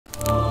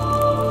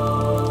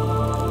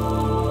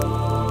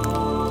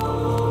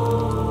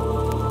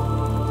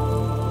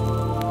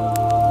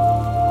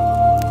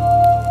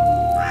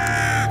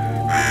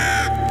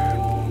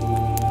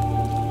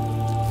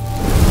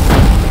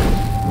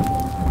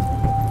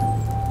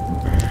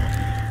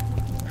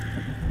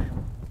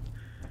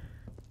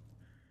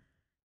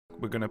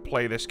going to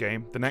play this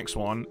game. The next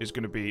one is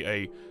going to be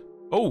a...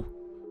 Oh!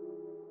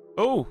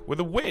 Oh, with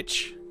a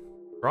witch!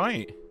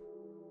 Right.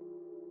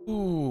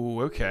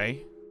 Ooh,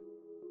 okay.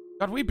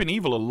 God, we've been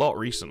evil a lot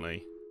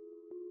recently.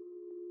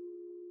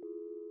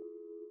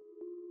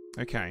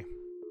 Okay.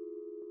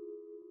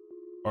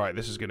 Alright,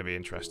 this is going to be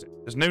interesting.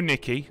 There's no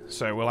Nikki,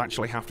 so we'll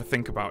actually have to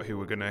think about who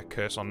we're going to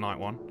curse on night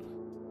one.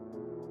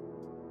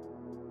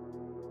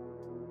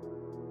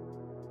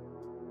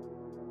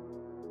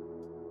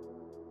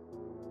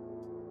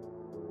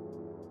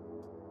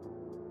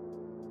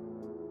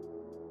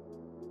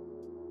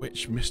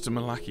 Which Mr.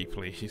 Malaki,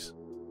 please?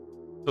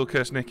 Still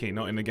curse Nikki,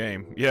 not in the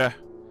game. Yeah.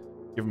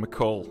 Give him a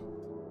call.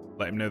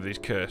 Let him know that he's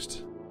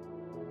cursed.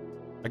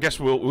 I guess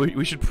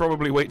we should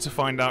probably wait to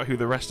find out who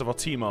the rest of our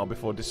team are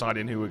before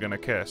deciding who we're going to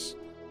curse.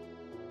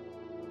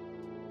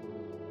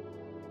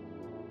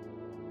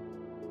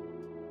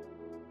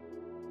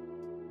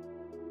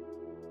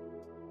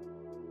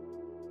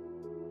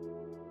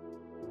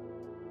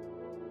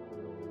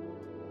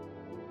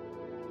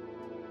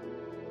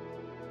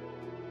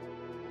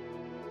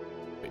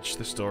 Which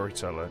the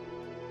Storyteller?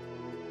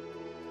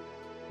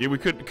 Yeah, we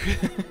could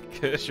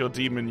curse your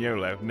demon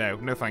YOLO. No,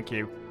 no thank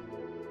you.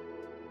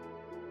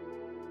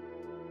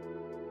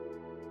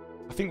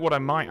 I think what I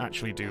might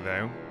actually do,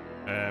 though,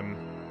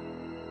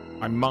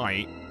 I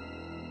might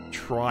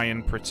try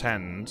and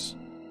pretend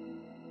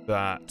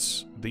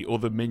that the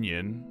other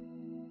minion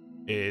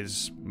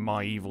is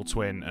my evil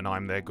twin and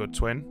I'm their good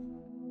twin.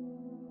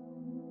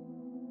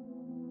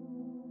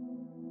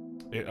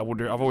 I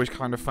wonder, I've always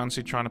kind of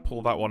fancied trying to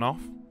pull that one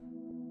off.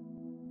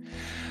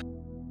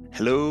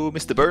 Hello,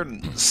 Mr.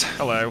 Burns.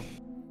 Hello.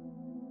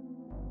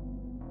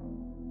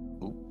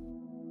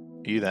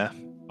 Ooh. Are you there?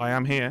 I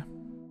am here.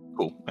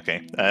 Cool,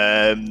 okay.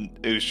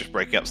 It was just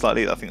breaking up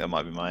slightly. I think that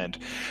might be my end.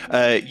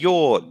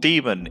 Your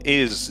demon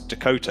is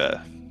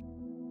Dakota.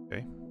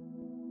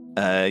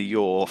 Okay.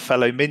 Your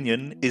fellow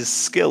minion is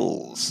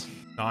Skills.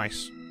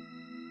 Nice.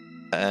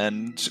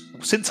 And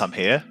since I'm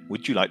here,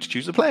 would you like to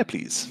choose a player,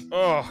 please?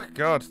 Oh,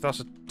 God,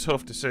 that's a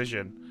tough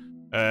decision.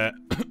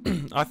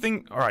 I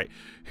think, alright,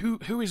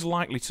 who is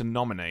likely to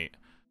nominate?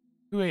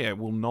 Who here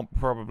will not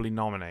probably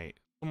nominate?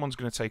 Someone's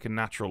going to take a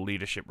natural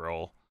leadership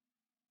role.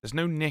 There's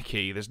no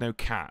Nikki, there's no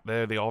Kat.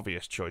 They're the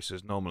obvious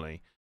choices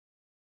normally.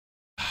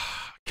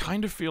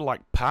 Kind of feel like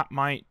Pat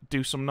might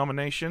do some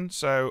nomination,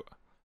 so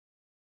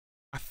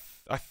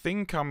I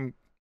think I'm...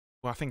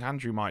 Well, I think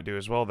Andrew might do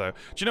as well, though. Do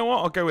you know what?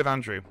 I'll go with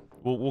Andrew.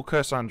 We'll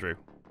curse Andrew.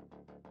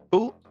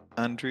 Cool.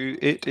 Andrew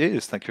it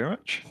is. Thank you very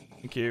much.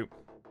 Thank you.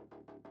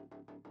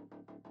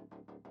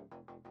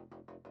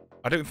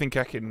 I don't think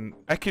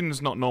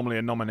Ekin's not normally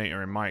a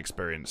nominator in my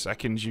experience.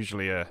 Ekin's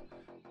usually a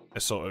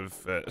sort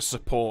of a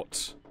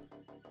support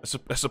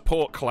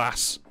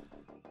class.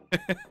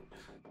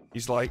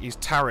 he's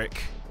Tarek.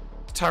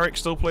 Is Tarek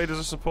still played as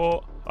a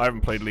support? I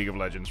haven't played League of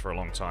Legends for a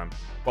long time.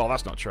 Well,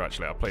 that's not true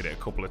actually. I played it a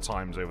couple of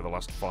times over the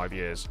last 5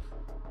 years.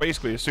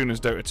 Basically, as soon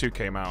as Dota 2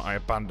 came out, I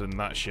abandoned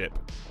that ship.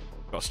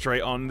 Got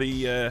straight on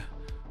the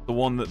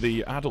one that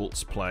the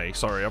adults play.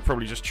 Sorry, I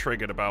probably just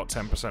triggered about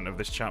 10% of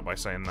this chat by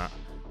saying that.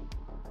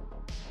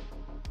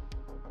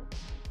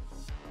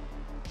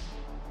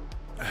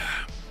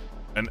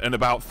 And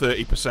about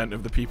 30%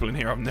 of the people in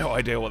here have no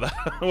idea what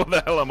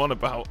the hell I'm on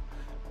about.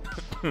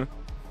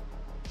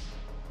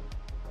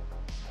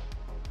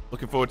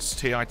 Looking forward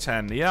to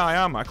TI10. Yeah, I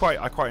am. I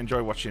quite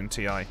enjoy watching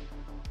TI.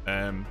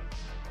 But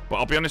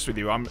I'll be honest with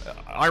you. I'm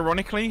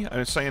ironically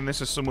saying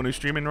this as someone who's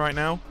streaming right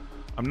now.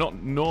 I'm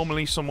not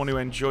normally someone who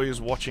enjoys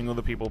watching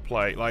other people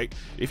play. Like,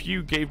 if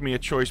you gave me a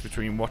choice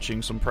between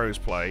watching some pros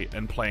play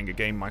and playing a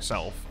game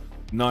myself,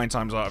 9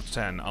 times out of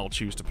 10, I'll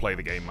choose to play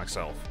the game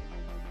myself.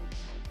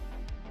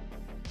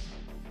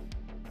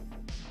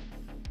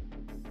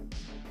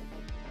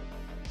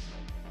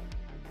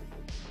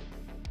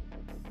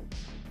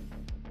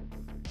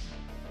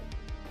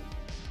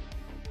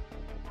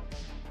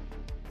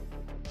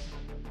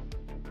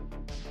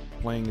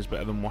 Playing is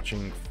better than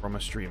watching from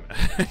a streamer.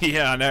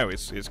 Yeah, I know,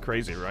 it's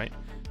crazy, right?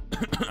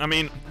 I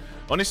mean,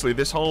 honestly,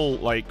 this whole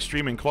like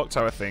streaming clock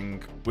tower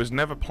thing was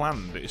never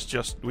planned. It's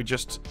just we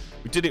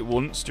did it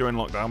once during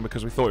lockdown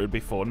because we thought it would be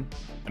fun,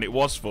 and it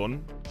was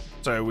fun.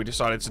 So we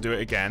decided to do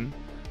it again,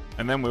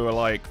 and then we were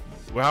like,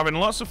 we're having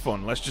lots of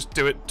fun. Let's just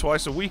do it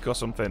twice a week or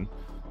something.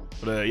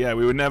 But yeah,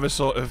 we were never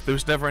there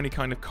was never any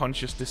kind of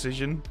conscious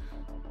decision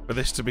for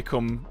this to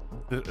become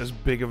as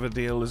big of a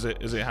deal as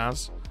it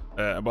has.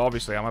 But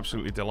obviously, I'm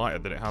absolutely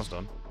delighted that it has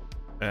done.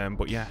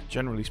 But yeah,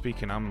 generally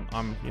speaking, I'm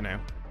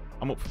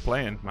up for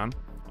playing, man.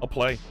 I'll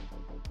play.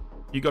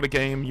 You got a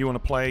game you want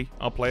to play?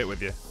 I'll play it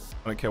with you.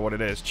 I don't care what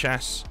it is.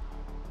 Chess,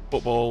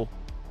 football,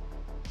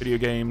 video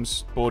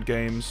games, board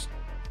games.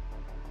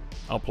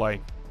 I'll play.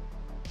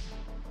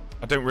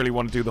 I don't really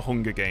want to do the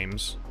Hunger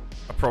Games.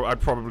 I'd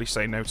probably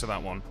say no to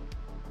that one.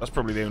 That's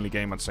probably the only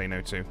game I'd say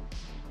no to.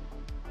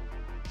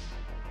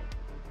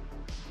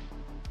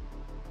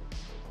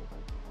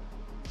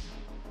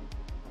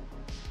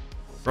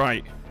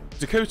 Right,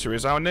 Dakota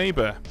is our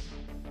neighbour.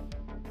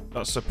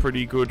 That's a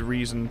pretty good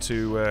reason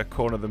to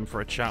corner them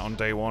for a chat on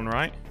day one,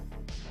 right?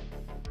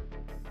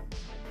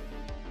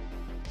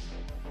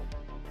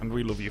 And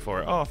we love you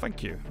for it. Oh,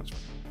 thank you. That's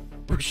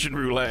Russian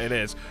roulette it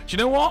is. Do you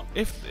know what?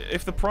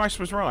 If the price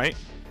was right,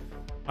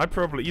 I'd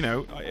probably, you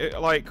know,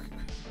 like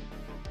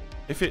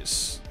if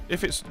it's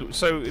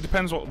so it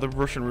depends what the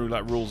Russian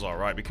roulette rules are,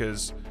 right?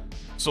 Because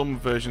some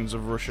versions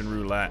of Russian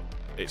roulette,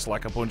 it's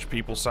like a bunch of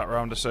people sat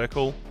around a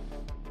circle,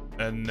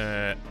 and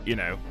you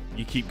know,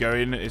 you keep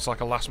going. It's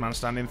like a last man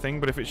standing thing.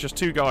 But if it's just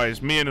two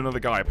guys, me and another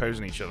guy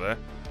opposing each other,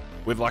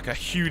 with like a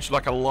huge,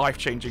 like a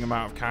life-changing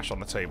amount of cash on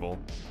the table,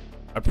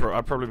 I'd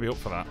probably be up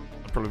for that.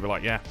 I'd probably be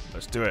like, yeah,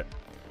 let's do it.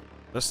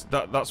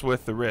 That's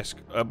worth the risk.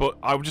 But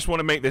I just want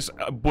to make this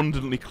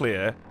abundantly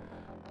clear.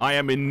 I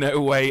am in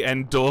no way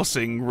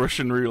endorsing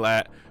Russian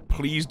roulette.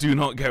 Please do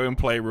not go and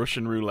play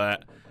Russian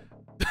roulette.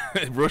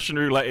 Russian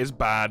roulette is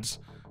bad.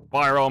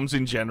 Firearms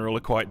in general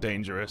are quite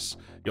dangerous.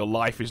 Your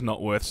life is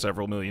not worth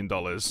several $1 million.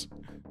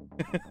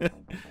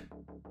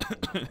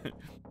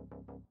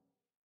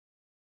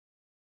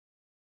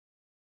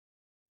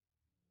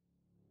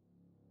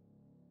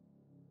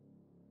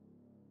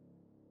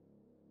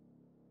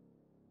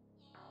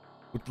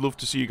 Would love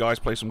to see you guys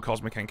play some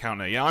Cosmic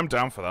Encounter. Yeah, I'm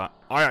down for that.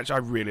 I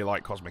really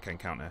like Cosmic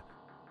Encounter.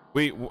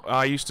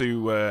 I used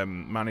to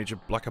manage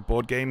like a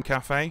board game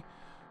cafe,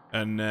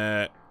 and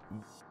a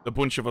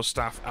bunch of us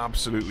staff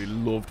absolutely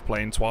loved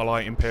playing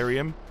Twilight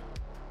Imperium,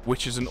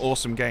 which is an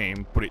awesome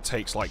game, but it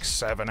takes like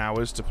 7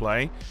 hours to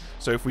play.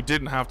 So if we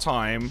didn't have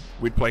time,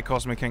 we'd play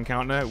Cosmic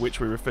Encounter, which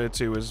we referred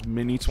to as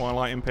Mini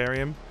Twilight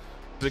Imperium.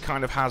 It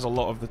kind of has a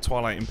lot of the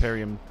Twilight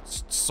Imperium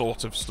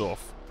sort of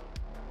stuff.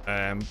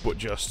 But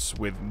just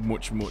with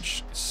much,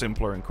 much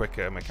simpler and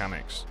quicker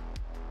mechanics.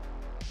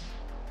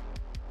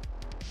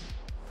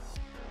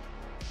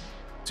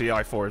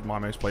 TI4 is my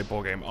most played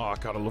board game. Oh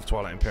god, I love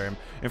Twilight Imperium.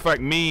 In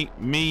fact, me,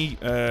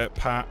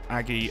 Pat,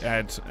 Aggie,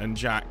 Ed, and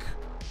Jack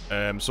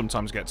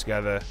sometimes get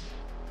together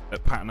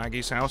at Pat and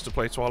Aggie's house to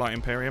play Twilight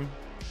Imperium.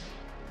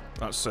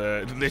 That's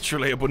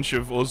literally a bunch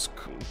of us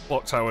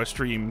Clock Tower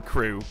stream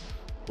crew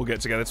will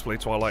get together to play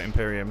Twilight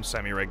Imperium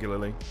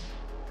semi-regularly.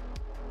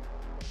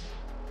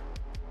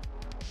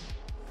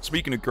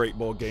 Speaking of great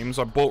board games,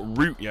 I bought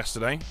Root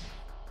yesterday.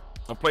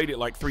 I played it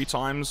like 3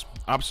 times,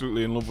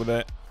 absolutely in love with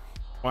it.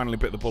 Finally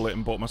bit the bullet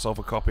and bought myself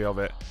a copy of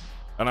it.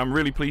 And I'm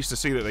really pleased to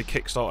see that they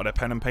kickstarted a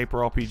pen and paper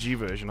RPG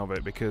version of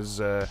it, because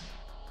the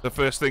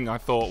first thing I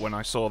thought when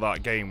I saw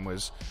that game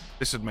was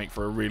this would make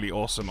for a really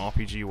awesome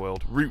RPG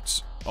world.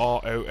 Root,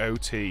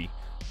 R-O-O-T.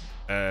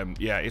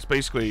 Yeah, it's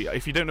basically,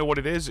 if you don't know what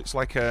it is, it's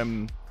like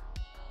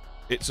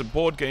it's a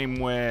board game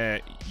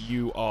where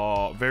you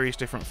are various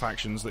different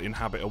factions that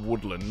inhabit a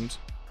woodland.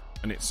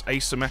 And it's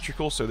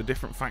asymmetrical, so the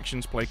different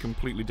factions play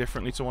completely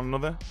differently to one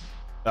another.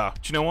 Do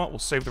you know what? We'll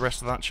save the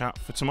rest of that chat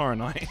for tomorrow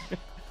night.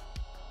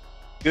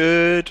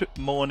 Good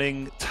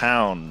morning,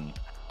 town.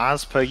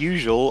 As per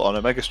usual on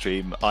Omega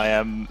Stream, I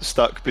am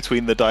stuck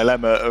between the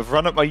dilemma of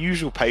run at my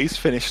usual pace,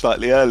 finish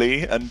slightly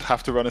early, and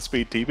have to run a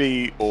speed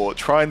TB, or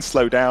try and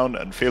slow down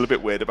and feel a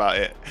bit weird about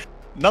it.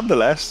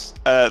 Nonetheless,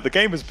 the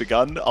game has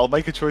begun. I'll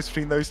make a choice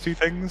between those two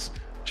things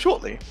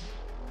shortly.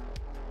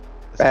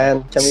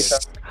 And can we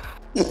talk?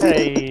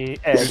 Hey,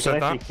 Ed, Who said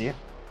can I that? speak to you?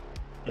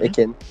 I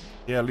can.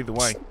 Yeah, lead the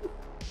way.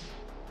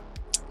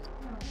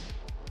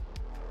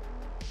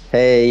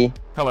 Hey,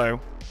 Hello.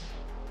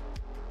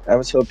 I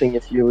was hoping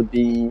if you would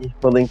be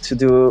willing to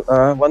do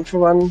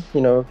 1-for-1,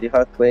 you know, the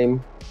hard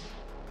claim.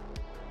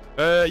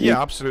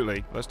 Yeah,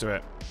 absolutely. Let's do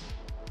it.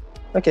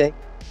 Okay,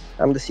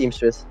 I'm the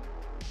seamstress.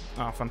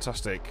 Ah,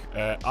 fantastic.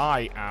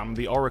 I am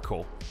the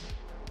Oracle.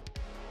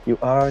 You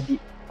are the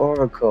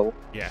Oracle.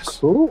 Yes.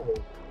 Cool.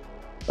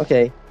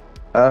 Okay.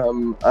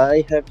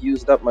 I have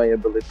used up my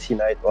ability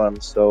night 1,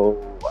 so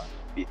I'll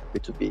be happy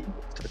to be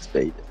to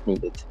explain if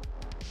needed.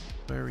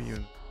 Where are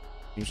you?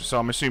 So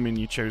I'm assuming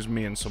you chose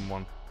me and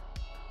someone.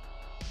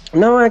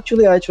 No,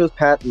 actually, I chose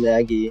Pat and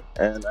Maggie,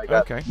 and I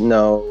got Okay.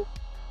 no.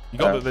 You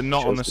got that they're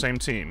not on the chose- same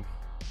team.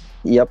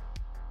 Yep.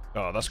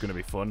 Oh, that's going to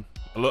be fun.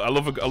 I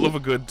love a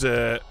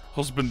good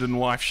husband and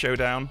wife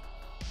showdown.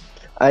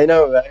 I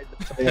know, right?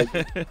 That's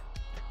why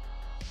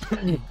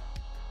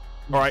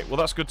All right, well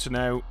that's good to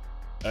know.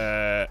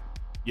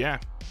 Yeah,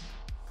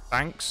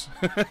 thanks.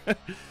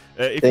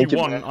 If Thank you you,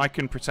 want, man. I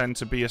can pretend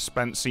to be a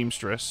spent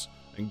seamstress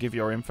and give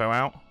your info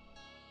out.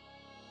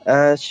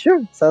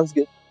 Sure, sounds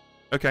good.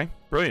 Okay,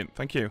 brilliant.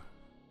 Thank you.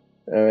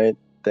 All right,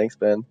 thanks,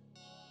 Ben.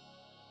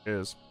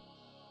 Cheers.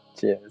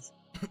 Cheers.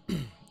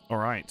 All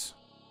right.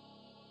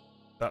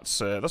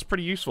 That's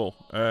pretty useful.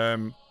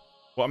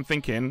 What I'm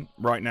thinking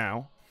right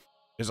now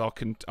is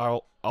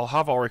I'll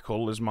have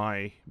Oracle as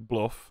my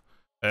bluff,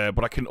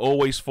 but I can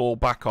always fall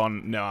back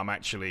on no, I'm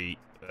actually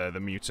the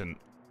mutant,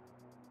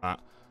 or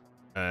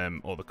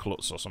the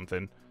klutz or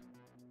something.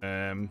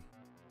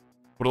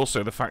 But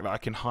also the fact that I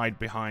can hide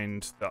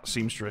behind that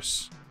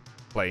seamstress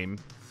claim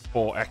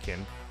for Ekin,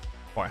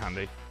 quite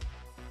handy.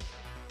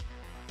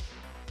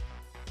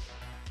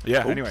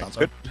 Yeah. Cool, Anyway, sounds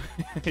good.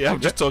 Yeah, I'm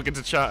just talking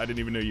to chat. I didn't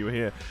even know you were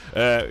here.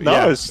 No,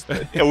 yeah. I was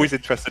always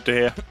interested to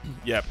hear.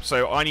 Yeah.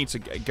 So I need to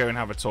go and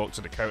have a talk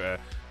to Dakota.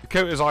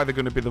 Dakota's either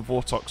going to be the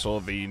Vortox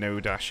or the no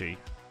dashi,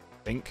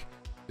 I think,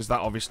 because that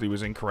obviously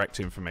was incorrect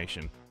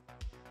information.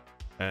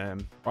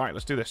 Right,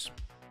 let's do this.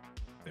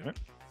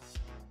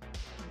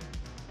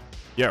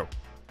 Yo.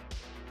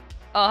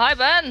 Oh, hi,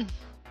 Ben.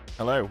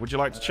 Hello. Would you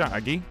like to chat,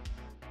 Aggie?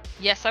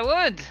 Yes, I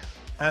would.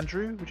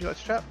 Andrew, would you like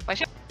to chat?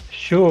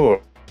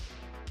 Sure.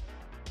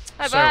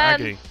 Hi, So,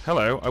 Ben. Aggie,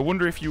 hello. I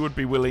wonder if you would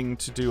be willing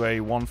to do a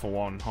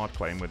 1-for-1 hard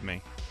claim with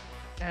me.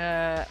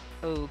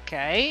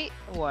 Okay.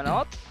 Why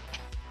not?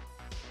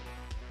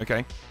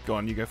 Okay, go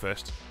on. You go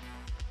first.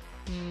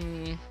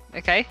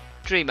 Okay.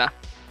 Dreamer.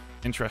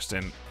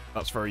 Interesting.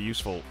 That's very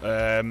useful.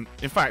 In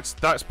fact,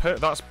 that's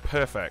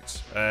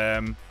perfect.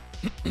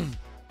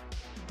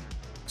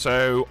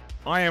 So,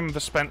 I am the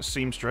spent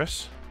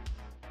seamstress.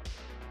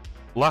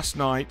 Last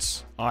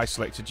night, I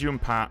selected you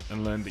and Pat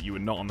and learned that you were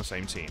not on the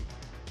same team.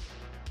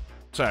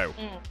 So,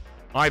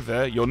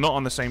 either you're not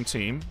on the same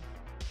team,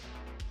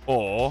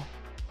 or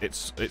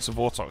it's a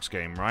Vortox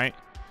game, right?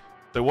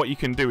 So what you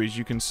can do is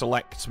you can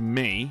select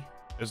me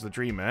as the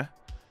dreamer,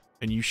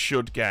 and you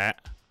should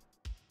get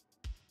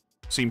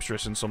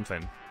seamstress and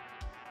something.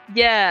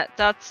 Yeah,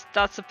 that's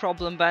a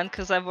problem, Ben,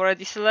 because I've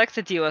already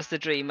selected you as the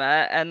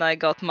dreamer, and I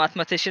got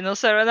mathematician or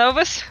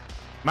Serenovus.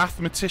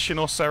 Mathematician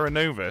or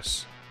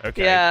Serenovus?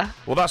 Okay. Yeah.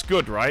 Well, that's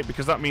good, right?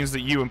 Because that means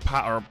that you and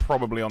Pat are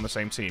probably on the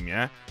same team,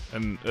 yeah?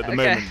 And at the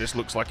moment, this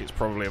looks like it's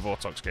probably a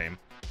Vortox game.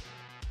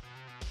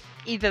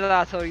 Either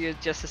that, or you're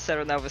just a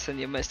Serenovus and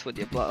you missed with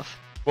your bluff.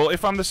 Well,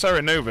 if I'm the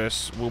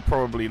Serenovus, we'll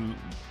probably...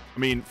 I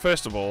mean,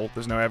 first of all,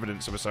 there's no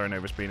evidence of a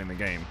Serenovus being in the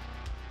game.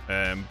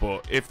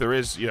 But if there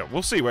is, yeah,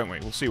 we'll see, won't we?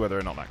 We'll see whether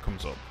or not that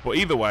comes up. But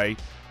either way,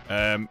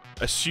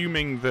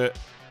 assuming that...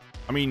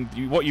 I mean,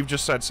 what you've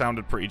just said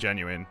sounded pretty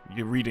genuine.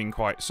 You're reading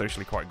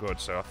socially quite good,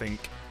 so I think...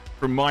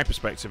 From my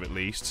perspective, at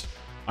least,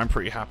 I'm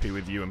pretty happy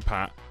with you and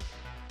Pat.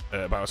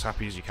 About as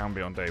happy as you can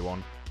be on day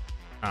one.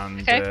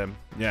 And,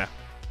 yeah,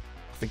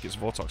 I think it's a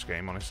Vortox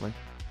game, honestly.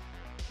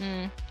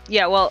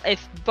 Yeah, well,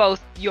 if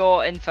both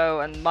your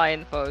info and my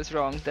info is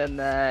wrong, then,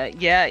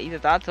 yeah, either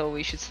that or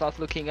we should start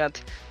looking at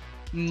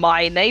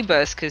my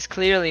neighbors, because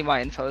clearly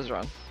my info is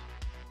wrong.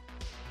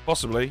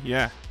 Possibly,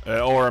 yeah.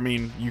 Or, I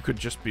mean, you could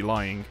just be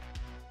lying.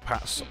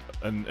 Pat's,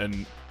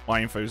 and my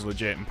info's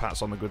legit, and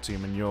Pat's on the good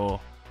team, and you're...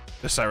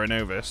 the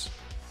Serenovus.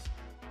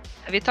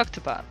 Have you talked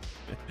to Pat?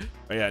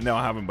 Oh, yeah, no,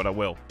 I haven't, but I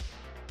will.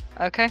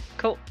 Okay,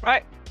 cool.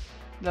 Right.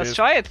 Let's Cheers.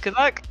 try it. Good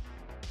luck.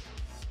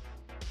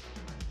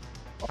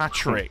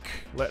 Patrick,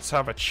 let's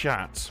have a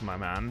chat, my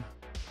man.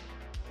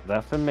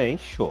 That for me,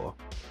 sure.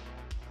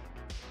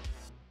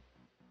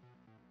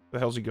 The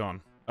hell's he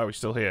gone? Oh, he's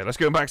still here. Let's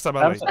go and backstab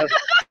Ali.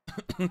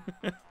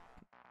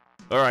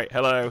 Alright,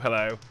 hello.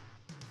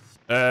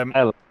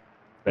 Hello.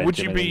 Would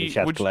you be...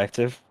 Chat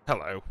collective?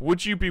 Hello.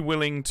 Would you be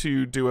willing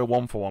to do a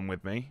 1-for-1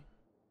 with me?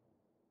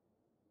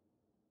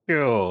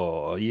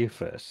 Sure, you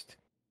first.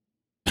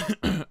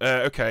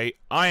 Okay,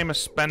 I am a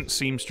spent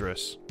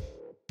seamstress.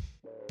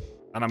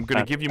 And I'm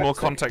going to give you more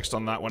context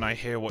on that when I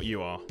hear what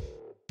you are.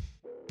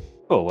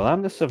 Oh, well,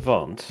 I'm the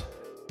savant.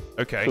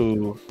 Okay.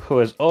 Who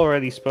has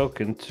already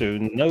spoken to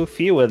no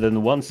fewer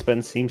than one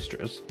spent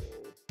seamstress.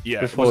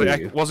 Yeah, before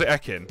was it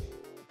Ekin?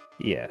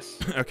 Yes.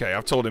 Okay,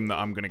 I've told him that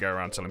I'm going to go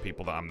around telling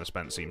people that I'm the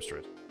spent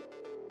seamstress.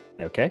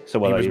 Okay, so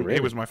what are you really?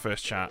 It was my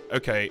first chat.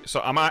 Okay,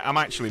 so I'm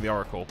actually the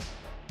Oracle.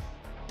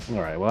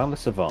 Alright, well, I'm the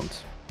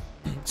savant.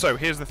 So,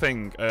 here's the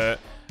thing.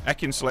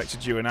 Ekin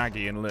selected you and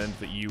Aggie and learned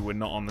that you were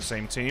not on the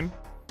same team.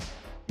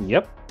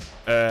 Yep.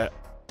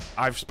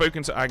 I've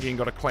spoken to Aggie and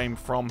got a claim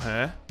from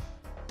her.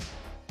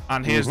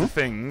 And here's the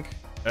thing.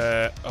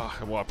 Well,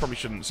 I probably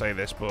shouldn't say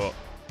this, but...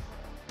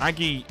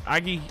 Aggie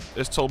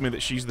has told me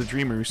that she's the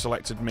dreamer who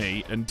selected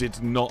me and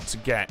did not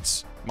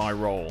get my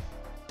role.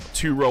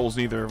 2 roles,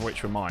 neither of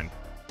which were mine.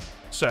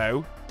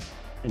 So...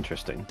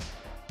 Interesting.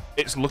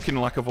 It's looking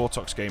like a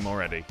Vortox game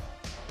already.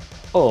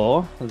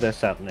 Or they're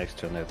sat next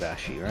to an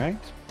Odashi, right?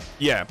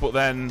 Yeah, but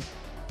then...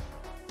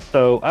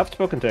 So, I've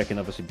spoken to Ekin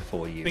obviously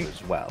before you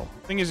as well.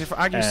 Thing is, if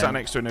Aggie's sat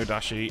next to an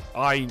Odashi,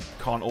 I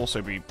can't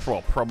also be...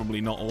 Well,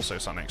 probably not also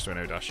sat next to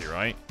an Odashi,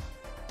 right?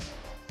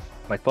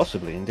 Quite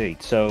possibly,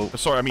 indeed. So...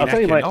 Sorry, I mean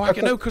Ekin.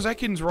 Ekin, no, because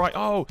Ekin's right.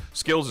 Oh,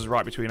 Skills is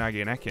right between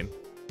Aggie and Ekin.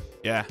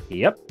 Yeah.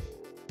 Yep.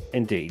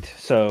 Indeed.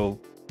 So...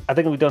 I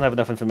think we don't have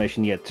enough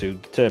information yet to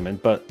determine,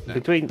 but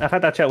I've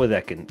had that chat with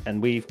Ekin,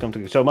 and we've come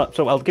to... So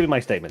I'll give you my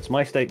statements.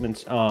 My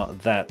statements are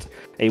that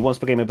a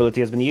once-per-game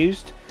ability has been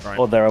used,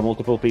 or there are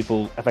multiple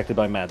people affected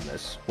by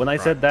madness. When I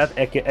said that,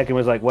 Ekin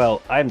was like,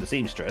 well, I'm the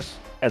seamstress,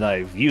 and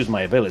I've used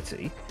my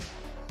ability,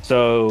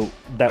 so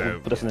that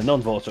would put us in a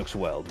non-Vortox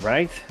world,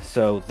 right?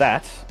 So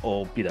that,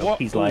 or,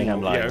 he's lying,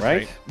 I'm lying,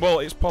 right? Well,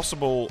 it's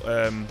possible...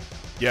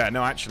 yeah,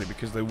 no, actually,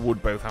 because they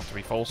would both have to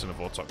be false in a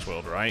Vortox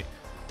world, right?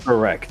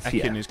 Correct.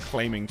 Ekin is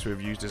claiming to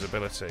have used his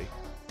ability.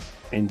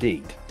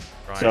 Indeed.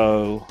 Right.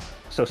 So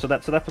So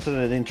that puts us in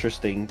an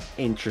interesting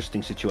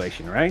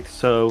situation, right?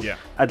 So Yeah.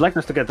 I'd like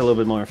us to get a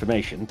little bit more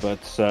information,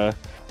 but to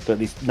at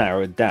least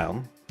narrow it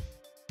down.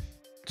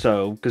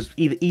 So because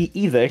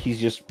either he's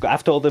just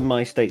I've told him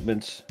my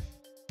statements.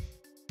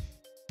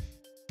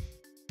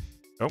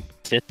 Nope.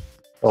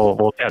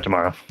 We'll chat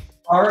tomorrow.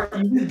 Alright,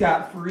 you just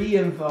got free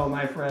info,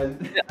 my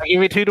friend. I'll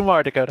give you 2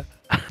 tomorrow, Dakota.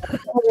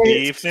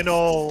 Evening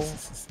all.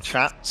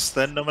 Chats,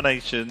 then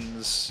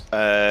nominations.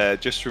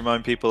 Just to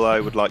remind people,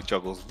 I would like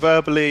juggles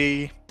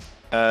verbally,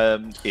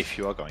 if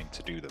you are going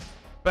to do them.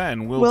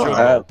 Ben will Well,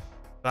 juggle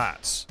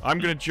that. I'm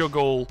going to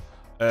juggle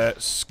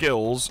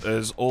skills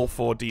as all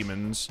 4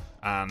 demons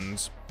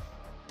and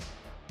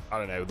I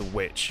don't know, the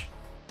witch.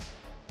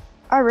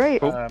 All right,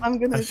 Cool. I'm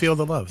gonna. I feel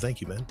the love.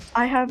 Thank you, man.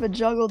 I have a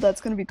juggle that's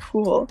gonna be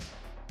cool.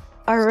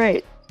 All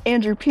right,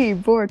 Andrew P.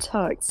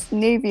 Vortox,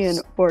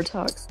 Navian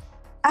Vortox,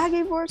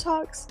 Aggie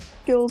Vortox,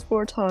 Skills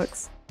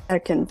Vortox,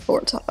 Ekin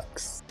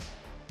Vortox.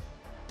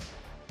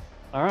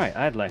 All right,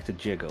 I'd like to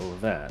jiggle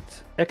that.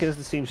 Ekin is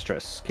the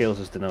seamstress, Skills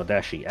is the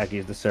Nodashi, Aggie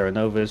is the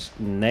Serenovas,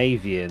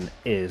 Navian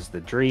is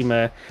the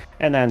dreamer,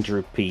 and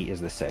Andrew P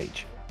is the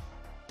sage.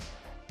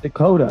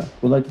 Dakota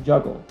would like to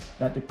juggle.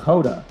 That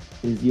Dakota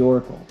is the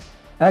Oracle.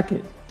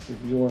 Ekin is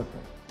the Oracle.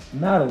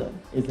 Madeline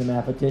is the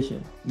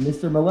mathematician.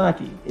 Mr.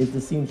 Malaki is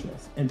the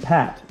seamstress. And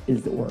Pat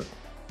is the Oracle.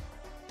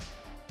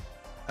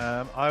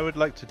 I would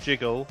like to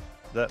jiggle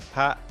that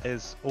Pat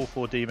is all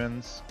 4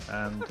 demons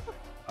and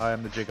I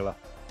am the jiggler.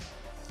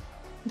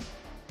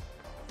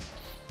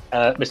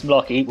 Mr.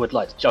 Malarkey would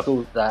like to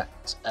juggle that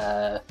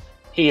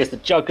he is the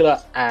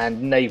juggler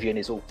and Navian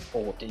is all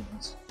 4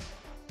 demons.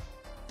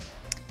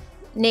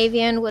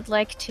 Navian would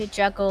like to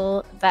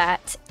juggle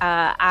that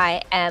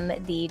I am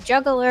the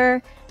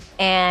juggler,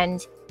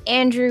 and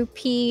Andrew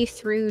P.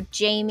 through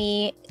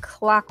Jamie,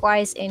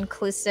 clockwise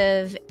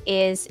inclusive,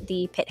 is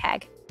the pit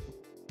hag.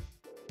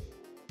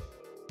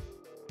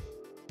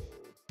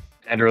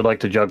 Andrew would like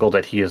to juggle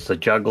that he is the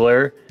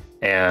juggler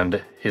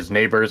and his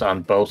neighbors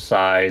on both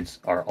sides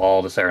are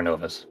all the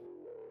Serenovas.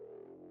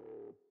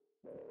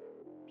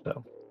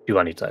 So, 2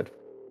 on each side.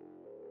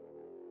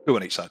 2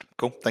 on each side.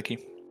 Cool, thank you.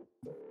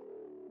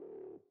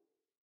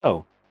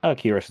 Oh, out of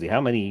curiosity,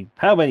 how many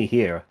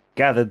here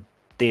gathered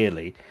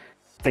dearly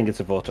think it's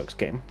a Vortox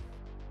game?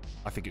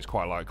 I think it's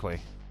quite likely.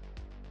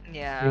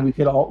 Yeah. I mean,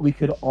 we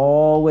could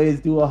always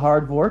do a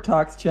hard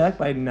Vortox check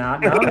by not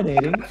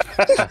nominating.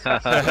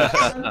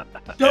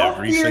 Don't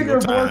Every fear single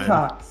your time.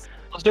 Vortox.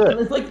 Let's do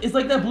it. It's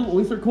like that Blue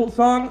Oyster Cult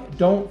song.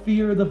 Don't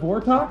fear the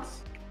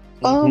Vortox.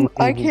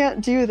 I can't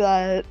do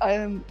that. I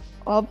am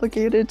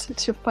obligated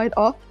to fight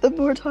off the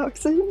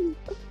Vortoxin.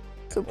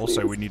 So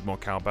Also, please. we need more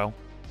cowbell.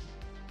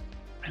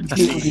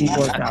 We need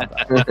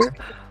Vortox.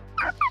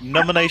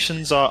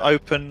 Nominations are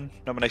open.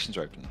 Nominations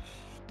are open.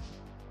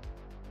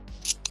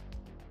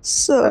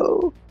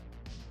 So,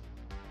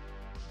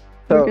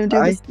 So we're gonna do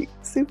I- this the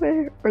easy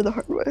way or the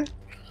hard way?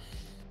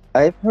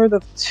 I've heard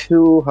of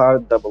 2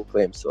 hard double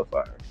claims so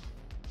far.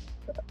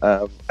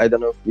 I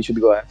don't know if we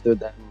should go after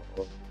them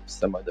or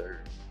some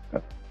other.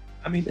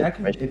 I mean,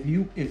 if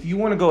you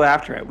want to go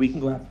after it, we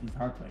can go after these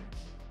hard claims.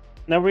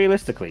 Now,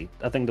 realistically,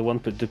 I think the one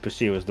to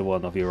pursue is the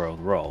one of your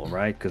own role,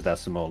 right? Because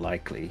that's the more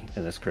likely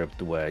in a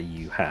script where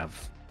you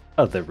have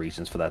other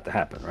reasons for that to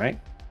happen, right?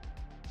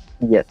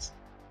 Yes.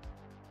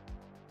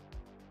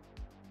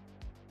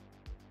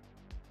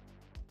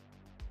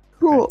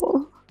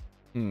 Cool.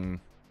 Hmm.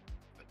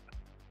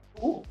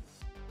 So,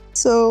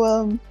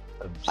 So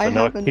I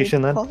no have a new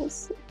execution then?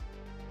 policy.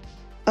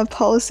 A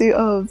policy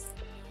of,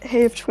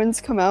 hey, if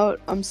twins come out,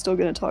 I'm still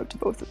gonna talk to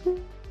both of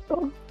them.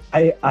 So,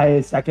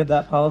 I second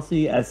that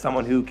policy as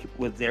someone who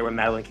was there when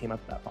Madeline came up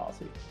with that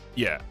policy.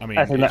 Yeah, I mean,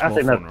 I think it's that, more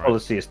fun, that right?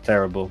 policy is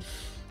terrible.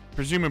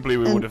 Presumably,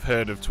 we And- would have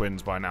heard of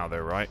twins by now, though,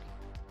 right?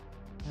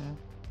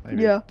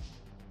 Maybe. yeah.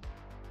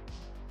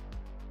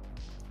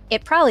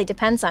 It probably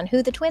depends on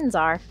who the twins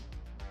are.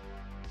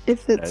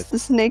 If it's That's- the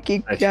snaky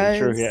That's guys,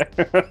 true, yeah.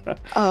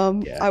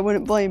 Yeah. I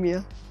wouldn't blame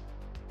you.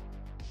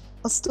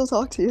 I'll still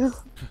talk to you.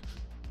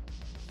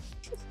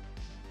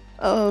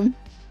 Them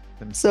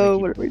So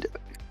sneaky what are we doing?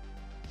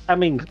 I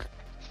mean,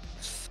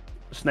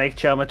 Snake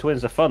Charmer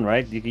twins are fun,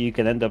 right? You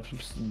can end up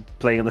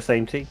playing on the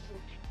same team.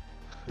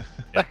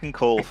 Second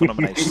call for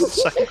nominations.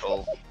 Second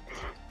call.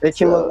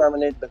 Ekin will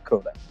nominate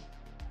Dakota.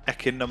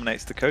 Ekin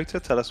nominates Dakota.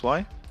 Tell us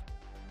why.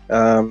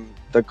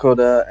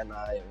 Dakota and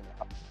I.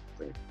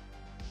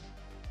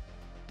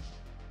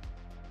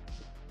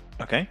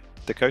 Okay,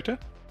 Dakota.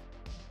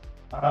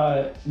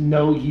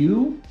 No,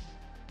 you.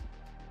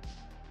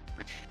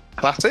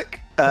 Classic.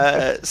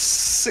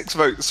 6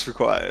 votes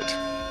required.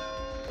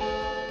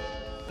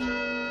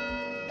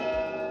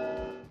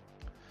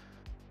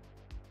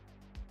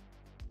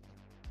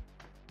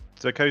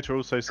 Dakota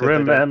also said they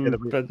don't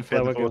Remember fear the fear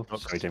flower girl.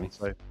 Vortox, Sorry, Jamie.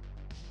 so-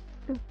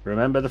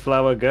 Remember the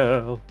flower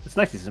girl. It's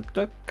nice. It's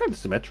kind of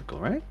symmetrical,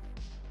 right?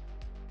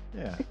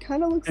 Yeah. It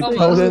kind of looks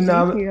Dakota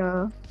like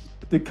yeah.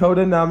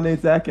 Dakota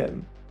nominates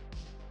Ekin.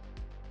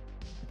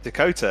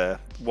 Dakota,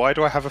 why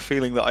do I have a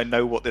feeling that I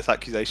know what this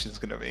accusation is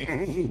going to be?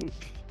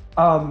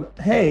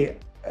 Hey,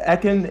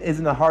 Ekin is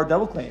in a hard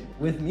double claim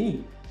with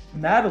me.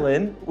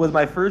 Madeline was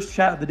my first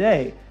chat of the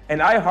day,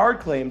 and I hard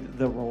claimed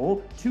the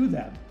role to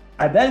them.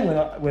 I then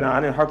went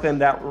on and hard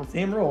claimed that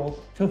same role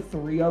to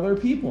 3 other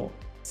people.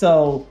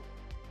 So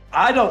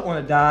I don't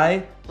want to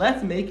die.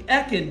 Let's make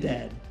Ekin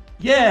dead.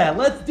 Yeah,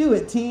 let's do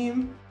it,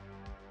 team.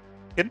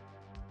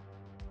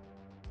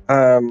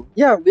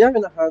 Yeah, we are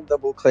in a hard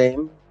double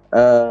claim.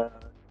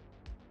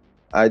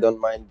 I don't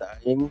mind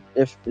dying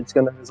if it's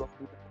gonna result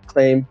in a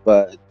claim,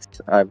 but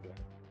I'm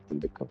in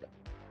the Dakota.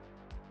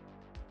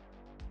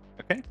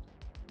 Okay.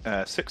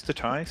 6 to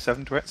tie,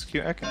 7 to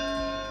execute Ekin.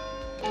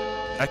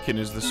 Ekin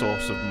is the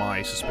source of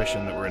my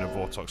suspicion that we're in a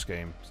Vortox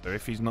game. So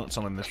if he's not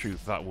telling the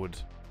truth, that would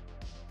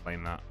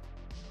explain that.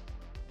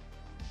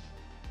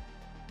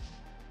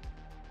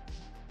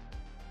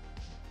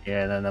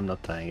 Yeah, then I'm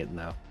not tying it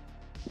now.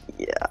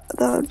 Yeah,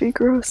 that would be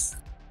gross.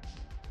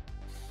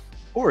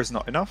 4 is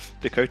not enough.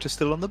 Dakota's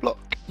still on the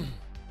block.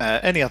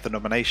 Any other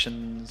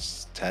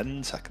nominations?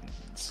 10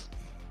 seconds.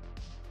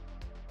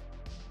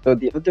 So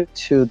the other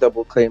 2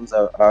 double claims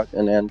are Art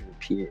and Andrew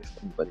P. If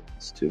anybody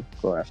wants to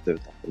go after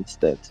them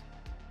instead.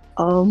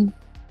 Hey,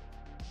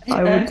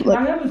 I Ed, would can like.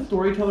 I have a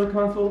storyteller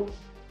console?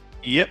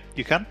 Yep,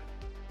 you can.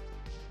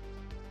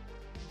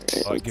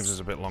 Well, it gives us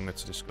a bit longer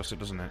to discuss it,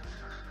 doesn't it?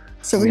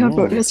 So we have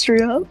vote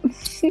history up.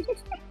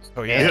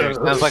 Oh Andrew,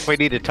 sounds like we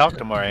need to talk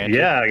tomorrow, Andrew.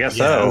 Yeah, I guess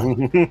so.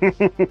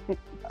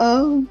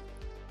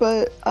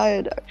 But I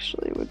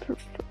actually would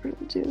prefer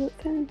to do that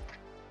thing.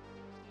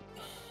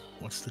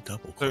 What's the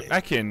double So, claim?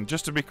 Ekin,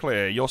 just to be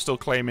clear, you're still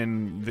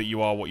claiming that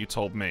you are what you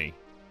told me?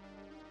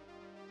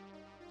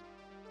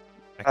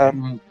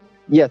 Ekin?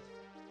 Yes.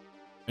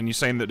 And you're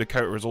saying that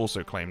Dakota has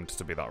also claimed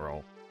to be that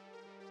role?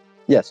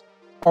 Yes.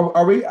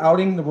 Are we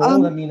outing the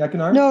role that me and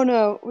Ekin are?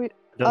 No, we.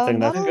 Don't think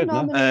that's Madeline good,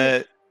 no?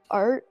 nominated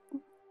Art.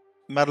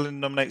 Madeline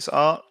nominates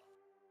Art.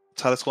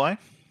 Tell us why.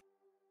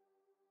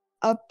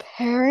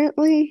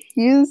 Apparently,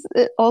 he's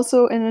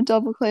also in a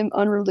double claim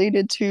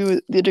unrelated to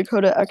the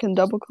Dakota Ekin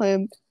double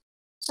claim.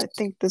 I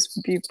think this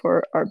would be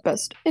for our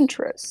best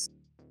interests.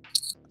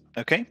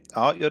 Okay,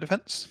 Art, your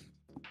defense?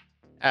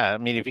 I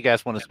mean, if you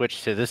guys want to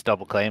switch to this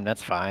double claim,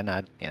 that's fine.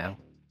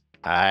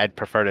 I'd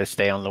prefer to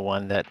stay on the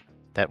one that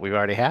we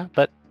already have,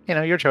 but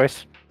your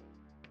choice.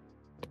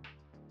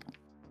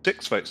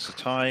 6 votes to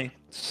tie,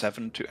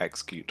 7 to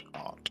execute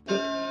Art.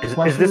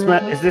 Is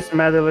this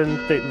Madeline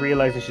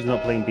realizing she's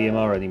not playing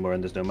BMR anymore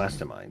and there's no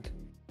mastermind?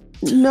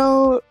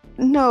 No,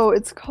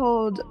 it's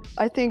called.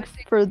 I think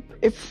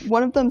if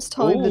one of them's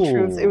telling the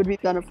truth, it would be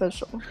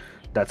beneficial.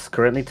 That's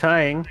currently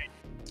tying.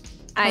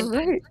 All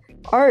right,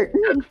 Art.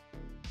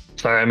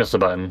 Sorry, I missed the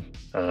button.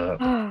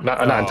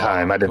 Not in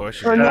time. I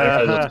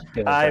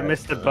didn't. I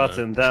missed the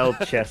button. That'll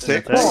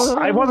chestnut.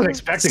 I wasn't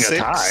expecting a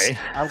tie.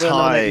 I'm going to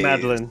nominate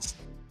Madeline.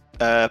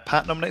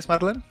 Pat nominates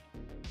Madeline.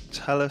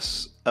 Tell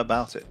us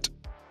about it.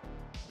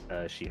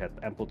 She had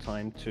ample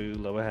time to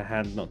lower her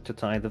hand not to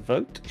tie the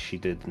vote. She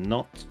did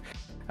not.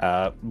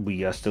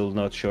 We are still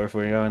not sure if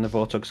we are in the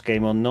Vortox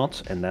game or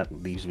not, and that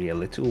leaves me a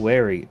little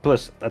wary.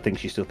 Plus, I think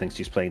she still thinks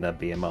she's playing that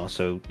BMR,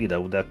 so,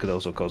 that could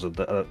also cause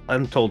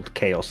untold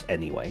chaos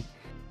anyway.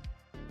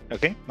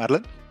 Okay,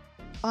 Madeline?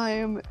 I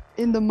am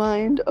in the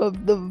mind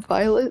of the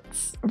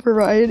Violets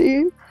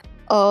variety.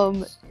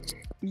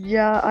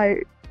 Yeah,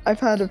 I've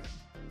had a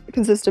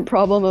consistent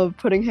problem of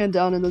putting hand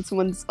down and then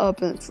someone's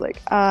up and it's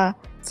like,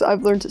 so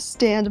I've learned to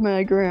stand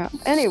my ground.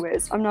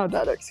 Anyways, I'm not a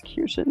bad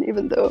execution,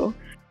 even though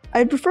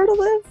I'd prefer to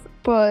live,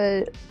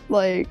 but,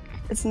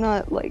 it's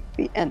not,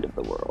 the end of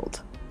the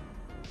world.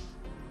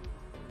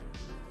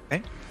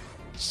 Okay.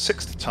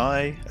 6 to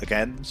tie,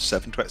 again,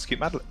 7 to execute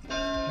Madeline.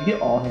 We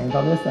get all hands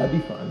on this, that'd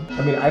be fun.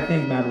 I mean, I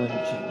think Madeline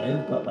should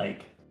live, but,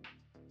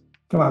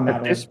 come on,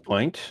 Madeline. At this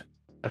point,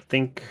 I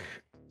think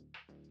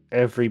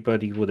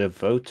everybody would have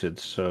voted,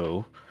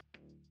 so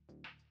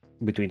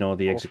between all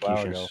the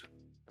executions.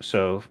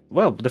 So,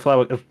 the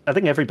flower. I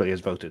think everybody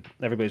has voted.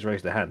 Everybody's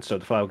raised their hand, so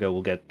the flower girl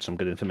will get some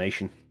good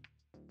information.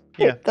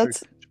 Yeah,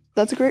 that's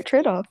a great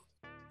trade-off.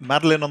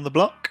 Madeline on the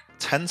block.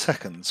 10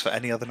 seconds for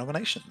any other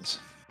nominations.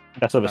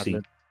 That's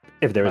obviously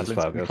if there is a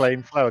flower girl.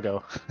 Claim flower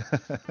girl.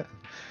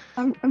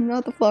 I'm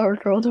not the flower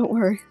girl. Don't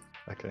worry.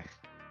 Okay.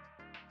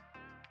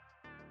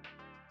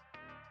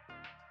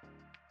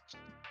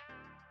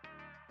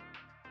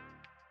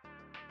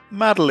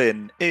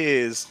 Madeline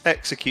is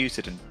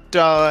executed and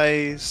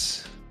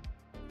dies.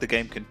 The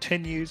game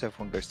continues.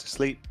 Everyone goes to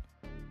sleep.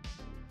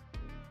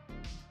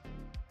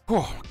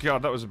 Oh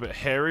god, that was a bit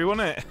hairy,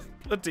 wasn't it?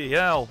 Bloody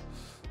hell!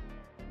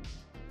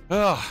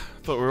 I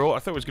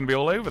thought it was going to be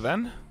all over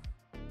then.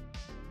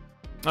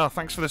 Oh,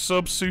 thanks for the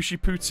sub, Sushi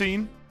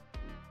Poutine.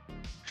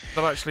 Is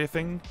that actually a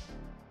thing?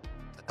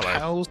 Hello.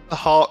 How's the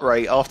heart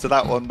rate after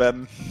that one,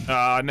 Ben?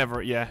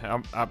 Never.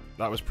 Yeah,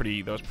 that was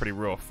pretty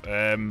rough.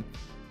 I'm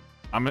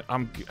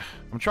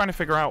trying to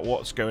figure out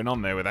what's going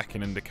on there with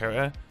Ekin and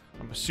Dakota.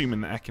 I'm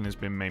assuming that Ekin has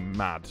been made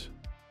mad.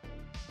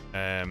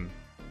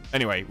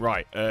 Anyway,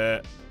 right.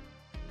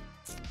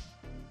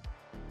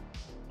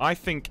 I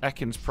think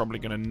Ekin's probably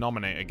going to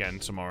nominate again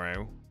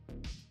tomorrow.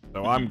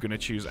 So I'm going to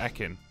choose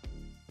Ekin.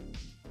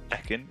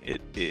 Ekin,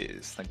 it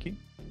is. Thank you.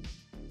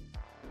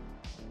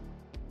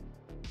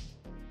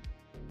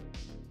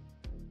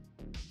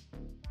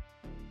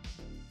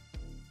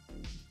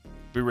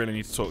 We really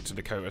need to talk to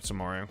Dakota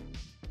tomorrow.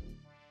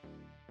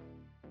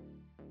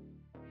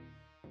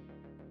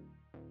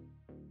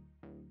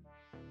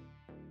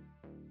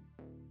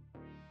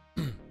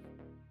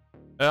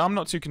 I'm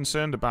not too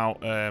concerned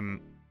about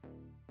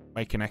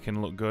making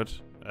Ekin look good.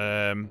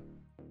 At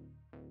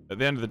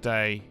the end of the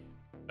day,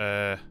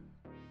 the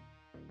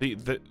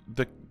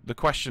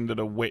question that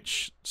a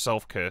witch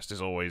self-cursed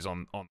is always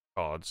on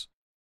cards.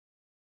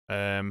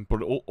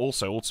 But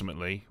also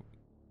ultimately,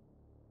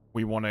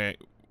 we want to.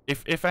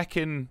 If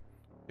Ekin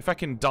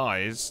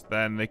dies,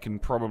 then they can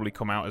probably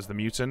come out as the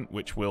mutant,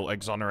 which will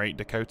exonerate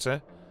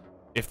Dakota,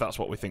 if that's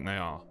what we think they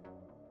are.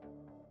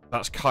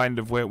 That's kind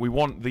of where we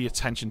want the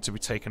attention to be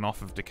taken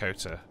off of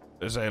Dakota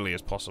as early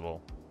as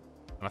possible.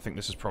 And I think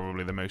this is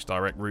probably the most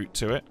direct route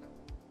to it.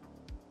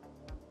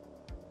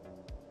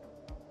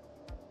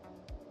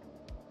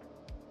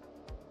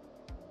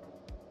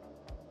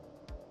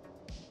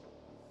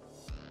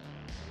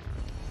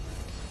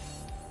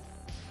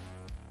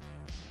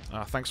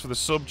 Thanks for the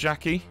sub,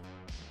 Jackie.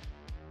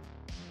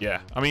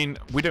 Yeah, I mean,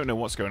 we don't know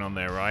what's going on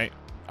there, right?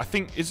 I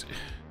think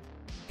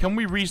can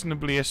we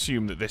reasonably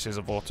assume that this is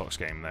a Vortox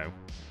game, though?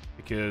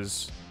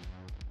 Because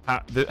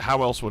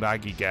how else would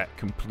Aggie get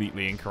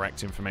completely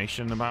incorrect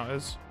information about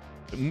us?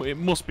 It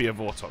must be a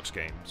Vortox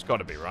game. It's got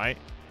to be, right?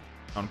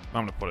 I'm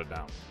going to put it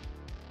down.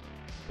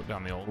 Put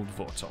down the old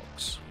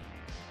Vortox.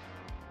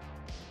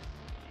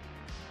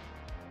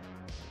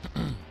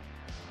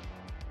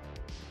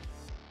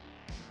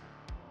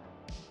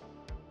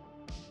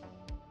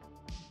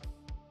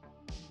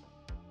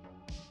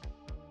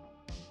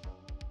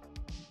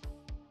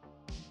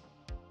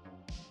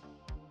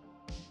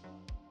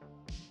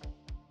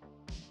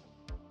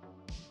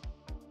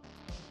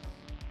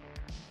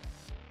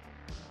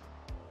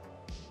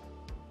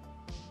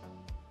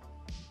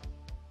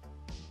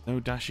 No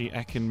Dashi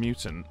Ekin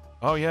mutant.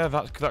 Oh yeah,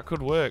 that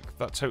could work.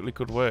 That totally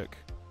could work.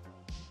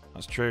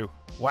 That's true.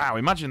 Wow,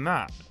 imagine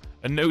that.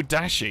 A no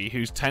Dashi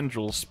whose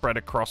tendrils spread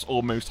across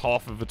almost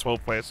half of a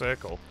 12-player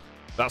circle.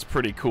 That's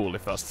pretty cool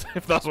if that's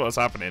what's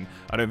happening.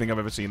 I don't think I've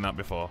ever seen that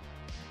before.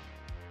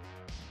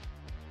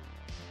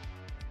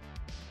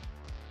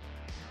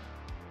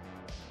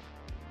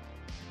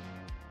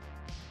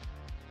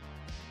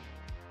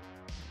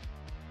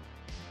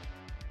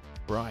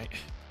 Right.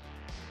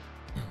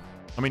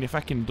 I mean, if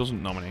Ekin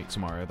doesn't nominate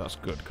tomorrow, that's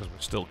good, because we're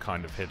still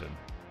kind of hidden.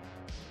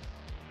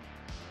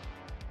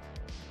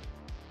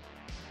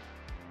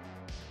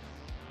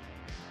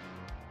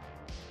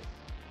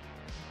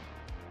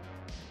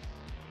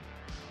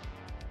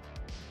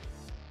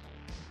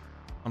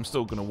 I'm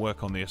still going to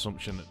work on the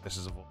assumption that this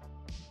is a...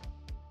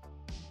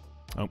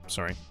 Oh,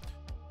 sorry.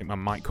 I think my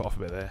mic cut off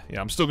a bit there.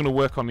 Yeah, I'm still going to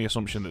work on the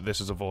assumption that this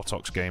is a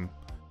Vortox game.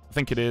 I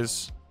think it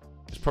is.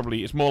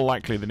 It's more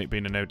likely than it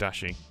being a no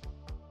Dashi.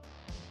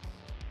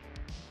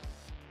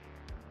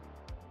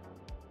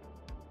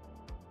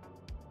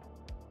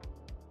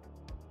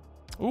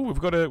 Oh,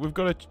 we've got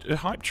a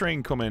hype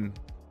train coming.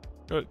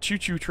 Choo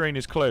choo train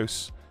is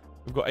close.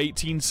 We've got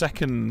 18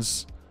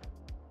 seconds.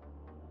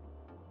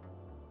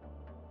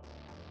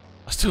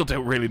 I still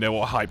don't really know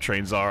what hype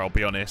trains are, I'll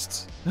be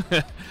honest.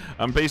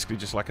 I'm basically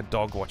just like a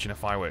dog watching a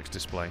fireworks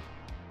display.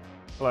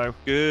 Hello.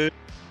 Good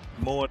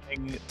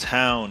morning,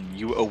 town.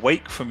 You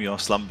awake from your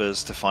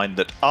slumbers to find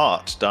that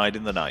Art died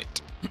in the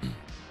night.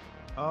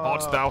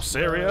 Art thou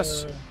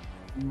serious?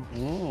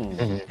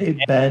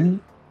 Hey, Ben.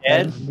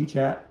 Ed? Can we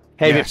chat?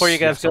 Hey, Yes, before you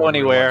guys yes, go I really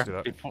anywhere,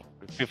 like to do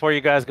before you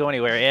guys go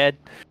anywhere, Ed,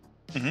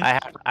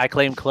 I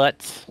claim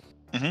Klutz.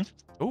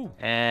 Ooh.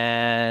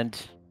 And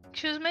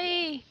Choose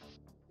me.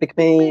 Pick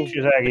me.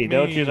 Choose Aggie.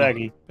 Don't choose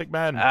Aggie. Big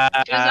man.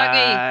 Choose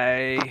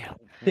Aggie. I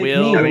Pick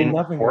will. me. I mean,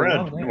 Nothing we're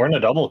wrong there. in a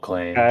double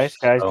claim. Guys.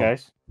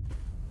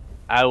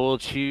 I will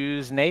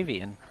choose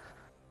Navian.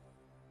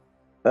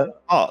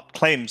 Art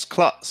claims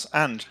Klutz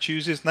and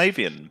chooses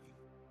Navian.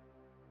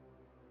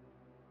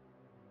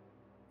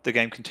 The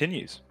game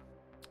continues.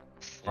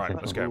 Right,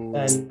 let's go.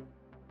 And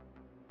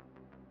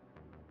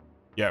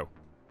Yo.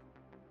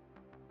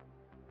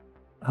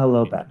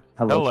 hello, Ben.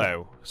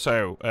 Hello.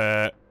 So,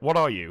 what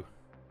are you?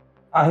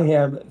 I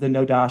am the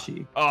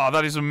Nodashi. Oh,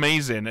 that is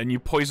amazing. And you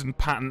poisoned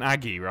Pat and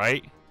Aggie,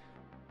 right?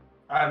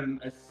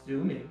 I'm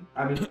assuming.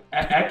 I mean,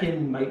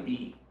 Ekin might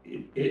be.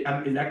 Is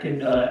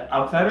Ekin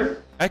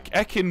outsider?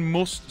 Ekin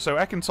must... So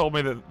Ekin told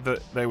me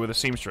that they were the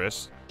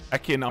seamstress.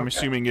 Ekin, I'm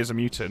assuming, is a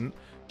mutant.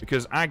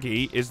 Because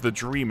Aggie is the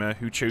dreamer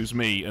who chose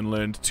me and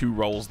learned 2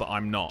 roles that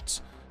I'm not.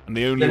 And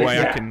the only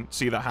way I can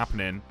see that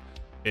happening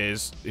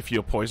is if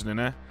you're poisoning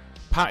her.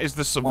 Pat is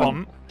the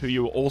savant who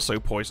you were also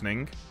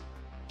poisoning.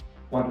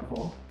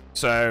 Wonderful.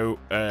 So,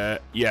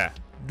 yeah.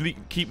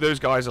 Keep those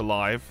guys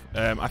alive.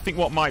 I think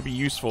what might be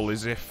useful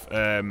is if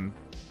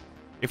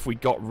we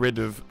got rid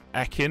of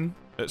Ekin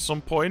at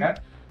some point.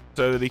 Okay.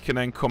 So that he can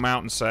then come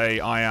out and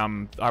say,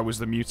 I was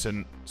the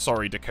mutant.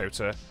 Sorry,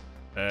 Dakota.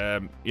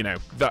 You know,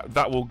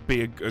 that will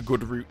be a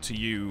good route to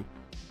you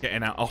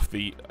getting out off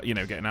the,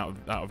 getting out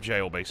of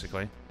jail,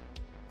 basically.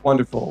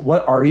 Wonderful.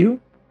 What are you?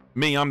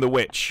 Me, I'm the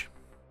witch.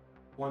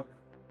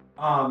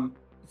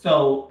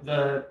 So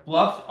the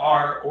bluffs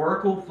are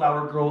Oracle,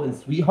 Flower Girl, and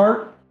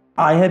Sweetheart.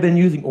 I have been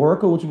using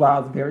Oracle, which is why I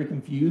was very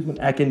confused when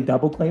Ekin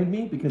double claimed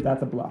me, because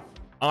that's a bluff.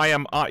 I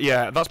am,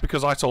 yeah, that's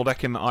because I told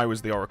Ekin that I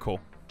was the Oracle.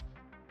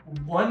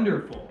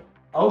 Wonderful.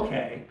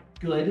 Okay,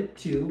 good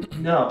to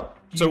know.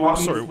 Do you want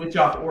me to switch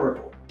off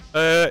Oracle?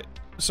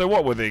 So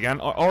what were they again?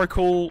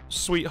 Oracle,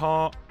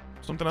 Sweetheart,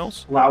 something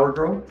else? Flower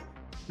Girl.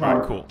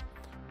 Right, cool.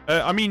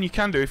 I mean, you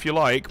can do if you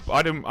like,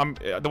 but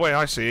the way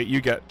I see it,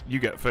 you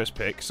get first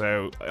pick.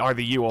 So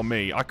either you or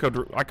me. I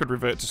could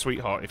revert to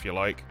Sweetheart if you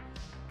like.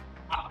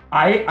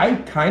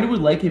 I kind of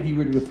would like if you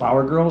were to do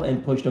Flower Girl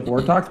and push the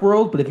Vortox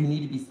world, but if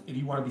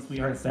you want to be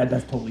Sweetheart instead,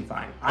 that's totally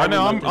fine. I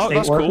know,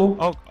 that's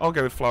cool. I'll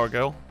go with Flower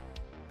Girl.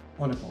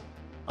 Wonderful.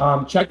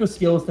 Check the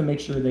skills to make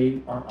sure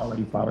they aren't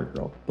already Flower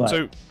Girl. But...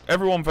 So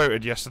everyone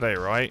voted yesterday,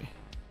 right?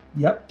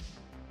 Yep.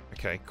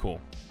 Okay,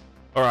 cool.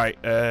 All right.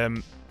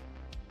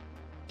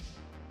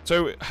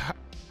 So,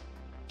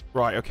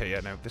 right. Okay.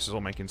 Yeah. No, this is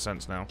all making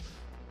sense now.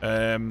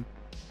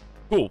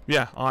 Cool.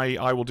 Yeah.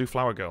 I will do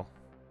Flower Girl.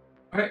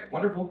 All right.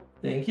 Wonderful.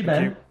 Thank you,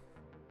 Ben.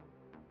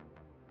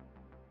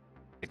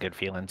 A good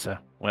feeling, so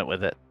went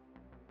with it.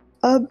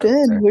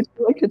 Ben, would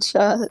you like a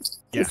chat?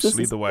 Yes, this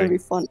lead is the way. Gonna be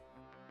fun.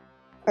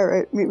 All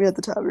right, meet me at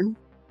the tavern.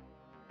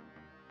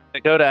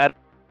 Go, Dad.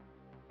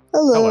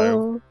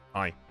 Hello.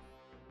 Hi.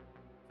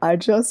 I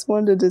just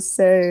wanted to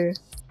say,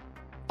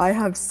 I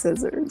have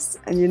scissors,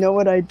 and you know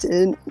what I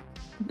did?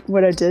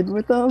 What I did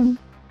with them?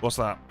 What's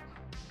that?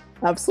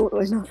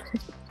 Absolutely nothing.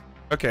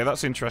 Okay,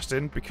 that's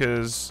interesting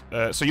because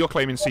so you're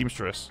claiming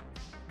seamstress.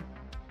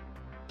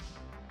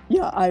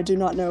 Yeah, I do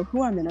not know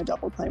who I'm in a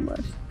double claim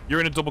with. You're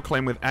in a double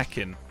claim with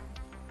Ekin.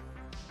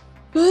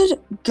 Good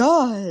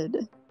God.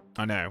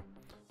 I know.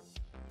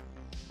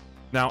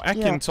 Now,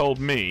 Ekin told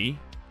me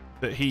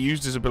that he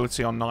used his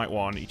ability on night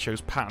one, he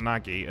chose Pat and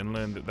Aggie, and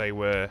learned that they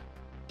were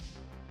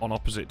on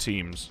opposite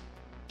teams.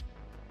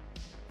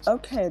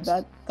 Okay,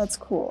 that's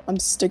cool. I'm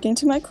sticking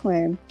to my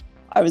claim.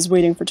 I was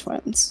waiting for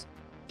twins.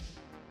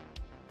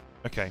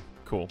 Okay,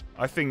 cool.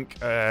 I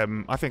think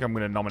I'm going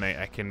to nominate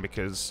Ekin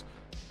because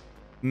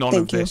none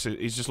of this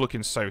is just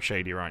looking so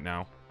shady right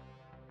now.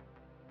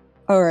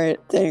 All right,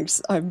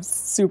 thanks. I'm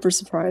super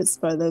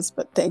surprised by this,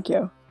 but thank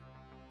you.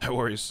 No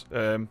worries.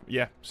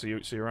 Yeah, see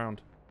you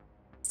around.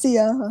 See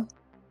ya.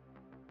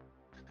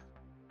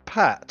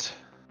 Pat.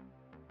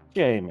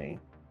 Jamie.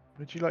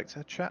 Would you like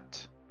to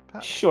chat,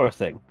 Pat? Sure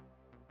thing.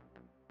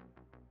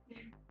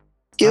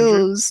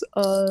 Skills,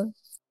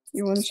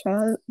 you want to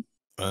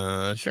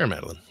chat? Sure,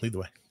 Madeline. Lead the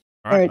way.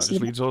 All right, that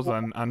just leads us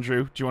then.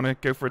 Andrew, do you want to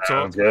go for a talk?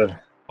 Sounds good.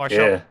 Bye,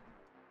 yeah. shop.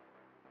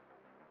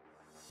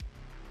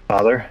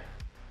 Father?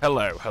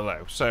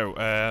 Hello. So,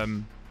 do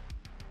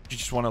you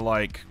just want to,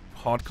 like,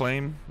 hard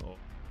claim? Or...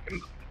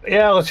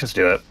 Yeah, let's just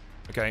do it.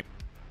 Okay.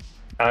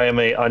 I am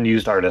a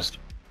unused artist.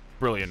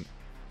 Brilliant.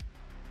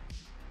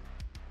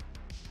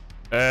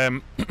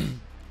 I'm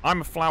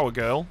a flower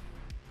girl.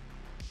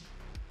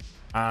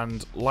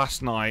 And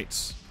last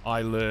night,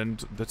 I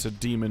learned that a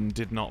demon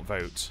did not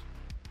vote.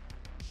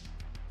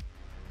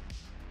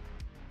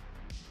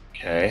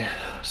 Okay,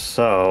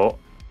 so...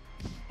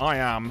 I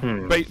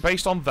am,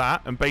 based on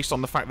that, and based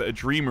on the fact that a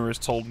dreamer has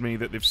told me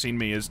that they've seen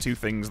me as two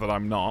things that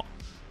I'm not,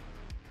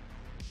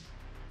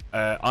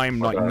 I'm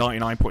like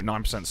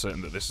 99.9%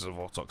 certain that this is a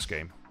Vortox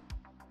game.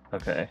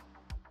 Okay.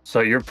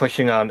 So you're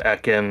pushing on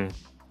Ekin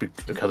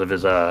because of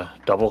his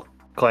double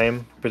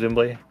claim,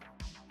 presumably?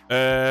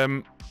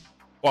 Well,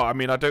 I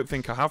mean, I don't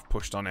think I have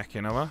pushed on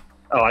Ekin, have I?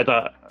 Oh, I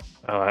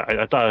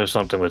thought it was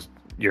something with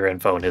your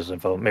info and his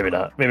info. Maybe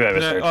not. Maybe I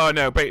misheard. Oh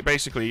no!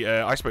 Basically,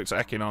 I spoke to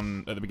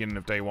Ekin at the beginning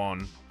of day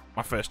one,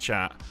 my first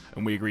chat,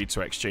 and we agreed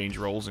to exchange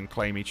roles and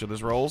claim each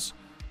other's roles.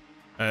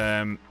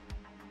 But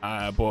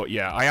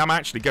yeah, I am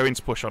actually going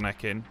to push on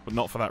Ekin, but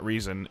not for that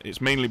reason.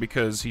 It's mainly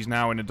because he's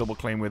now in a double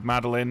claim with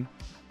Madeline,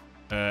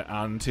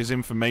 and his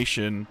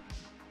information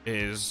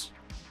is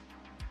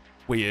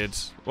weird.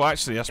 Well,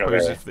 actually, I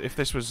suppose if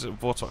this was a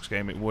Vortox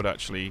game, it would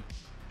actually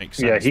make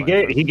sense.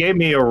 Yeah, he gave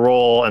me a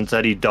role and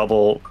said he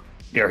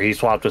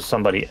swapped with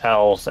somebody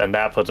else, and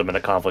that puts him in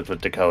a conflict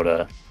with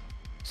Dakota.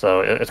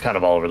 So it's kind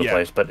of all over the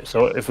place. But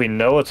so if we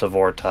know it's a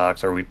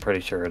Vortox, or we're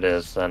pretty sure it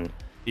is, then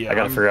I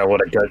gotta figure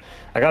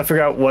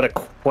out what a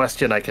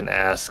question I can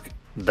ask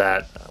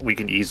that we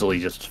can easily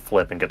just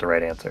flip and get the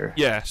right answer.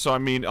 Yeah, so I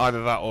mean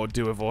either that or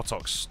do a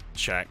Vortox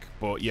check.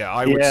 But yeah,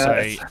 I would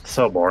say it's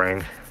so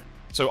boring.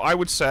 So I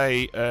would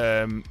say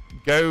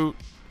go.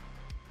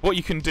 What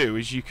you can do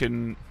is you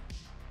could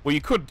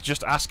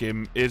just ask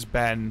him, is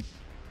Ben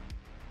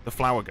the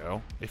flower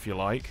girl, if you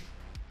like.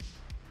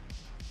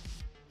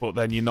 But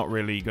then you're not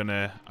really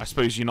gonna... I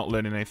suppose you're not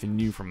learning anything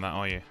new from that,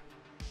 are you?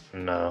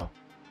 No.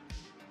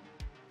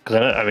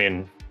 Because, I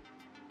mean,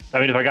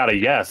 if I got a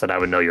yes, then I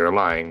would know you're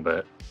lying,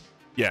 but...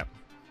 Yeah.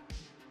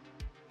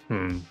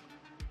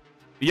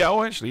 Yeah,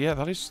 oh, actually, yeah,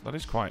 that is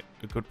quite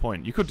a good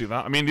point. You could do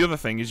that. I mean, the other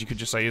thing is you could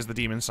just say, is the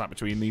demon sat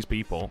between these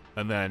people?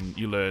 And then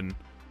you learn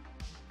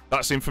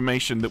that's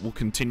information that will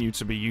continue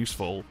to be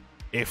useful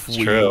if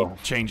we true.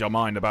 change our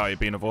mind about it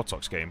being a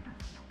Vortox game.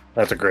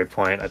 That's a great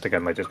point. I think I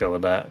might just go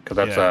with that because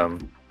that's Yeah.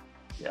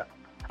 yeah.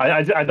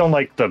 I don't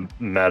like the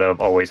meta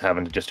of always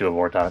having to just do a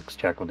Vortox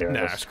check with the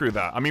Nah, artist. screw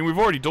that. I mean, we've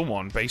already done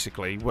one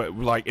basically.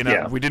 Like,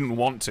 we didn't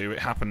want to. It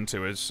happened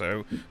to us.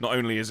 So not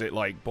only is it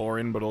like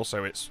boring, but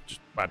also it's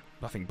just bad.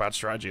 I think bad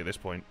strategy at this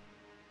point.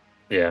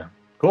 Yeah,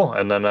 cool.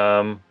 And then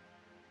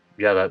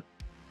yeah,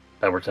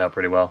 that works out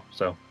pretty well.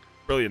 So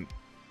brilliant.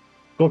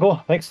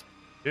 Cool. Thanks.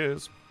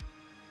 Cheers.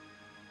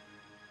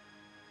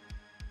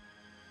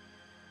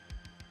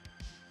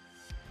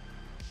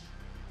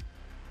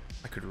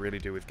 I could really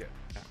do with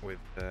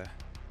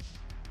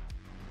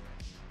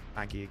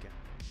Maggie again.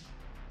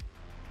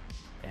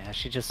 Yeah,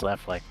 she just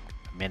left like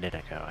a minute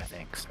ago, I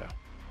think, so.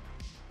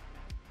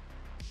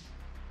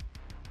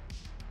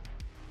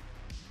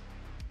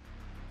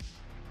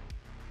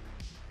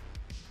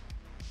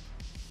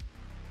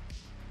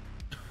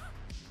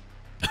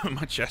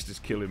 My chest is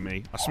killing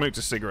me. I smoked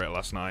a cigarette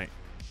last night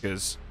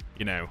because,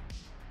 you know,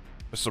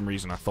 for some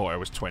reason I thought I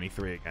was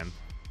 23 again.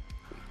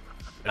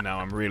 And now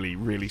I'm really,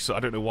 really... I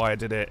don't know why I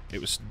did it. It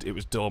was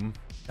dumb.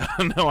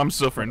 Now I'm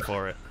suffering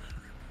for it.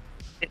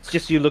 It's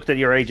just you looked at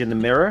your age in the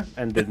mirror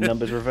and the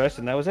numbers reversed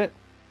and that was it?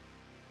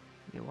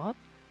 You what?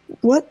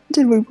 What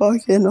did we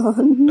walk in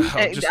on?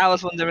 I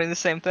was wondering the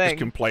same thing. Just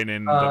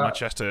complaining that my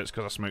chest hurts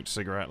because I smoked a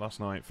cigarette last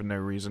night for no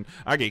reason.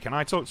 Aggie, can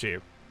I talk to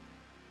you?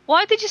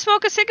 Why did you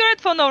smoke a cigarette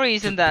for no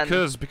reason then?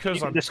 Because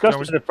You I discussed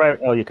was... it in the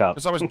oh, you can't.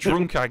 Because I was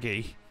drunk,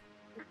 Aggie.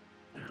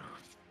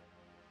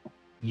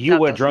 You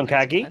were drunk,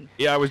 Aggie?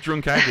 Yeah, I was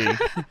drunk, Aggie.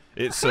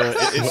 It's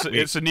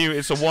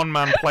a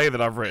one-man play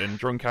that I've written,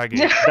 Drunk Aggie.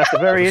 That's a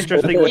very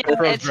interesting way Yeah, of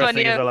it's when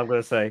cross-dressing, is all I'm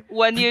going to say.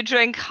 When you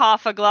drink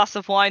half a glass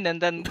of wine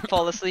and then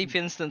fall asleep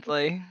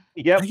instantly.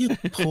 Yep. I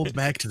get pulled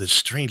back to the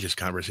strangest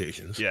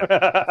conversations.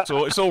 Yeah,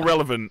 so it's all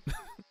relevant.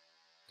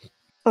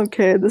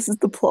 Okay, this is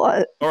the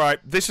plot. All right,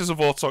 this is a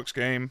Vortox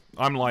game.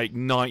 I'm like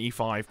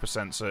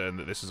 95% certain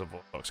that this is a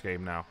Vortox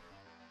game now.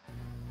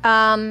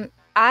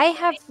 I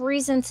have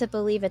reason to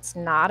believe it's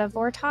not a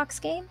Vortox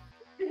game.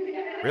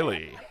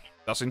 Really?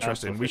 That's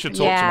interesting. We should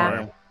talk Yeah.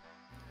 tomorrow.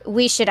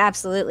 We should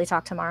absolutely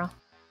talk tomorrow.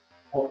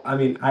 Well, I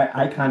mean,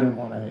 I kind of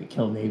want to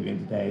kill Navian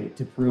today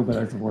to prove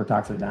whether it's a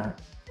Vortox or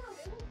not.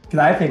 Because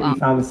I think we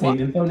found the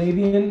same info,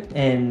 Navian,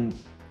 and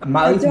at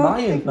least my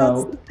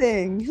info. That's the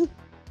thing.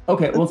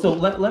 Okay, well, so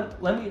let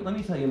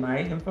me tell you my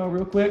info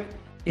real quick.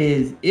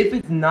 Is if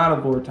it's not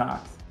a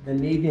Vortox,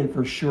 then Navian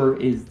for sure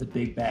is the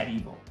big bad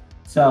evil.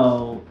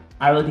 So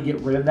I like to get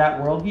rid of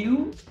that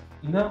worldview,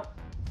 you know.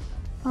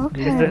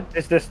 Okay.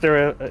 Is there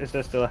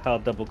still a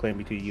hard double claim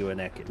between you and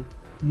Ekin?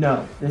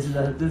 No, this is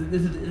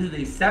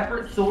a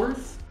separate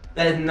source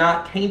that is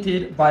not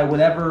tainted by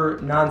whatever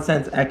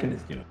nonsense Ekin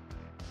is doing.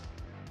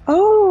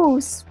 Oh,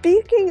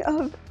 speaking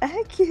of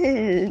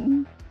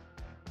Ekin,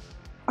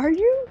 are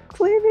you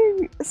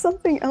claiming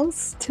something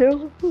else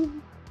too?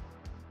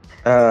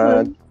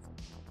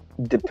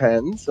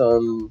 Depends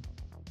on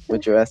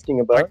what you're asking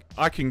about.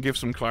 I can give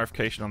some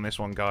clarification on this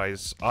one,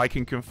 guys. I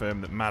can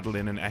confirm that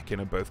Madeline and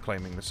Ekin are both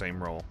claiming the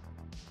same role.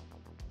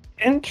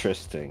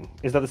 Interesting.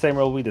 Is that the same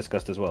role we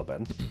discussed as well,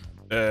 Ben?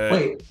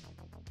 Wait,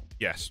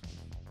 Yes.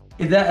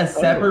 is that a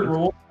separate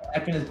role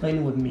Ekin is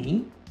claiming with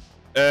me?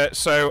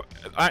 So,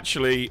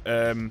 actually,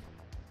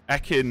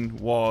 Ekin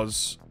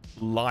was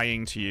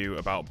lying to you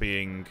about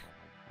being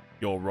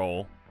your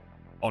role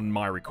on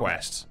my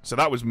request. So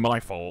that was my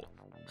fault.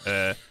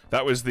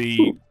 That was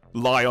the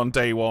lie on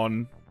day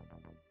one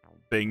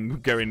thing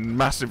going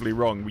massively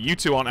wrong. You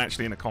two aren't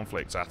actually in a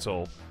conflict at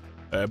all.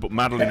 But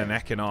Madeline and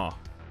Ekin are.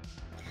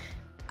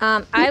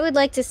 I would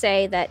like to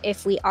say that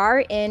if we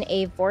are in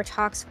a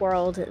Vortox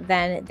world,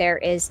 then there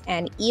is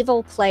an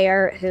evil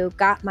player who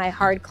got my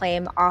hard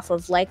claim off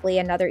of likely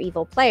another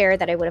evil player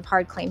that I would have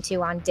hard claimed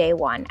to on day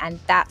one. And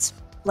that's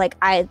like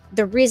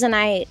the reason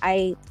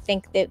I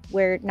think that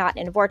we're not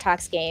in a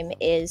Vortox game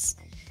is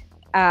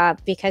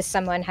because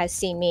someone has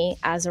seen me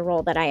as a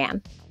role that I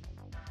am.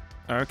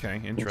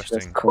 Okay,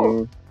 interesting.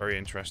 Cool. Very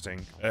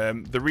interesting.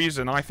 The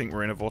reason I think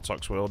we're in a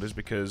Vortox world is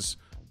because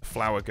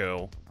Flower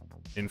Girl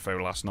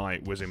info last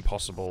night was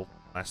impossible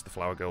unless the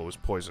Flower Girl was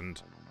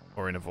poisoned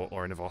or in a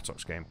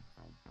Vortox game.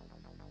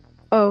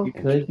 Oh, It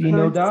could be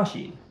no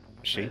Dashi.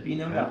 She. Could be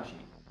no Dashi.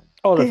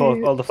 Oh,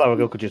 the Flower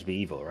Girl could just be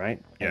evil,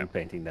 right? Yeah. And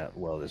painting that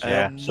world as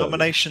well. So-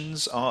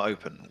 Nominations are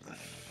open.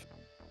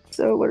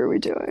 So what are we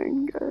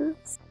doing,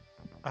 guys?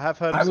 I have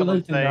heard I of would someone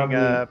like to saying.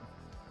 nominate-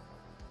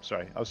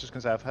 Sorry, I was just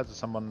going to say I've heard of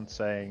someone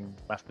saying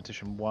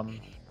Mathematician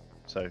 1.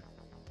 So.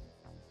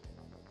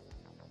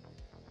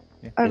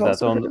 Yeah. I've Is that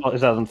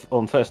also heard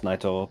on first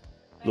night or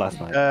last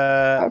night?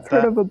 I've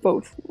heard of a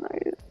both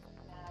night.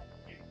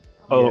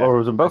 Oh, yeah. or it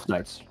was on both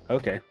nights.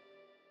 Okay.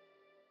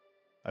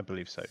 I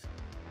believe so.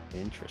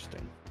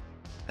 Interesting.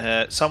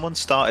 Someone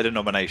started a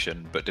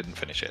nomination but didn't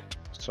finish it.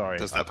 Sorry.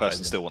 Does that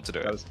person still want to do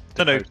that it? was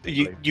No, supposed to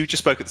you be. you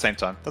just spoke at the same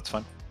time. That's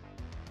fine.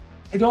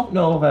 I don't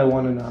know if I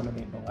want to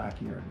nominate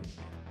Malaki or me.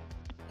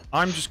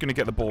 I'm just going to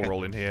get the ball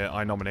rolling here.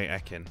 I nominate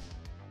Ekin.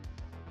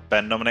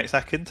 Ben nominates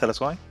Ekin. Tell us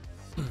why.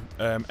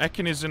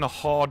 Ekin is in a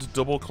hard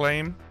double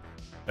claim.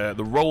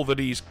 The role that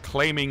he's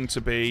claiming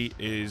to be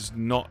is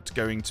not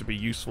going to be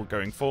useful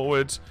going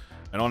forward.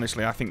 And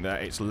honestly, I think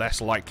that it's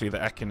less likely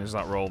that Ekin is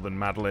that role than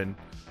Madeline.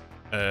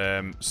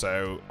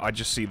 So I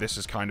just see this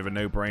as kind of a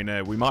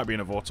no-brainer. We might be in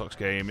a Vortox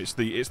game. It's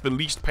the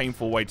least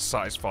painful way to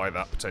satisfy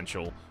that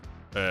potential,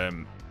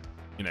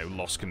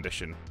 loss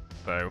condition.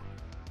 So,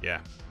 yeah,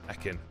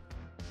 Ekin.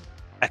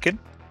 Ekin?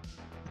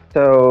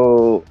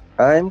 So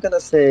I'm gonna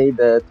say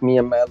that me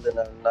and Madeline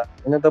are not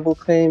in a double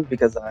claim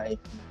because I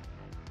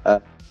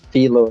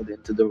preload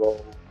into the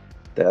role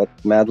that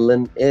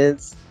Madeline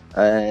is,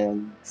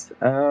 and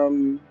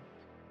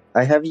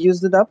I have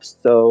used it up,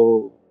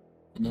 so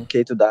I'm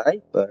okay to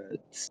die, but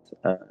it's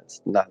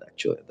not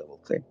actually a double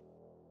claim.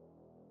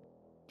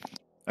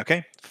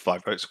 Okay,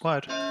 5 votes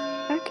required.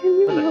 How can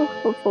you know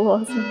what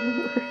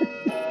philosopher?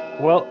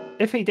 Well,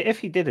 if he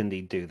did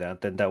indeed do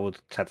that, then that would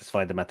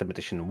satisfy the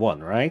mathematician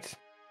 1, right?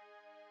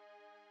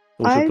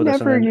 Which would I put us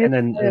never on used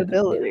an- my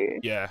ability.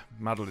 Yeah,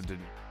 Madeline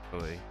didn't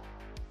really.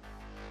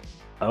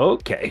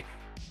 Okay.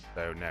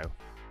 So no.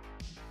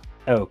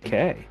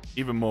 Okay.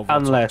 Even more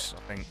Vortox, Unless-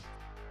 I think.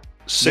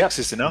 6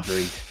 is enough.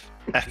 agreed.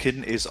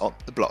 Ekin is on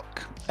the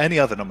block. Any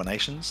other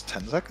nominations?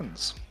 10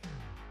 seconds.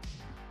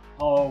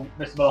 Oh,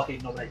 Mr. Markey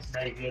nominates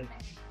Navian.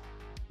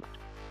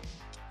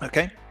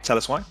 Okay, tell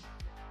us why.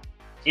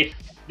 If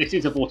this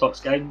is a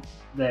Vortox game,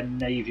 then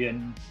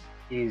Navian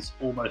is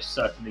almost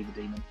certainly the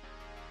demon,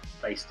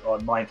 based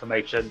on my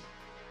information,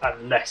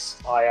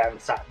 unless I am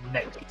sat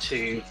next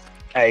to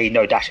a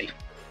no dashi.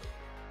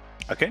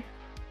 Okay,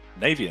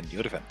 Navian,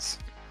 your defense.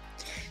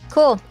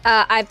 Cool.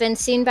 I've been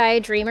seen by a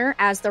dreamer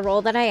as the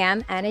role that I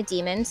am and a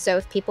demon. So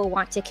if people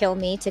want to kill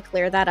me to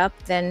clear that up,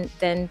 then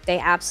they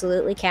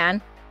absolutely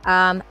can.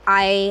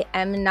 I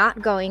am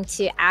not going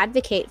to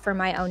advocate for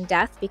my own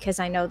death because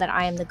I know that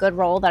I am the good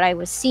role that I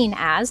was seen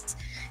as.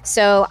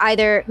 So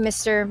either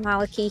Mr.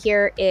 Maliki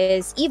here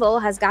is evil,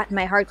 has gotten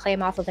my hard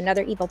claim off of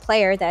another evil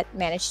player that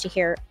managed to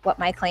hear what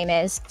my claim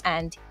is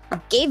and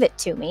gave it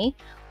to me,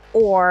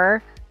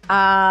 or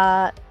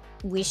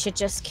we should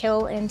just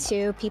kill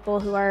into people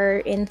who are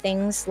in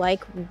things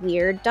like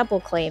weird double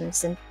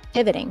claims and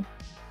pivoting.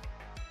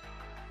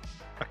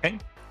 Okay,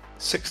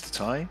 6 to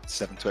tie,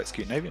 7 to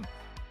execute Navian.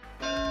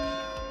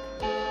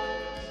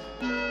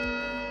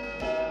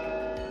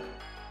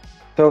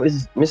 So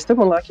is Mr.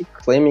 Malaki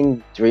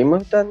claiming Dreamer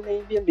than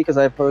Navian? Because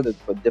I've heard it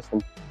for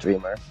different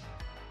Dreamer.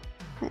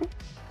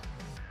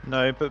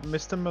 No, but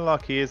Mr.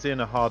 Malaki is in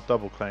a hard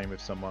double claim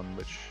with someone,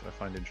 which I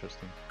find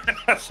interesting.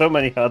 So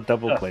many hard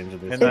double claims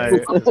of this.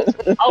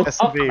 I'll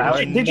S&B, come out.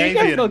 right? Did you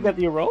guys not get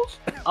your rolls?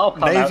 I'll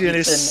come out. Navian You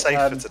is can, safe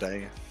for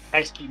today.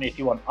 Execute me if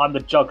you want. I'm the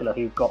juggler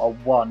who got a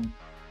 1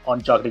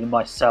 on juggling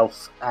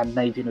myself, and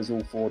Navian is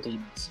all 4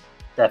 demons.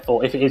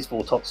 Therefore, if it is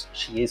Vortox,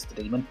 she is the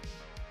demon.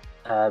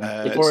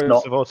 If it's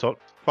not, Vortox.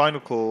 Final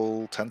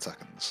call, 10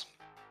 seconds.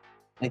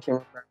 I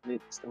can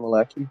nominate Mr.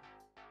 Malaki.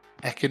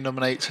 Ekin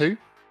nominates who?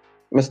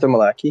 Mr.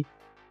 Malaki.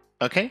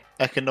 Okay,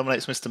 Ekin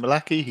nominates Mr.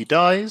 Malaki. He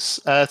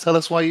dies. Tell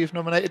us why you've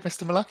nominated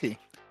Mr. Malaki.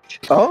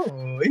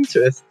 Oh,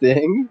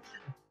 interesting.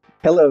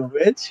 Hello,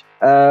 Rich.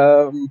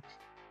 Yeah,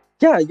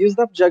 I used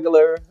up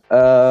Juggler.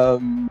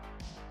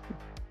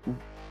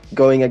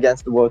 Going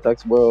against the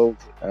Vortox world.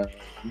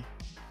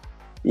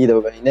 Either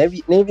way,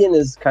 Navian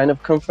is kind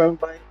of confirmed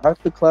by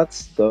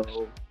Arthoclats,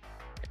 so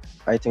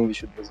I think we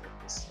should reserve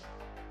this.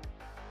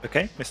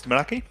 Okay, Mr.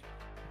 Malaki.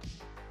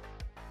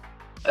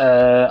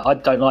 I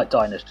don't like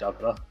dying as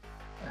juggler,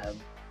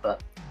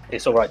 but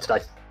it's all right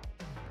today.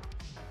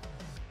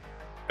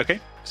 Okay,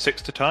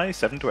 6 to tie,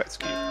 7 to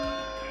execute.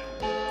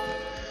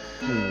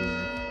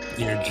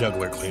 Your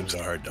juggler claims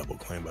a hard double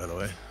claim, by the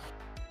way.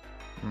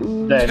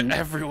 Then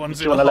Everyone's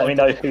do you want to let me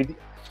know who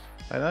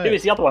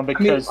is the other one?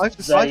 Because I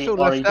they feel are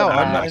left even out.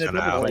 I'm not higher. going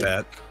to out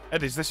that.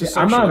 Ed, is this a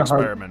I'm not social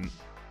a hard- experiment?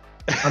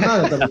 I'm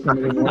not a double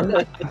claim anymore.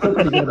 I feel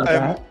pretty good about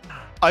that.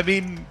 I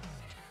mean,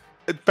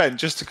 Ben,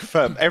 just to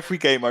confirm, every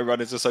game I run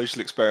is a social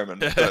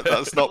experiment, but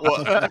that's not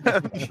what...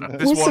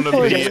 This one of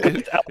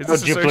the is this a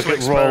social Duplicate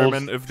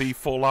experiment of the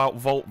Fallout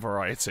Vault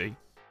variety?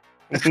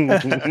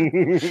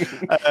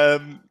 Mr.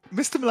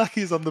 Malaki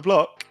is on the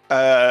block.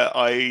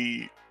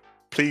 I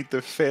plead the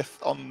 5th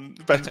on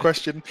Ben's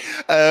question.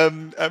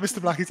 Mr.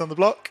 Malaki's on the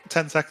block.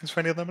 10 seconds for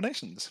any other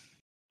nominations.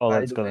 All I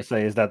By was the going way- to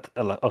say is that...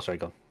 Oh, sorry,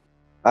 go on.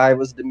 I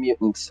was the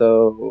mutant,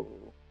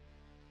 so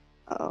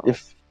Oh.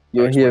 if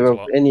you That hear explains a of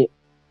lot. any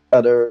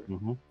other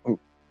Mhm.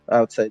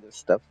 outsider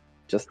stuff,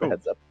 just a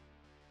heads up.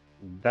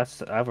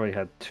 I've already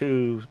had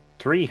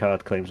 3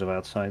 hard claims of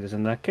outsiders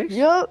in that case.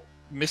 Yup.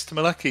 Mr.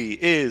 Malaki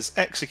is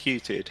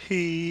executed.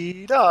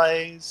 He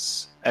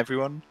dies.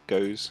 Everyone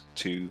goes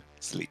to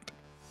sleep.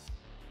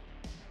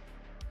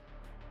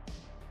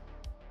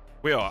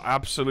 We are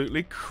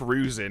absolutely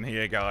cruising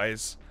here,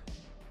 guys.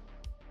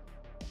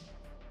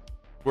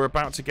 We're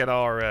about to get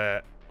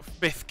our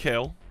 5th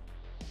kill.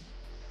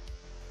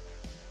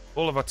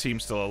 All of our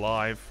team's still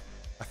alive.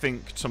 I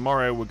think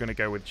tomorrow we're going to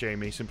go with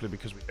Jamie simply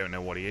because we don't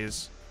know what he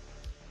is.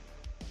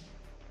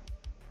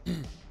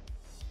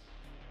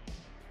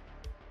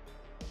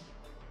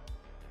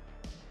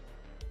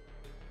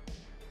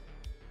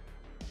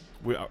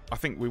 I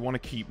think we want to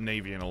keep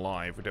Navian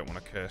alive. We don't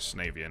want to curse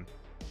Navian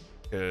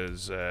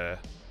because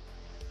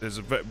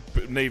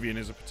Navian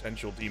is a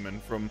potential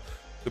demon from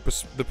the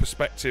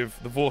perspective,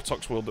 the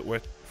Vortox world that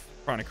we're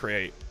trying to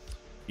create.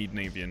 Need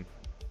Navian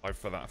alive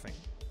for that, I think.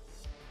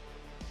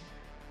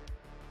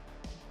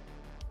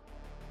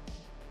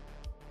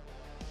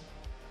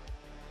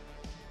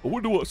 I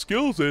wonder what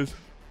skills is.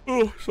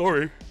 Oh,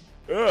 sorry.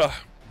 Ugh.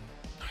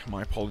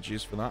 My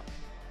apologies for that.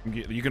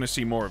 You're going to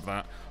see more of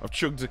that. I've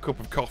chugged a cup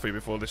of coffee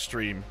before this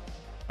stream.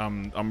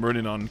 I'm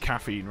running on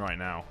caffeine right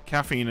now.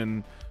 Caffeine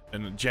and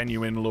a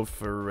genuine love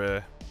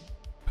for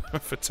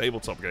for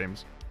tabletop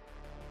games.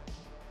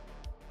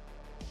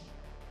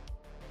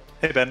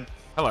 Hey, Ben.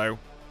 Hello.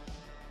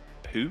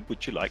 Who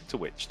would you like to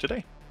witch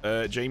today?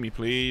 Jamie,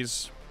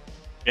 please.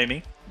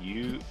 Jamie,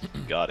 you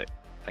got it.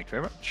 Thank you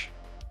very much.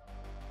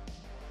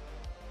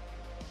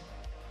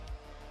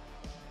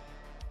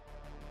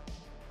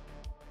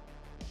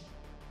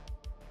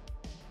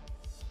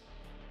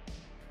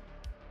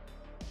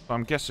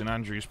 I'm guessing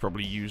Andrew's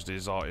probably used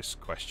his artist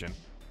question.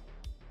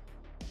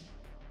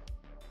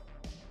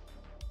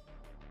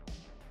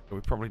 So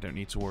we probably don't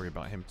need to worry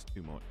about him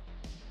too much.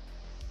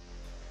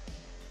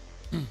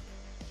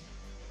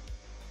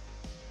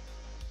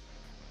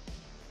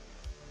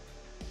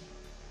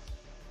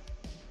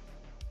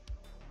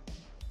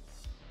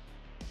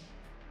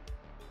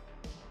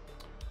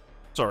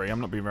 Sorry,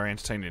 I'm not being very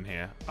entertaining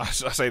here. I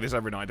say this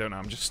every night, don't I?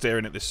 I'm just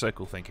staring at this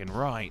circle thinking,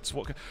 right,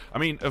 what... I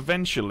mean,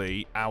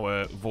 eventually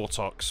our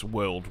Vortox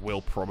world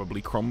will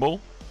probably crumble.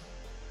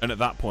 And at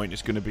that point,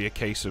 it's going to be a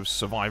case of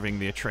surviving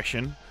the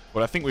attrition.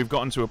 But I think we've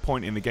gotten to a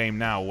point in the game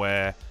now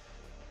where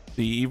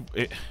the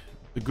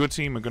good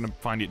team are going to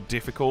find it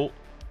difficult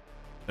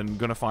and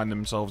going to find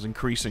themselves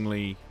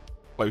increasingly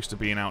close to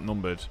being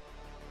outnumbered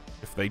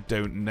if they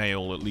don't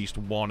nail at least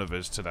one of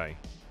us today.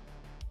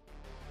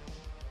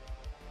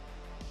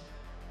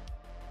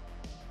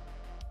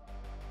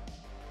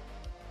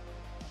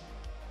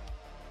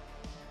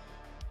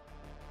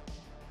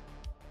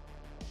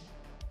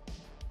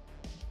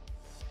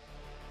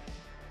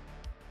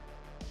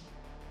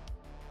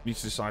 Need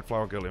to decide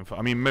Flower Girl info.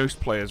 I mean, most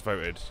players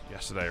voted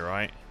yesterday,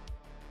 right?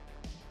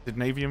 Did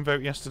Navian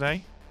vote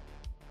yesterday?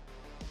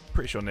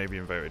 Pretty sure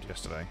Navian voted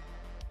yesterday.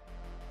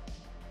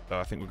 So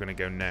I think we're going to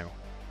go now.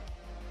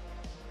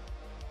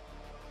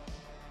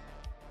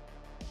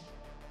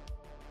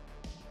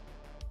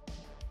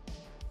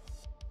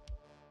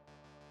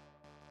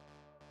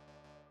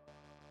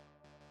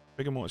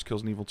 Vigor Mortis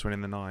kills an evil twin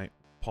in the night.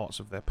 Parts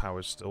of their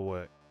powers still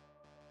work.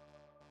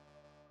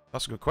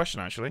 That's a good question,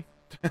 actually.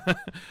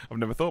 I've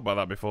never thought about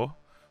that before.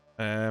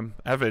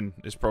 Evan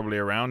is probably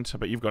around. I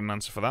bet you've got an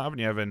answer for that, haven't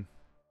you, Evan?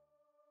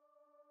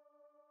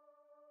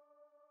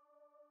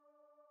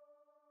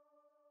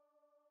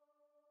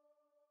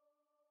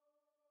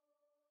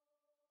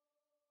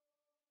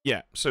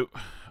 Yeah, so...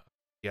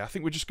 Yeah, I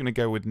think we're just going to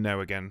go with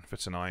no again for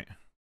tonight.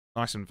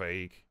 Nice and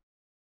vague.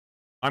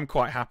 I'm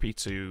quite happy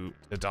to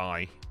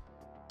die.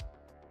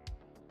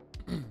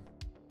 I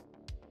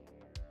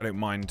don't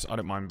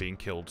mind being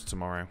killed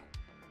tomorrow.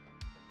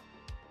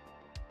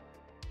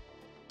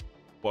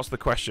 What's the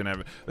question,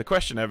 Evan? The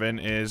question, Evan,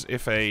 is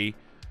if a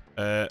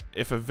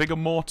Vigor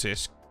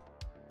Mortis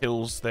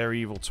kills their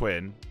evil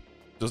twin,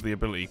 does the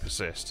ability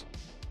persist?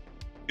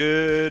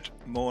 Good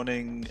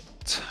morning,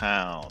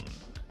 town.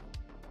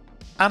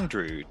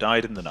 Andrew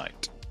died in the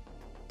night.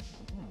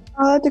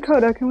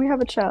 Dakota, can we have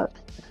a chat?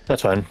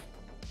 That's fine.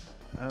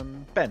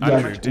 Ben,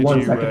 Andrew,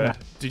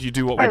 did you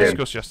do what we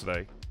discussed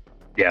yesterday?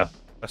 Yeah.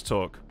 Let's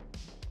talk.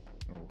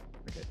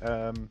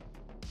 Okay.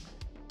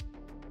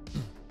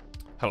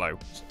 Hello.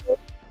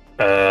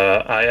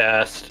 I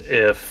asked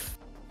if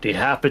the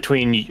half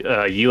between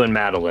you and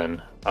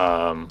Madeline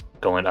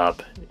going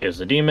up is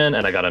a demon,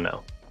 and I got a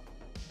no.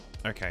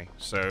 Okay,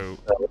 so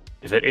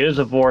if it is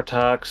a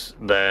Vortox,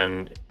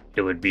 then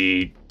it would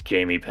be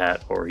Jamie,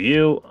 Pat, or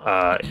you.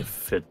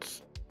 If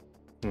it's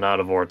not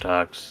a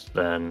Vortox,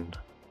 then...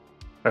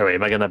 Oh, wait,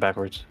 am I getting that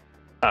backwards?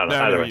 I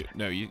don't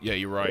know. Yeah,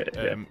 you're right.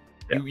 Yeah.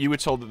 You were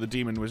told that the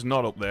demon was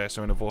not up there,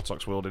 so in a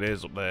Vortox world it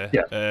is up there.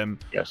 Yeah.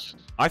 Yes.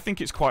 I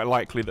think it's quite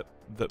likely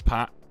that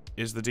Pat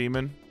is the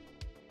demon.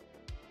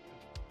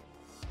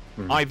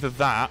 Mm-hmm. Either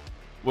that...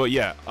 Well,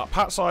 yeah,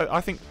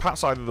 I think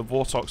Pat's either the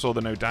Vortox or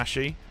the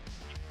Nodashi,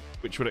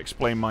 which would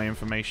explain my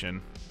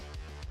information.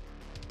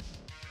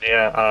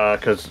 Yeah,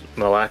 because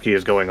Malaki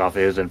is going off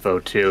his info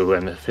too,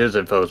 and if his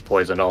info is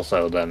poisoned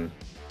also, then,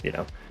 you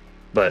know.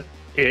 But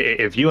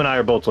if you and I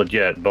are both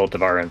legit, both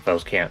of our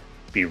infos can't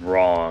be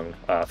wrong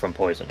from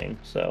poisoning,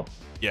 so...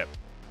 Yep.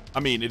 I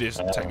mean, it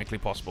is technically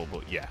possible,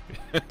 but yeah.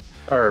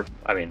 Or,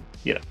 I mean,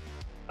 you know,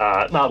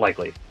 not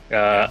likely.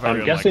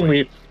 I'm guessing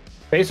unlikely.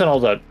 based on all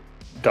the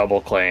double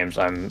claims,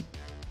 I'm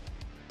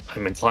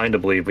inclined to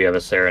believe we have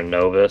a Sarah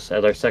Novus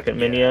as our second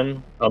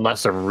minion,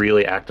 unless they're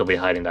really actively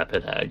hiding that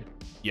pit hag.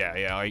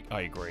 Yeah,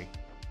 I agree.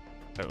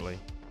 Totally.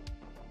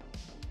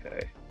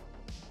 Okay.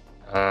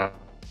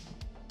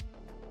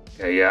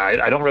 Yeah,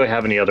 I don't really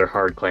have any other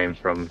hard claims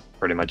from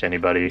pretty much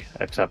anybody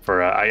except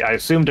for I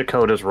assume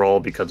Dakota's role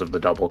because of the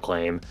double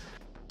claim,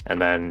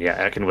 and then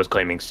yeah, Ekin was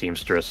claiming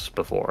seamstress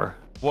before.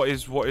 What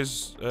is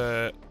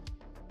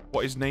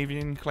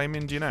Navian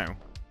claiming? Do you know?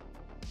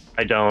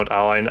 I don't.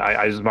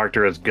 I just marked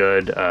her as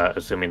good,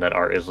 assuming that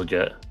art is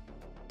legit.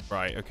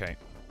 Right. Okay.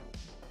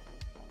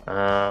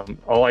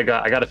 I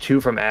got a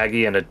 2 from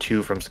Aggie and a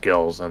 2 from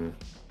Skills, and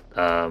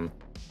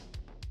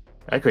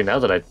actually now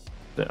that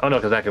oh no,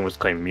 because Ekin was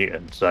claiming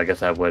mutant, so I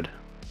guess that would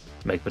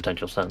make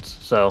potential sense.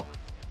 So,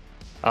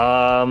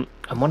 I'm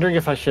wondering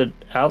if I should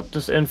out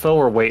this info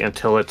or wait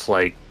until it's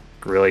like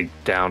really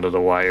down to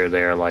the wire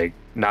there, like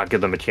not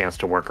give them a chance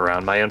to work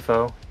around my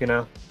info, you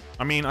know?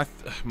 I mean,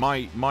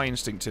 my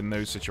instinct in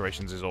those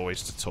situations is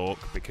always to talk,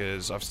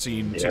 because I've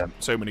seen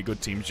so many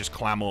good teams just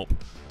clam up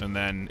and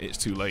then it's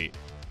too late.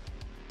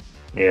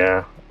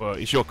 Yeah. Well,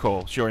 it's your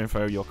call. It's your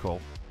info. Your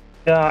call.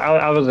 Yeah,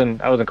 I was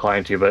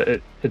inclined to, but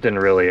it didn't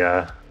really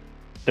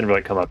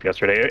come up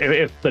yesterday.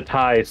 If the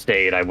tie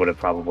stayed, I would have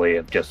probably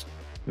have just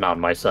not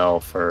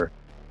myself, or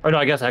no,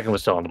 I guess Ekin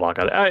was still on the block.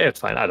 It's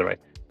fine either way.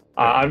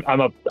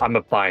 I'm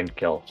a fine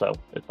kill, so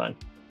it's fine.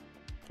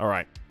 All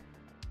right.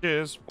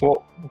 Cheers.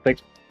 Cool.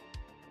 Thanks.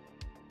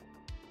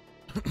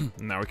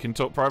 Now we can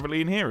talk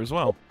privately in here as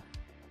well.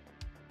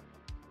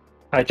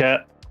 Hi,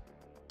 chat.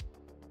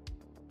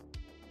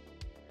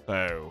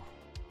 So,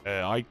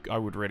 I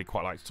would really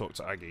quite like to talk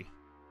to Aggie.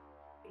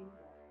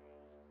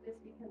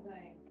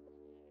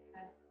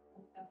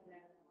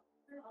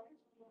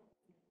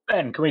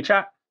 Ben, can we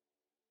chat?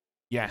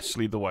 Yes,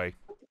 lead the way.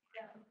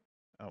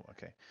 Oh,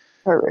 okay.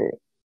 All right.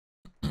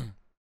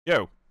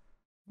 Yo.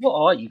 What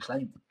are you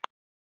claiming?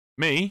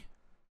 Me?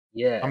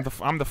 Yeah. I'm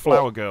the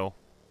flower girl.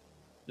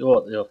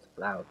 You're the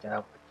flower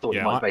girl. Thought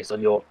you might based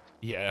on your.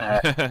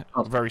 Yeah.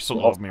 Very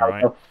subtle of me,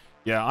 right?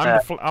 Yeah,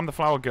 I'm the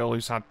flower girl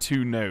who's had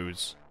 2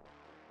 no's.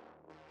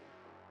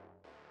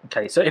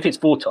 Okay, so if it's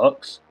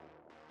Vortox,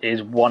 it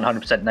is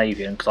 100%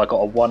 Navian, because I got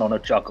a 1 on a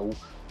juggle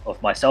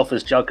of myself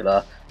as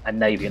juggler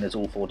and Navian as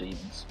all 4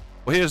 demons.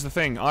 Well, here's the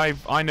thing.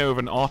 I know of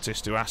an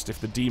artist who asked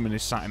if the demon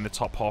is sat in the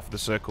top half of the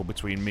circle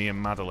between me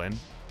and Madeline,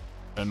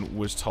 and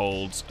was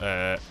told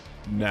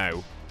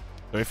no.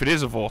 So if it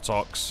is a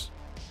Vortox,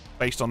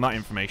 based on that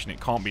information, it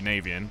can't be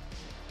Navian.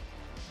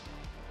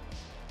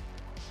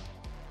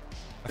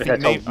 If they're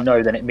told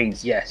no, then it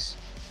means yes.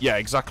 Yeah,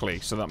 exactly.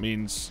 So that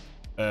means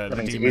that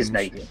means it is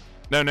Navian.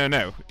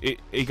 No.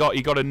 He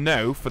got a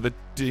no for the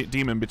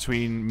demon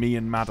between me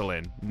and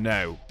Madeline.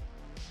 No.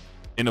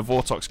 In a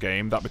Vortox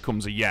game, that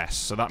becomes a yes.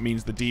 So that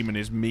means the demon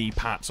is me,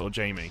 Pat, or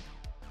Jamie.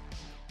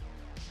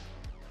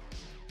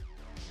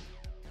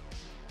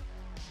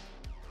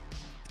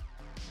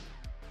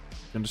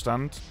 You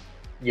understand?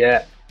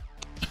 Yeah.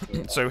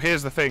 So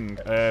here's the thing.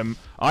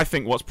 I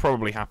think what's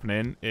probably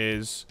happening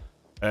is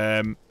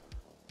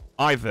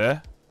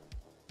either.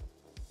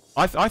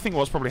 I think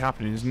what's probably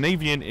happening is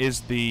Navian is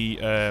the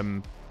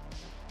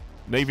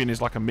Navian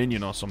is like a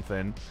minion or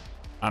something,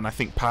 and I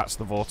think Pat's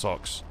the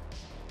Vortox.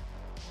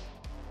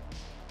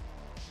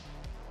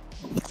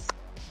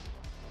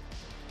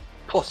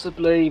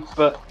 Possibly,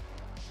 but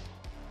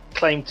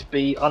claimed to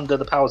be under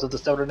the powers of the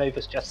Stellar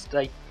Novus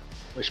yesterday,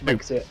 which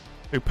makes it.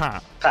 Who,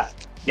 Pat? Pat,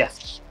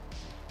 yes.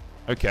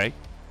 Okay.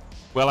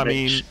 Well, I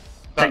mean,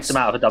 takes them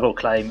out of a double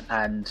claim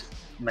and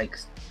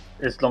makes,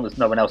 as long as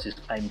no one else is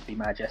claimed to be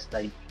mad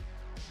yesterday,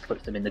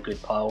 puts them in the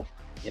good pile.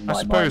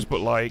 I suppose, but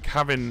like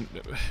having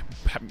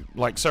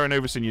like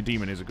Serenovus in your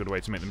demon is a good way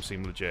to make them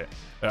seem legit.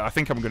 I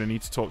think I'm going to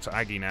need to talk to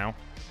Aggie now.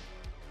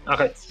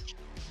 Okay.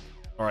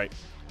 All right.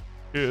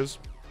 Cheers. See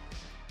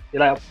you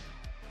later.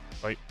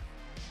 Bye.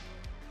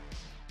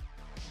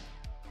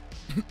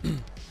 I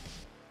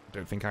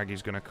don't think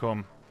Aggie's going to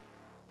come.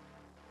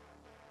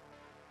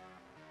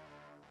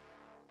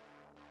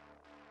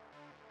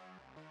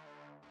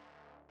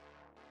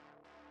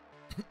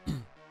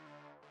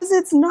 Because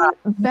it's not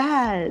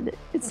bad.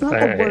 It's not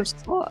the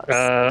worst loss.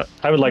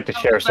 I would like to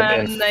share some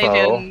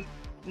info.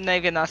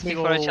 Navian asked me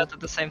for a chat at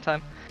the same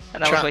time,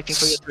 and I was waiting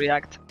for you to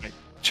react.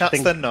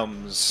 Chat's the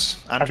nums.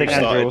 I think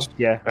Andrew.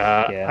 Yeah.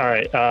 All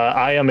right.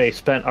 I am a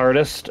spent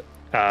artist.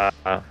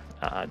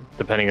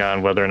 Depending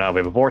on whether or not we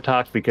have a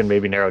Vortox, we can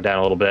maybe narrow down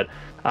a little bit.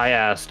 I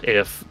asked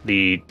if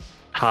the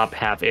top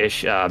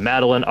half-ish,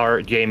 Madeline,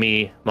 Art,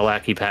 Jamie,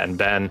 Malaki, Pat, and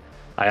Ben.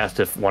 I asked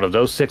if one of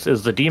those 6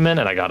 is the demon,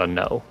 and I got a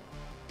no.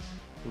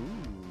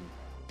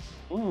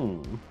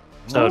 Ooh.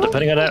 So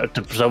depending on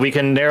that, so we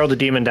can narrow the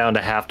demon down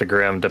to half the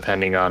Grim,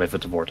 depending on if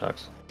it's a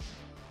Vortox.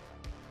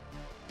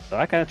 So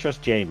I can't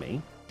trust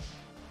Jamie.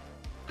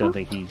 Don't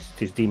think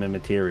he's demon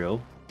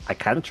material. I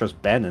can't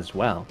trust Ben as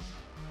well.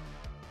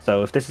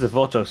 So if this is a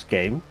Vortox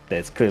game, then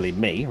it's clearly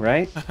me,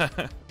 right?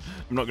 I'm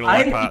not gonna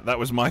lie, Pat. That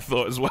was my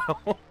thought as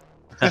well.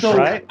 So,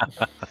 right?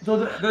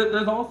 So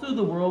there's also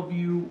the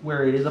worldview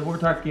where it is a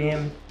Vortox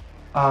game.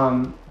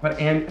 But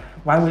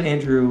why would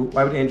Andrew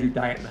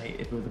die at night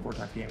if it was a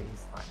Vortox game?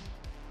 He's fine.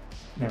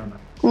 Never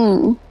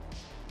mind.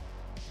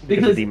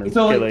 Because the demon's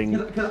killing.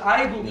 Because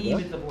I believe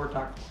it's a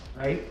Vortox one,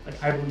 right?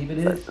 Like I believe it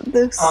is.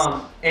 This.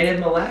 And if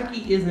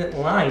Malaki isn't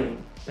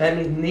lying, that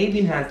means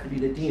Navian has to be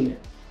the demon.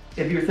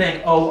 If you're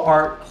saying, oh,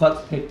 Art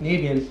Klutz picked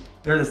Navian,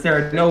 there's a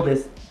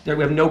Cerenovus. There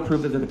we have no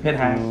proof that there's a pit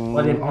hag.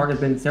 What if Art has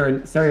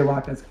been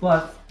locked as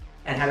Klutz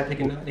and had to pick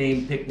a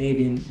name, pick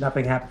Navian?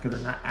 Nothing happened because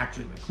they're not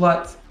actually the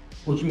Klutz,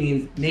 which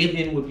means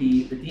Navian would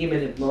be the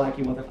demon if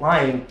Malaki wasn't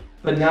lying.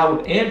 But now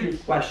with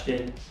Andrew's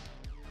question,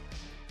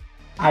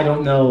 I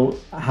don't know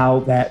how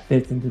that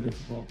fits into this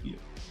worldview.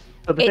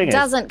 It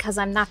doesn't because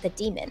I'm not the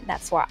demon.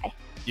 That's why.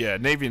 Yeah,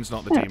 Navian's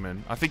not the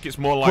demon. I think it's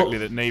more likely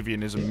that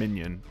Navian is a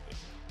minion,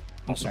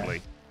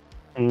 possibly.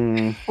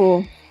 Okay.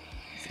 Cool.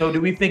 So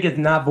do we think it's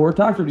not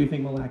Vortox, or do you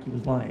think Malaki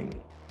was lying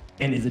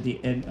and is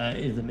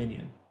a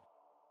minion?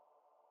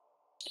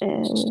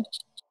 And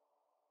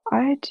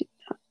I do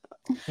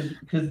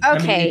not.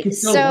 Okay,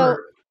 so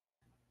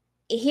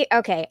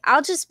okay,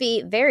 I'll just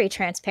be very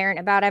transparent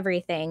about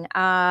everything.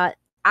 I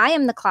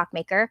am the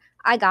clockmaker.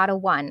 I got a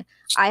 1.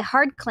 I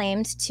hard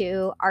claimed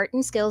to Art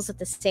and Skills at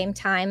the same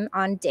time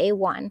on day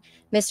 1.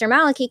 Mr.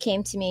 Malaki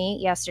came to me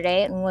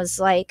yesterday and was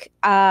like,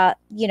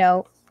 you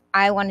know,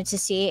 I wanted to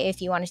see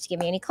if you wanted to give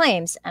me any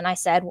claims. And I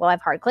said, well,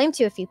 I've hard claimed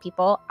to a few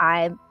people.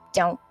 I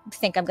don't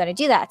think I'm going to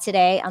do that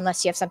today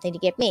unless you have something to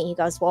give me. He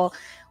goes, well,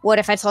 what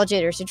if I told you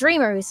there's a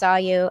dreamer who saw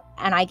you?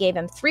 And I gave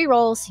him 3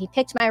 roles. He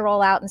picked my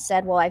role out and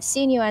said, well, I've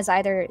seen you as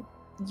either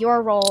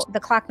your role, the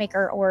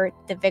clockmaker, or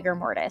the vigor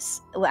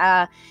mortis,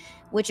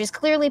 which is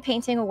clearly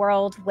painting a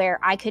world where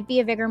I could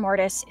be a vigor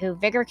mortis who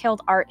vigor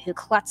killed Art, who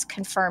Klutz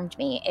confirmed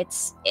me.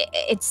 It's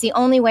the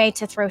only way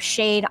to throw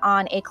shade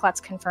on a Klutz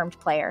confirmed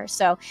player.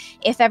 So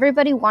if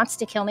everybody wants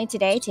to kill me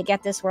today to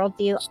get this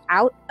worldview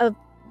out of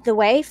the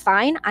way,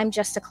 fine. I'm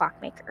just a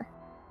clockmaker.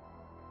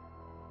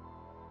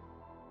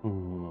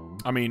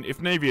 I mean, if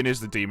Navian is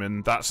the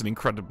demon, that's an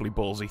incredibly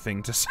ballsy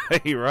thing to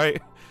say,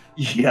 right?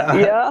 Yeah.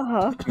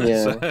 Yeah.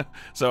 Yeah.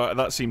 So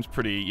that seems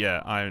pretty.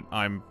 Yeah,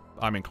 I'm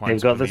inclined.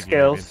 You've to got the believe you,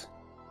 skills.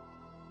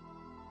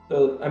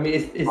 So I mean,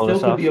 it still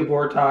could be a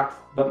Vortox,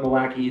 but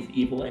Malaki is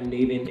evil, and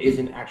Navian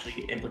isn't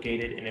actually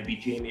implicated, and it'd be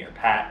Jamie or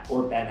Pat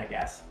or Ben, I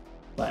guess.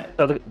 But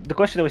So the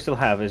question that we still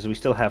have is, we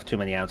still have too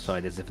many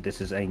outsiders if this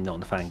is a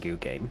non-Fangu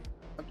game.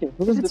 Okay,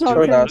 who is the It's not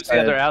third fair. Who's the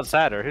other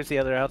outside? outsider? Who's the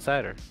other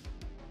outsider?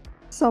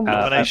 Some.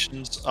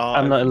 Nominations are.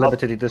 I'm not at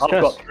liberty to I've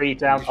discuss. got 3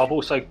 down. I've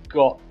also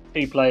got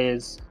 2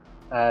 players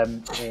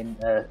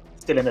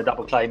still in a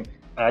double claim.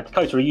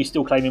 Dakota, are you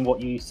still claiming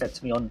what you said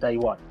to me on day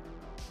 1?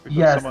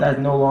 yes, that's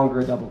no longer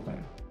a double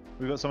claim.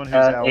 We've got someone who's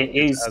out it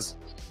is. as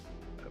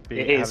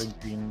It is. having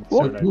been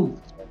What? Cerenovus.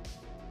 Who?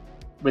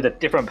 With a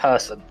different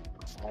person.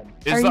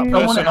 Is Are that you-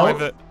 person Someone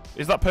else? either?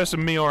 Is that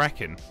person me or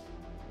Ekin?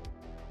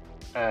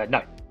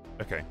 No.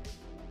 Okay.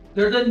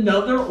 There's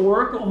another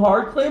Oracle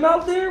hard claim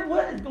out there?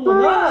 What is going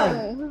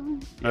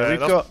on? Yeah, we've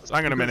that's- got-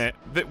 Hang on a minute.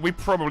 We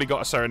probably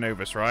got a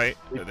Cerenovus, right?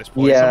 At this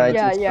point. Yeah,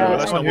 Yeah, it's yeah. Well,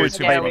 let's not Someone worry who's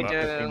too Yeah, much we about do.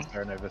 that.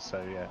 Cerenovus,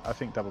 so yeah, I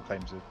think double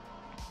claims are.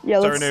 Yeah,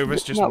 let's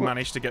Cerenovus just not-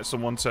 managed to get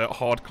someone to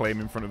hard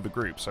claim in front of the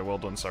group, so well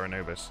done,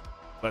 Cerenovus.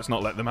 Let's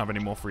not let them have any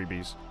more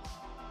freebies.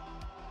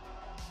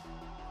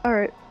 All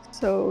right.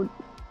 So.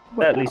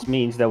 what That at now? least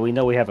means that we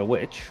know we have a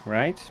witch,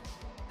 right?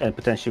 And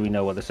potentially we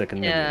know what the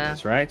second minion Yeah.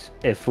 is, right?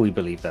 If we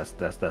believe that's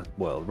that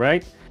world,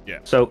 right? Yeah.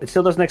 So it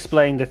still doesn't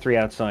explain the 3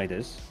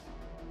 outsiders.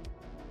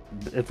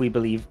 If we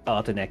believe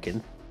Art and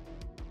Ekin.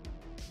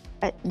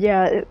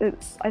 Yeah,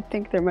 it's. I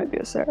think there might be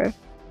a Sarah.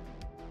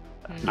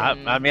 I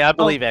mean, I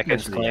believe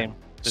Ekin's potentially, yeah. claim.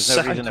 There's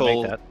no reason to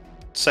make that.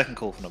 Second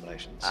call for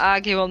nominations.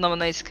 Aggie will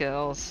nominate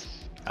Skills.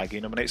 Aggie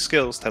nominates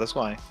Skills. Tell us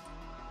why.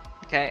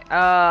 Okay,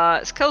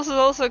 Skills is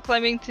also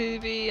claiming to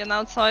be an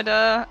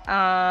outsider,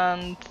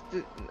 and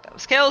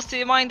Skills, do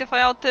you mind if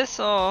I out this,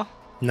 or?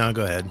 No,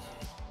 go ahead.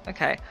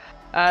 Okay,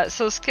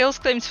 so Skills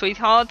claims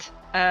Sweetheart,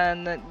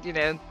 and, you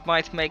know,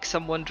 might make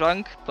someone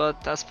drunk,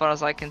 but as far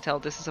as I can tell,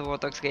 this is a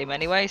Vortox game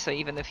anyway, so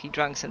even if he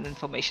drunks an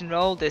information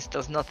roll, this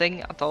does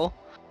nothing at all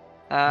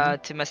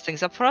to mess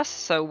things up for us,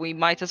 so we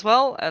might as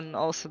well, and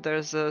also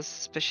there's a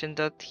suspicion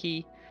that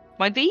he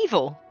might be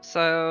evil,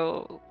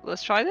 so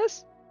let's try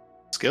this.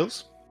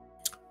 Skills?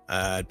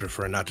 I'd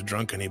prefer not to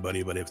drunk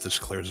anybody, but if this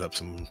clears up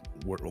some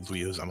world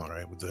views, I'm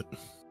alright with it.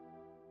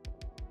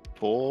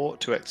 4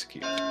 to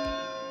execute.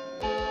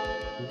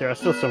 There are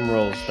still some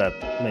roles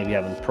that maybe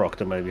haven't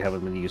procced or maybe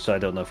haven't been used, so I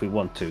don't know if we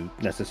want to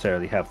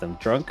necessarily have them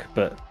drunk,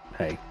 but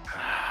hey.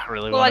 I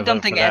really Well, I want to don't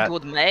vote think for Ed that.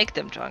 would make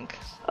them drunk.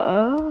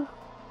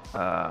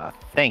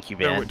 Thank you,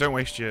 Ben. Don't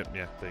waste your...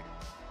 Yeah, there.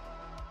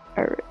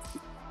 All right.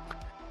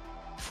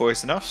 4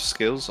 is enough.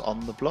 Skills on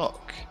the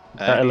block.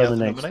 That Any other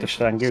eliminates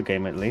the nominations? Fangu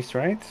game at least,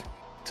 right?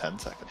 10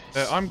 seconds.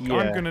 I'm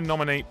going to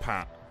nominate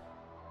Pat.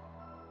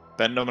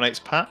 Ben nominates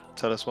Pat.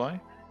 Tell us why.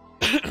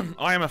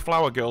 I am a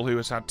flower girl who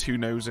has had 2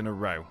 no's in a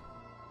row.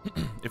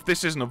 If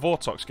this isn't a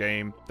Vortox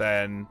game,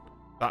 then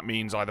that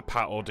means either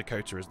Pat or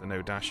Dakota is the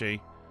no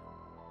Dashi.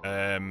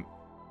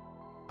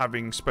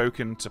 Having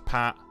spoken to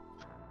Pat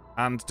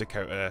and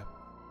Dakota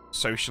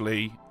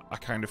socially, I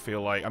kind of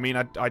feel like... I mean,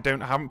 I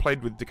haven't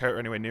played with Dakota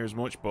anywhere near as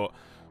much, but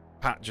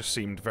Pat just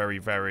seemed very,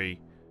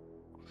 very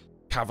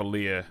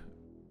cavalier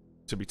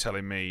to be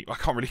telling me. I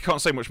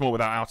can't say much more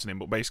without outing him,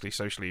 but basically,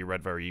 socially, he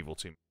read very evil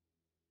to me.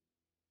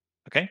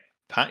 Okay,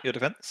 Pat, your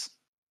defense.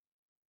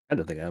 I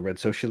don't think I read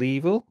socially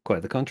evil.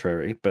 Quite the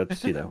contrary,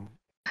 but you know.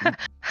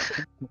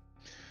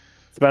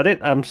 That's about it.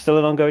 I'm still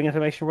an ongoing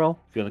information roll.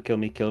 If you want to kill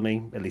me, kill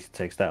me. At least it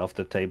takes that off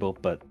the table.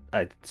 But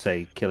I'd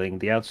say killing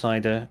the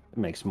outsider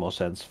makes more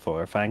sense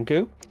for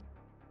Fangu.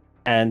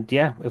 And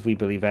yeah, if we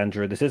believe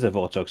Andrew, this is a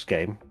Vortox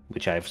game,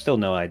 which I have still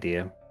no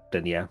idea,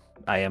 then yeah,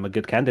 I am a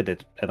good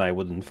candidate, and I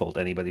wouldn't fault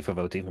anybody for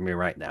voting for me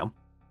right now.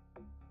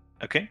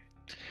 Okay.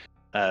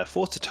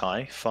 4 to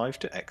tie, 5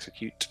 to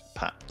execute.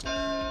 Pat.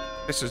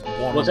 This is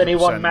 100% Was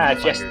anyone mad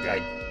Fangu yesterday?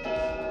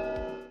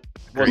 game.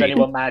 Was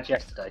anyone mad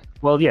yesterday?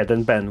 Well, yeah,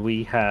 then Ben,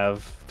 we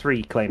have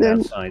 3 claimed Then-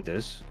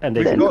 outsiders, and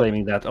they've been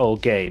claiming that all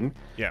game.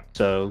 Yeah.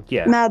 So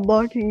yeah, Mad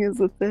blocking is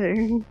a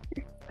thing.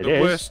 it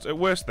is. At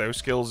worst, though,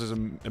 Skills is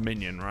a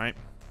minion, right?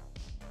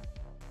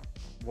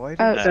 Why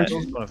Uh, did don't you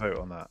you- want to vote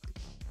on that?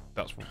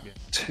 That's what. Yeah.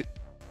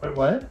 Wait,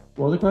 what?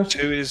 What was the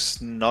question? 2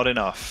 is not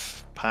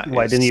enough. Pat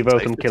Why is didn't you vote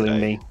safe on for killing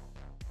today. me?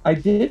 I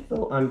did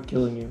vote on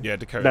killing you. Yeah,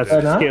 Dakota. That's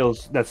did. not?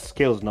 skills. That's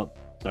skills, not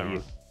Oh.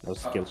 you. That was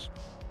skills.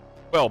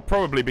 Well,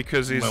 probably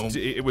because Well-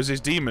 it was his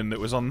demon that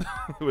was on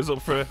that was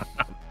up for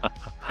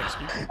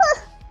execution.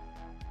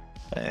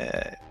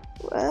 Final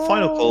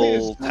Well,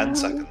 call, 10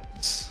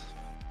 seconds.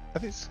 I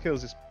think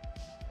skills is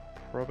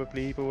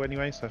probably evil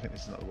anyway, so I think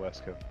this is not the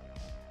worst kill.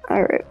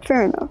 Alright,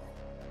 fair enough.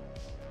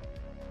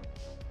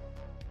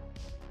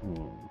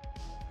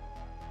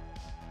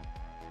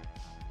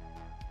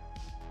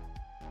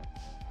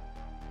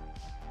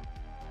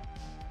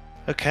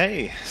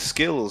 Okay,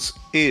 Skills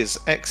is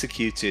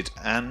executed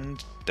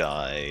and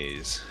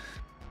dies.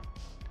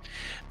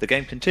 The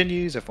game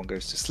continues, everyone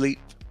goes to sleep.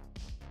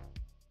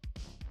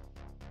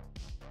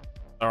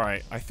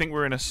 Alright, I think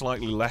we're in a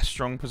slightly less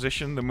strong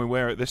position than we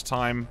were at this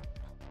time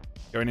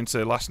going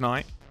into last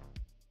night.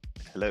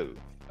 Hello.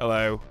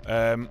 Hello.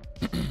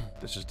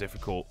 This is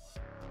difficult.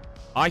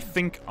 I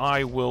think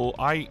I will...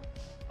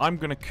 I'm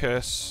gonna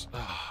curse...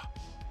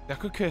 I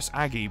could curse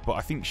Aggie, but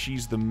I think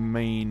she's the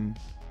main...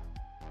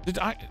 Did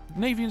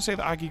Navian say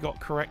that Aggie got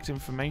correct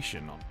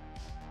information on?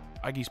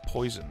 Aggie's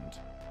poisoned.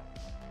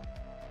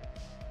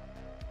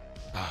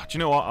 Do you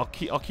know what?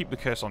 I'll keep the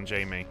curse on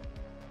Jamie.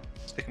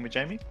 Sticking with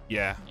Jamie?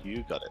 Yeah.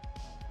 You got it.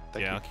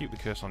 Thank Yeah, you. I'll keep the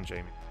curse on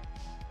Jamie.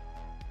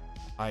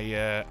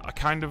 I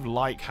kind of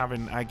like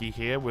having Aggie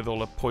here with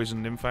all her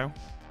poisoned info.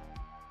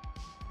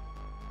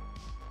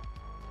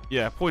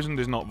 Yeah,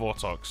 poisoned is not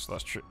Vortox.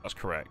 That's true. That's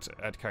correct.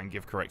 Ed can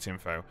give correct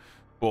info,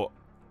 but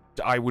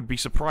I would be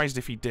surprised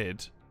if he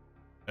did.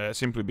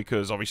 Simply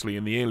because, obviously,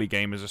 in the early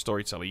game as a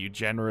storyteller, you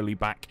generally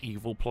back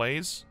evil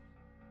plays,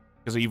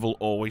 because evil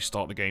always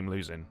start the game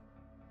losing.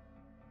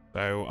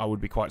 So I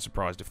would be quite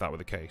surprised if that were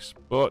the case.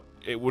 But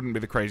it wouldn't be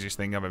the craziest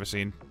thing I've ever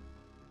seen.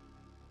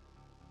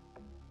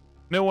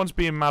 No one's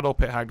being mad or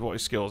pit-hagged what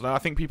is Skills. Now, I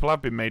think people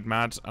have been made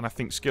mad, and I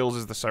think Skills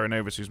is the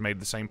Serenovus who's made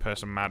the same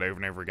person mad over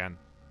and over again.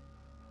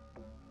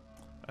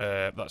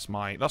 That's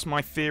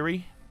my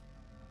theory.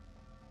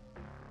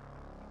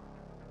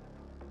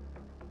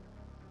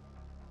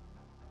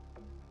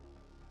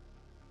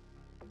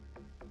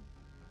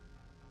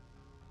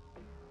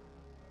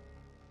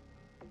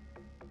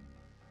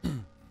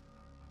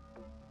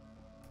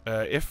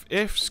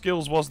 If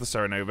Skills was the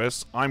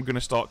Serenovus, I'm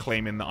gonna start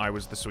claiming that I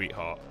was the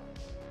sweetheart.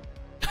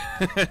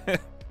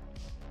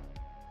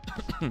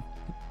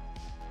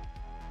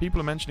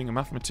 People are mentioning a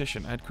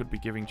mathematician. Ed could be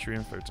giving true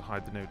info to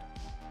hide the nude.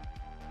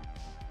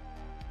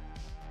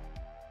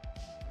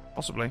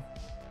 Possibly.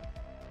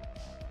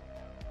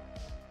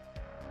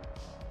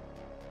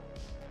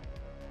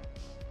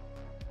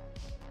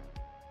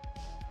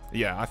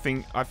 Yeah, I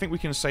think we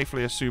can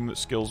safely assume that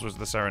Skills was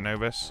the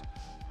Serenovus.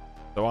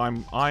 So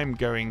I'm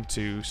going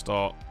to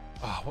start.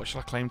 Oh, what shall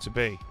I claim to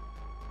be?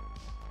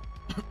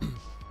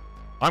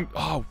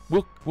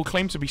 We'll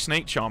claim to be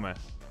Snake Charmer.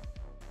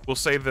 We'll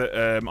say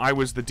that I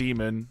was the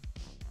demon,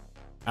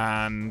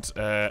 and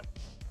now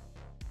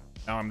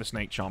I'm the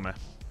Snake Charmer.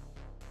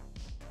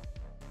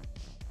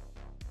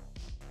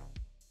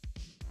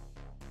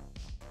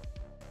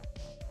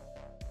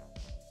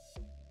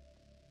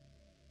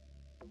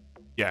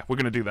 Yeah, we're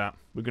gonna do that.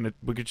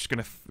 We're just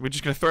gonna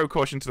throw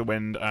caution to the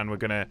wind, and we're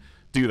gonna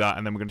do that,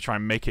 and then we're gonna try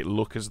and make it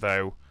look as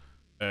though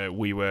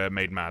we were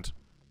made mad.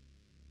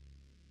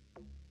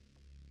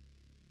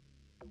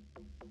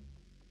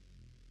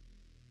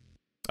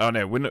 Oh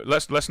no,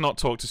 let's not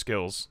talk to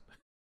Skills.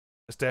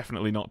 Let's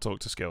definitely not talk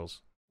to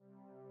Skills.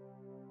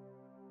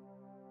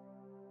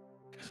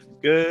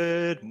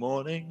 Good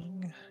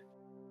morning.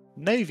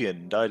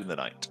 Navian died in the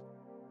night.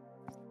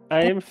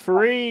 I am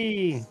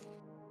free.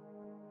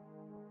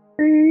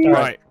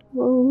 Right.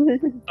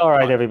 All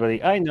right,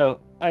 everybody. I know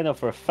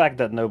for a fact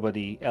that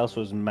nobody else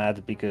was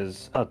mad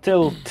because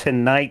until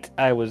tonight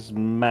I was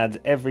mad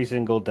every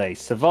single day.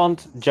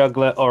 Savant,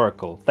 Juggler,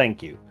 Oracle.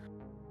 Thank you.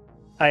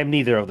 I am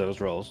neither of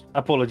those roles.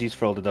 Apologies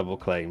for all the double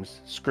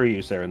claims. Screw you,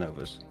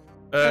 Serenovus.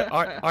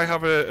 I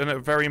have a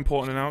very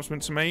important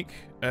announcement to make.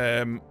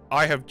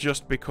 I have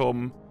just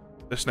become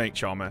the Snake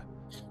Charmer.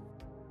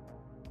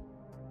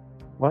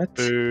 What?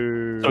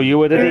 Boo. So you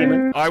were the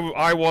demon?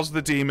 I was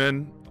the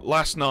demon.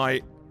 Last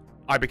night,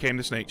 I became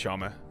the snake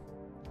charmer.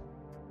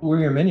 Who were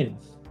your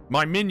minions?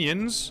 My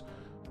minions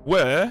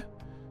were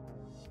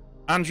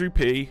Andrew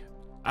P.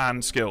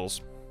 and Skills.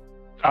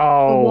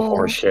 Oh,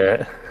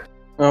 horseshit.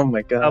 Oh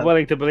my god. I'm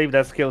willing to believe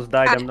that Skills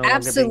died. I'm no longer being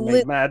absolutely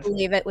made mad.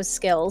 believe it was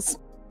Skills,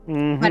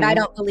 Mhm. but I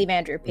don't believe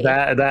Andrew P.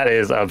 That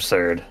is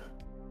absurd.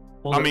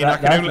 Well, I mean,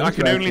 that's I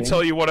can only interesting.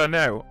 tell you what I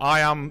know. I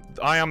am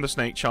the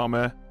snake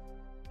charmer,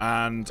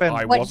 and Ben,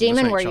 I what wasn't the demon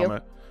snake were you?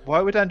 charmer. Why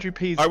would Andrew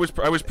P's I was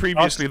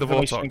previously the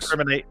information Vortox.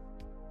 incriminate?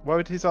 Why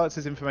would his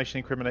answers information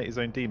incriminate his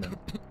own demon?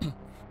 All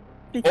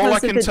I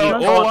Because if can it tell,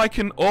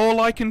 doesn't- all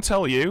I can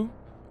tell you,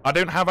 I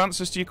don't have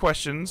answers to your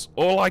questions.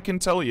 All I can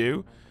tell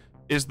you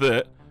is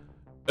that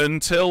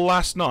until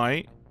last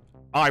night,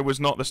 I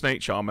was not the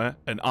snake charmer,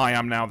 and I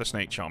am now the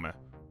snake charmer.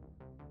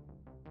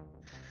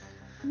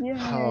 Yay.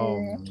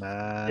 Oh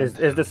man. Is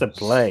this a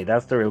play?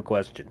 That's the real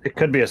question. It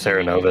could be a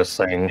Serenovus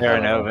thing.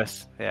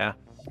 Serenovus, yeah.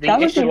 The That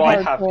was issue a I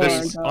hard have call,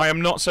 is though. I am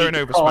not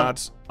Serenovus, can't-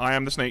 Mads. I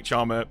am the snake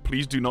charmer.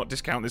 Please do not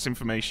discount this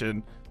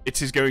information.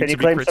 It is going Can to you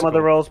be claim critical. some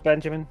other roles,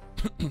 Benjamin?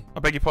 I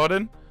beg your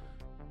pardon.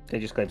 Can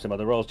you just claim some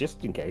other roles,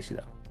 just in case,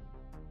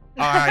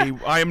 I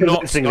am not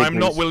Convincingly, I'm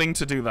not please. willing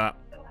to do that.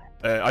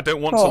 I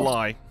don't want to Oh.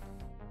 lie.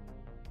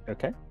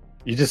 Okay.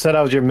 You just said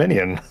I was your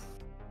minion.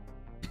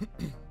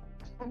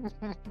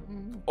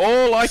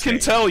 All I can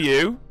tell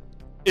you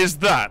is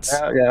that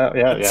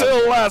Yeah.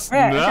 until last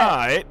Right, okay.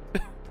 night,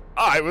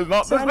 I was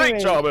not So the snake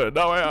anyway- charmer.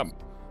 Now I am.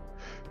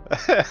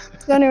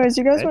 So anyways,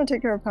 you guys Okay. want to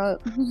take care of Pat?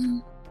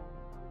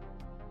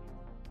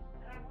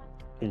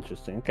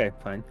 Interesting. Okay,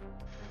 fine.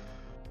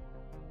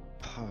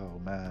 Oh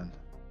man.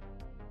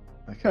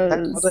 Okay.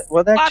 Because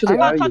What actually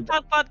are you?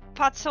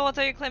 Pat, so what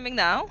are you claiming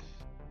now?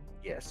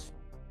 Yes.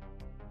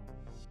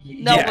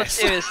 No, but Yes.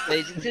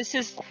 seriously, this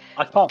is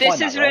I can't this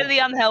find is that role. really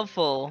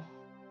unhelpful.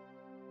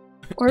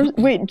 or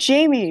wait,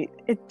 Jamie.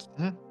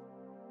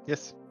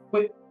 Yes.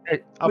 Wait,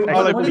 I'll wait,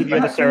 I'll what open is it You're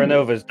the that?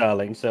 Serenovus,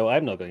 darling, so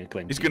I'm not going to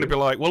claim. He's going to be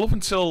like, well, up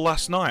until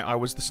last night, I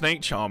was the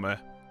snake charmer.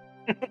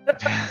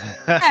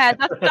 Yeah,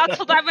 that's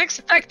what I'm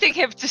expecting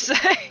him to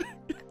say.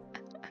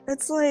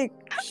 It's like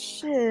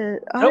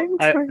shit. Nope,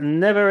 I'm trying.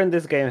 never in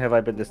this game have I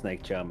been the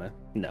snake charmer.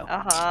 No.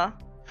 Uh-huh.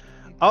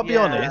 I'll be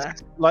Yeah.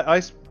 honest.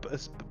 Like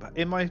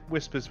in my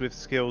whispers with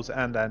Skills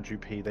and Andrew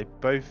P, they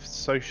both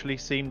socially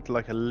seemed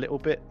like a little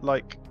bit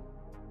like,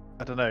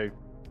 I don't know.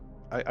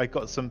 I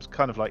got some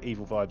kind of like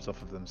evil vibes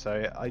off of them,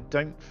 so I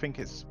don't think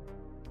it's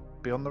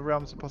beyond the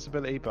realms of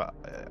possibility. But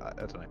I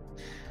don't know.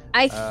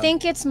 I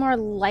think it's more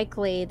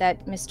likely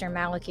that Mr.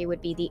 Maliki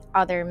would be the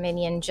other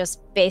minion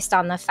just based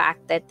on the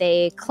fact that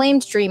they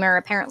claimed Dreamer.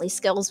 Apparently,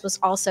 Skills was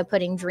also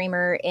putting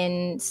Dreamer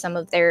in some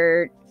of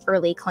their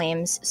early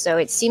claims, so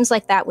it seems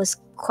like that was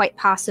quite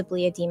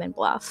possibly a demon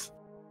bluff.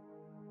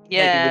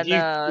 Yeah,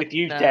 Maybe with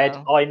you no. dead,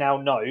 I now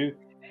know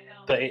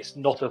that it's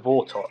not a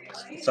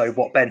Vortox. So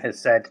what Ben has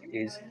said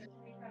is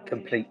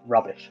complete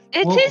rubbish.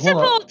 It Hold- is a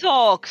hold on.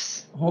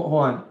 Vortox! Hold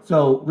on.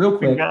 So real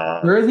quick,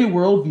 there is a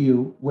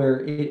worldview where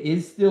it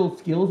is still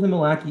Skills and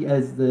Malaki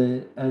as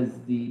the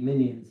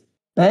minions.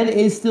 Ben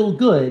is still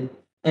good,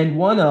 and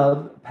one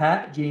of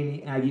Pat,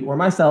 Jamie, Aggie, or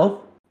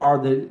myself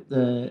are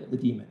the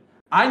demon.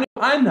 I know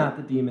I'm not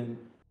the demon,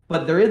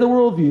 but there is a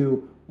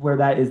worldview where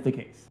that is the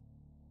case.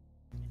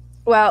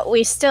 Well,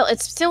 it's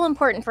still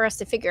important for us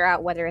to figure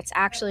out whether it's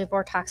actually a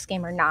Vortox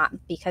game or not,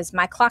 because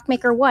my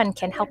Clockmaker 1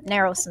 can help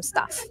narrow some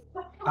stuff.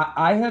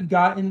 I have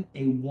gotten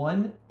a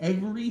 1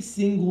 every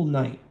single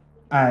night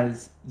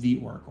as the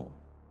Oracle.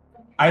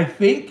 I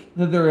think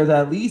that there is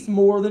at least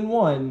more than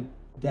one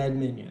dead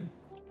minion.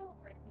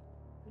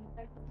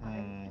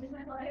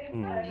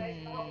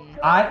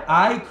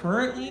 I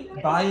currently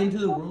buy into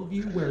the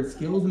worldview where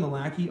Skills and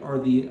Malaki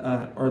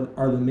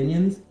are the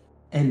minions,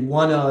 and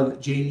one of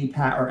Jamie,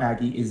 Pat, or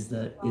Aggie is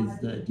the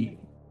demon.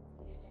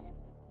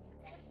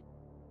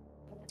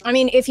 I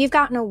mean, if you've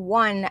gotten a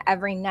 1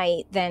 every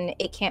night, then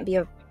it can't be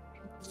a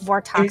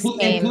Vortox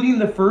game. Including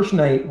the first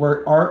night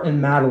where Art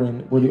and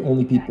Madeline were the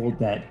only people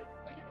dead.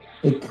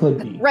 It could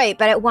be. Right,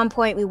 but at one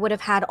point we would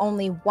have had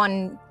only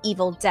 1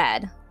 evil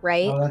dead,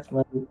 right? Oh, that's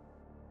right.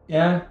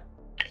 Yeah.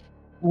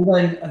 Well,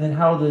 then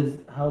how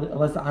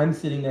unless I'm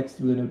sitting next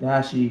to an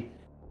Odashi,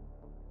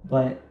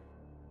 but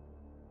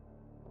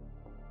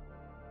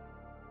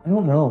I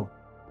don't know.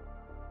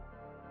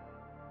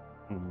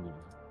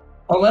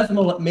 Unless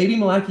maybe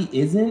Malaki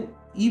isn't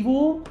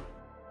evil,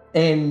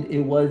 and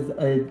it was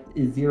a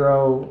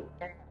 0.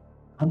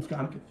 I'm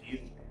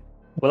confused.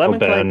 Well, I'm Oh,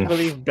 inclined Ben. to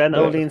believe Ben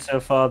only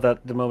insofar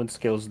that the moment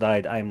Skills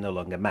died, I am no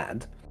longer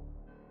mad.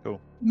 Cool.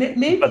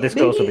 Maybe But this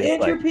could also be a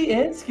play. Entropy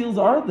and Skills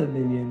are the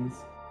minions.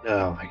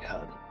 Oh my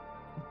god.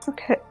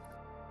 Okay.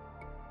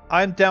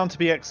 I'm down to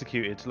be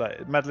executed.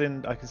 Like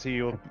Madeline, I can see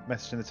your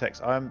message in the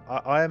text. I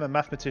am a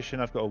mathematician.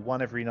 I've got a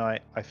 1 every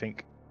night. I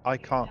think I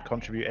can't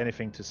contribute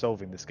anything to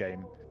solving this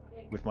game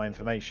with my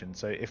information.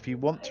 So if you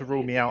want to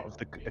rule me out of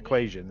the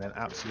equation, then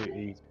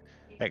absolutely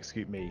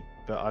execute me.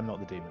 But I'm not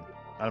the demon.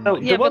 I'm So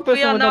not the one but we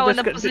person are we're now not in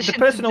a the position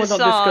person to we're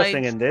not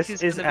discussing in decide this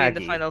who's is gonna be in the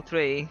Aggie. final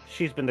three.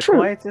 She's been the True.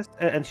 quietest,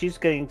 and she's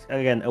getting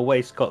again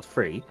away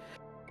scot-free,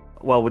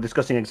 while we're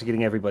discussing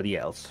executing everybody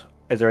else.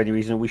 Is there any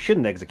reason we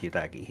shouldn't execute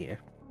Aggie here?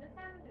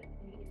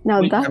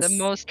 Now With that's The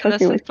most cooking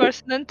innocent with me.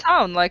 person in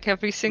town, like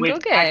every single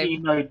With Aggie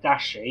game. no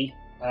Dashi,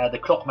 the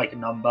clockmaker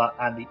number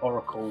and the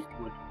oracle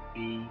would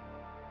be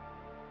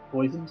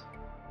poisoned.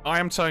 I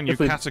am telling you If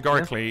we-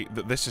 categorically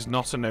that this is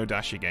not a no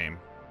dashi game.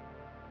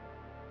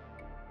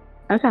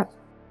 Okay.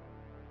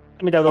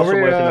 I mean, that would also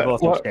work in the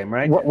Vortox what- game,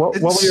 right? What were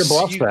your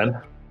bluffs You-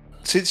 then?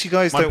 Since you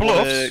guys My don't want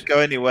to bluffs go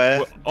anywhere,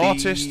 were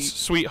artist,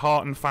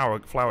 sweetheart, and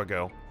flower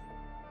girl.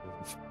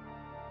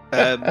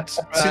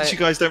 Since you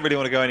guys don't really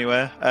want to go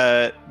anywhere,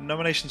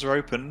 nominations are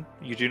open.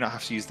 You do not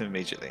have to use them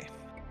immediately.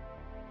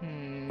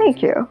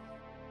 Thank you.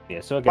 Yeah,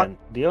 so again,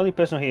 the only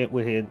person here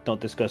we're here not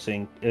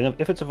discussing,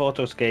 if it's a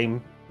Vortox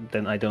game,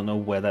 then I don't know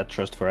where that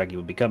trust for Aggie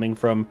would be coming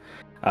from.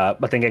 I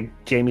think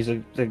Jamie's a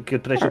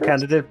good potential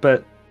candidate,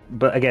 but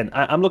again,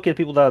 I'm looking at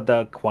people that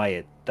are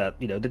quiet. That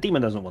the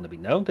demon doesn't want to be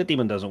known, the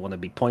demon doesn't want to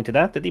be pointed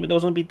at, the demon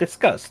doesn't want to be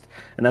discussed,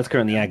 and that's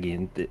currently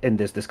Aggie in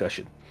this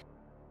discussion.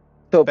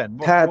 So, Ben,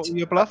 Pat, what were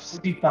your bluffs?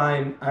 I'd be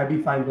fine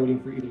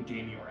voting for either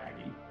Jamie or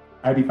Aggie.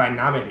 I'd be fine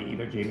nominating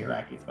either Jamie or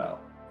Aggie as well.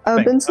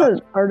 Ben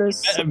said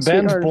artist. Ben's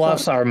sweetheart,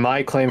 bluffs are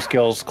my claim,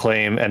 skills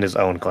claim, and his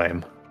own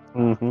claim.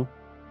 Mm-hmm.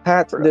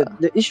 Pat,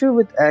 the issue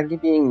with Aggie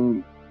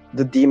being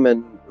the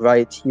demon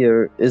right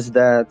here is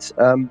that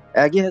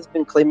Aggie has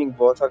been claiming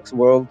Vortox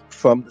World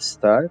from the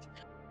start.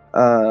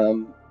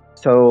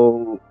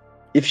 So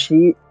if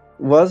she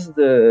was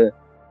the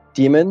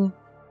demon,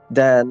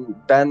 then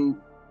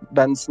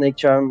Ben's snake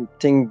charm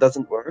thing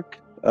doesn't work.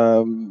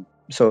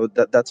 So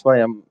that's why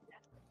I'm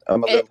a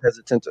little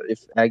hesitant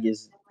if Aggie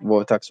is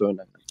Vortox or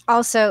not.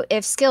 Also,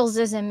 if skills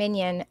is a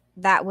minion,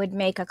 that would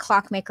make a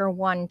clockmaker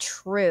 1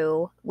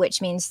 true,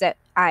 which means that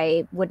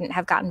I wouldn't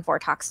have gotten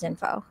Vortox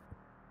info.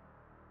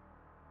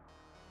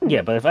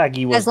 Yeah, but if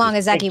Aggie was As long the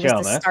as Aggie snake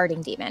was the charmer,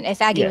 starting demon.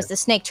 If Aggie Yeah. was the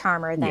snake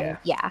charmer, then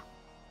yeah.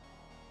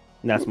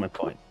 that's my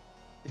point.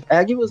 If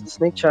Aggie was the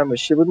snake charmer,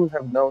 she wouldn't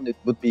have known it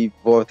would be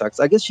Vortox.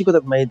 I guess she could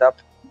have made up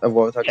a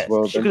Vortox Yes,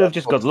 world. she and could have that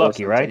just got Vortox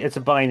lucky, or right? something. It's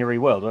a binary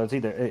world. Well, it's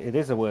either it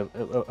is a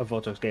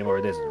Vortox game or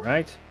it isn't,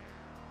 right?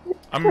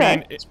 I mean,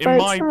 Correct, but it's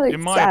not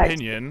in my exact.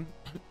 opinion,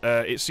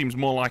 it seems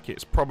more like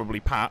it's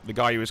probably Pat, the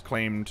guy who has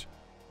claimed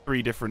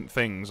 3 different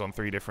things on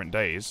 3 different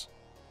days.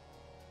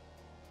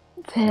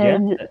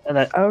 Then, Yeah, and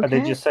I okay.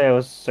 did just say I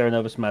was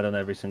Serenovus mad on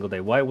every single day.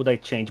 Why would I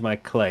change my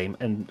claim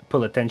and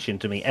pull attention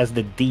to me as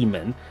the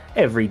demon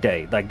every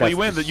day? Like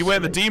Well, that's you were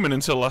the demon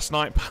until last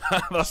night,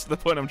 Pat. That's the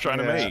point I'm trying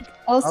to make.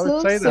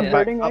 Also, say that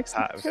subverting back up,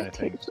 Pat, if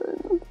anything.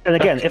 expectations. And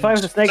again, if I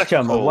was a snake Second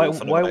charmer, call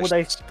for why would I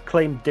nominations.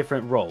 claim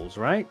different roles,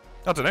 right?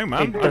 I don't know,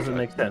 man. It doesn't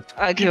make sense.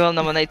 Aggie will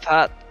nominate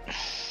Pat.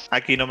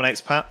 Aggie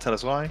nominates Pat. Tell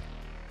us why.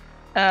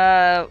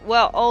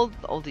 Well,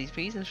 all these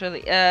reasons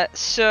really.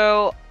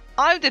 So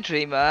I'm the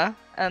dreamer,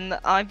 and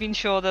I've been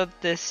sure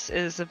that this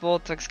is a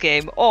Vortex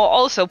game, or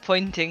also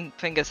pointing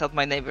fingers at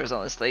my neighbors,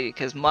 honestly,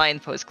 because my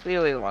info is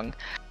clearly wrong.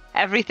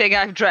 Everything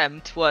I've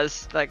dreamt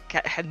was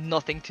had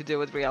nothing to do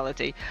with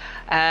reality.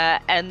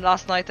 And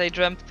last night I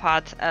dreamt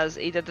Pat as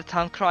either the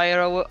town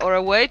crier or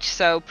a witch,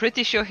 so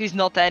pretty sure he's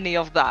not any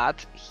of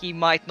that. He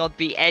might not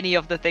be any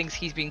of the things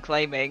he's been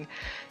claiming.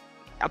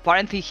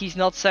 Apparently he's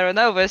not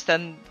Serenovus,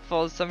 and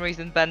for some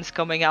reason Ben's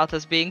coming out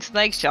as being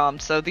Snake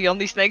Charmed, so the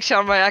only Snake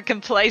Charmer I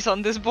can place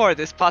on this board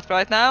is Pat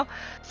right now,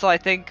 so I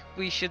think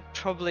we should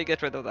probably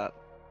get rid of that.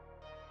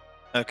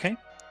 Okay.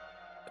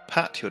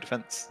 Pat, your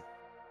defense.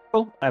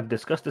 Well, I've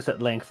discussed this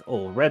at length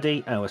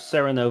already. I was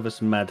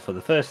Serenovus mad for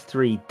the first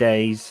 3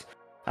 days,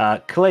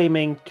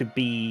 claiming to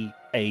be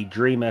a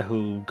dreamer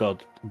who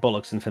got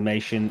bollocks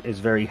information is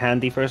very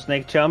handy for a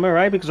snake charmer,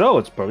 right? Because,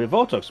 it's probably a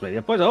Vortox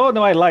maybe. Oh,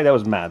 no, I lied, I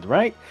was mad,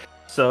 right?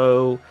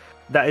 So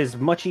that is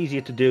much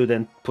easier to do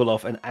than pull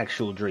off an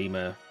actual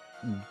dreamer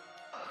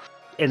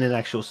in an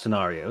actual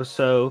scenario.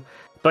 So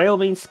by all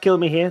means, kill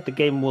me here. The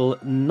game will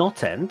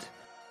not end.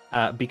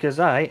 Because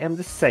I am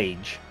the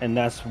sage, and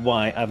that's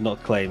why I've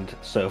not claimed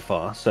so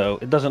far. So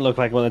it doesn't look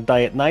like I'm going to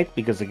die at night,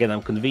 because again,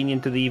 I'm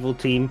convenient to the evil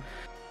team.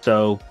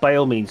 So by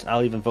all means,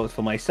 I'll even vote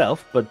for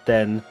myself, but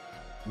then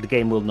the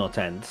game will not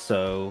end.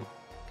 So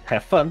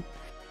have fun.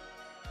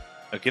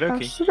 Okie How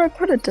dokie. should I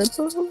put a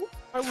deadbolt?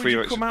 Why would Free you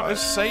votes come out required. as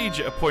Sage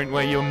at a point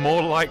where you're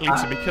more likely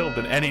to be killed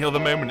than any other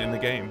moment in the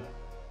game?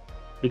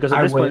 Because at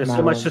I this point, wouldn't, there's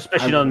so much Madeline.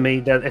 suspicion I on me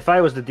that if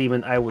I was the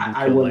demon, I wouldn't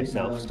I kill wouldn't,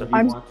 myself. Madeline, So. if you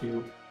I'm- want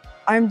to.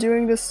 I'm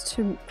doing this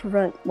to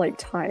prevent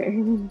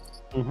tying.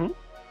 hmm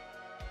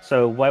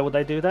So why would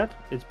I do that?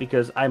 It's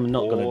because I'm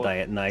not going to Or- die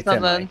at night,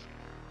 am I? 7.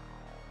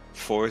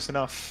 4 is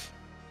enough.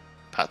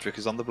 Patrick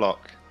is on the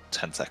block.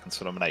 10 seconds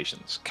for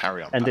nominations.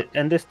 Carry on. And Pat.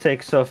 and this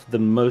takes off the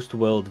most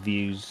world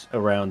views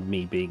around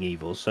me being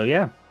evil. So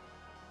yeah.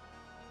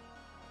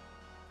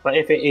 But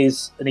if it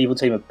is an evil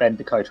team of Ben,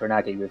 Dakota, and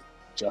Aggie, we've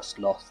just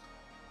lost.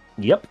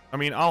 Yep. I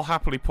mean, I'll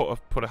happily put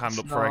a hand It's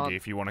up for not. Eggy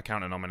if you want to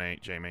counter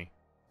nominate Jamie.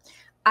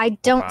 I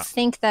don't Pat?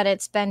 think that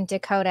it's been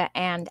Dakota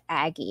and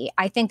Aggie.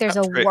 I think there's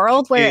Patrick a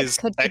world where it is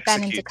could be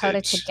Ben and Dakota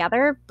executed.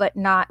 together, but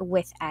not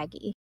with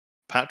Aggie.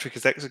 Patrick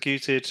is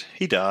executed.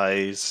 He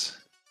dies.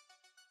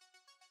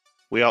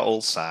 We are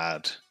all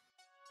sad.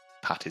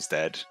 Pat is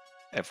dead.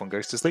 Everyone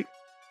goes to sleep.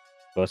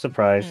 What a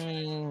surprise.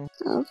 Okay.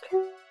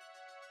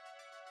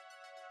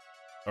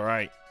 All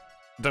right.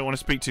 Don't want to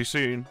speak too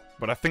soon,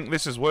 but I think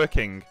this is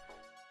working.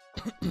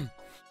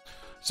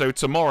 So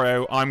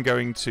tomorrow I'm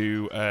going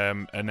to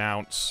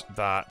announce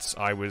that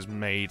I was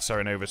made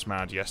Serenovus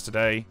mad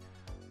yesterday.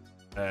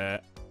 Oh,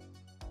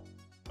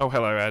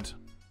 hello, Ed.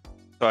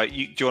 Right, do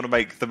you want to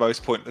make the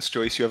most pointless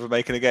choice you ever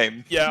make in a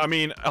game? Yeah, I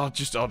mean, I'll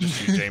just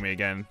use Jamie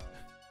again.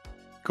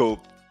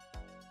 Cool.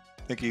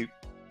 Thank you.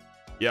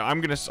 Yeah,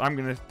 I'm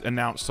gonna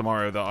announce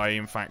tomorrow that I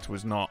in fact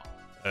was not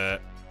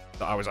that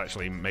I was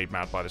actually made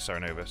mad by the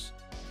Serenovus.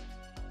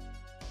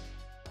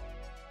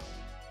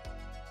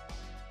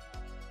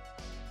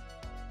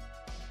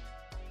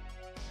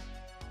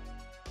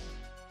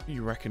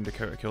 You reckon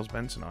Dakota kills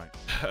Ben tonight?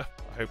 I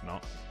hope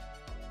not.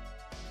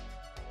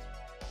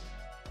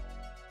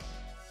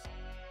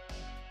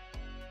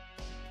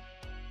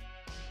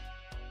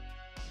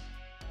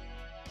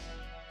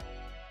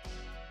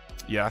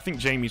 Yeah, I think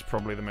Jamie's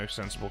probably the most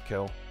sensible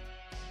kill.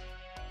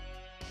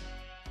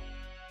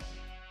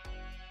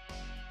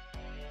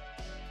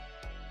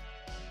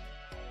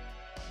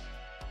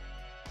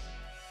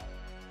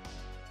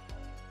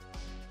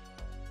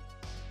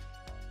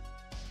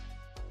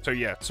 So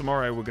yeah,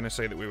 tomorrow we're going to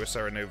say that we were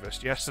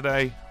Serenovus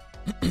yesterday,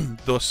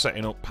 thus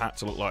setting up Pat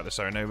to look like the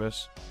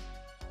Serenovus.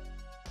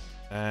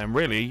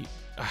 Really,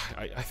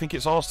 I think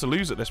it's ours to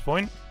lose at this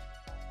point.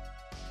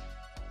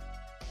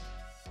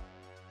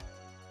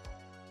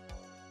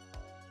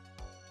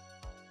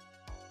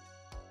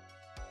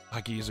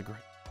 Aggie is a great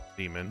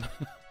demon.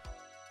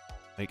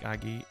 Make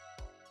Aggie.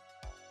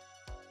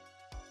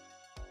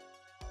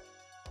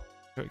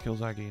 It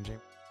kills Aggie and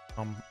James.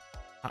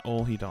 At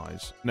all, he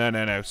dies.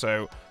 No.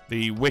 So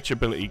the witch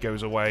ability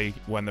goes away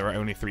when there are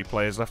only 3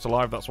 players left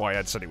alive. That's why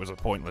Ed said it was a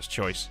pointless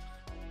choice.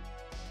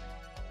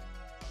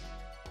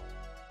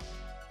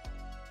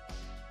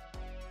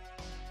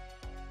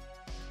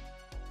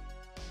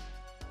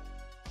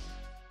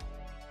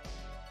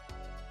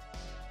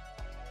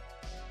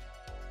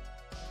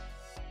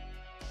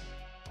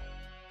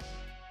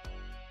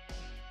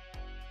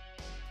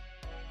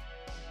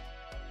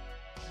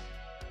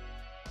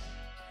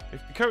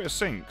 If Dakota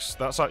sinks,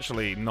 that's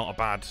actually not a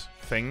bad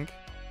thing,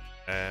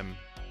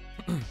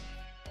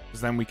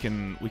 because then we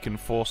can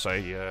force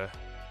a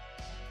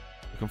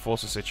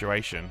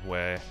situation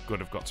where Good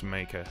have got to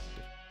make a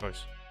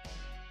choice.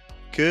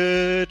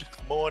 Good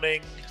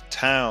morning,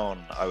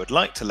 town. I would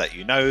like to let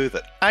you know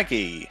that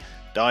Aggie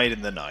died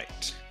in the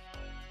night.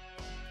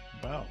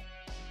 Wow.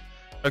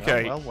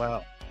 Okay.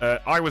 Well.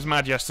 I was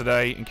mad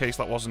yesterday, in case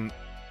that wasn't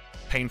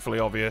painfully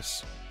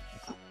obvious.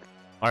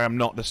 I am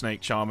not the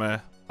Snake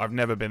Charmer. I've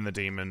never been the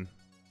demon.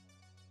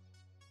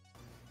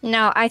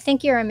 No, I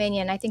think you're a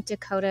minion. I think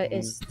Dakota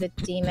is the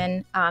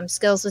demon.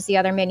 Skills was the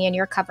other minion.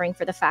 You're covering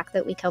for the fact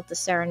that we killed the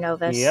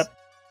Serenovus. Yep.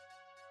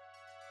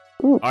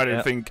 I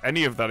don't think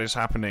any of that is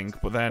happening,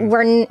 but then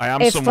I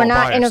am if somewhat we're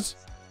not biased.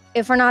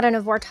 if we're not in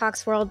a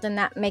Vortox world, then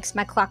that makes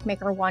my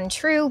Clockmaker 1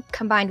 true.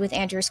 Combined with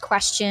Andrew's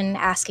question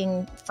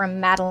asking from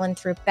Madeline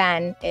through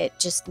Ben, it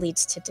just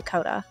leads to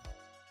Dakota.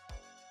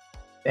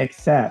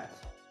 Except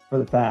for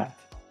the fact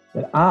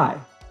that I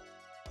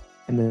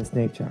am the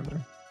Snake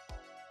Charmer.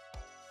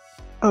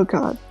 Oh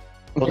God.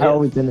 I've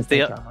always been the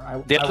Snake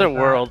Charmer. The other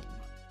world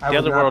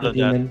of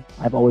demon.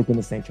 I've always been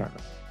the Snake Charmer.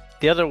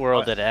 The other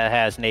world that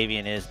has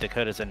Navian is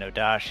Dakota's a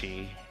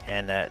Nodashi,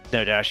 and that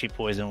Nodashi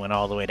poison went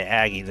all the way to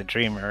Aggie the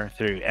Dreamer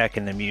through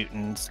Ekin the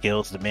Mutant,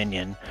 Skills the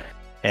Minion,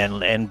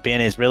 and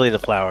Ben is really the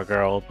Flower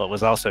Girl, but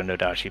was also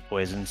Nodashi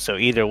poison. So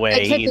either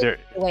way, The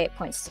way it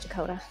points to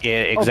Dakota.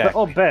 Yeah, exactly.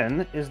 Or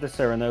Ben is the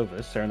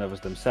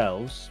Serenovus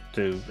themselves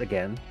to,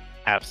 again,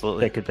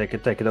 absolutely. They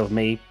could take it over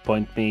me,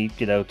 point me,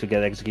 to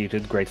get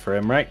executed. Great for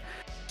him, right?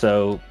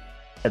 So,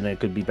 and then it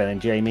could be Ben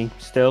and Jamie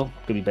still.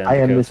 Could be Ben and I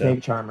am Dakota. the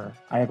Snake Charmer.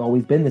 I have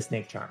always been the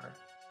Snake Charmer.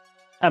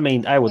 I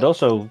mean, I would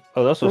also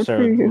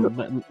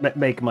you.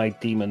 make my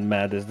demon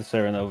mad as the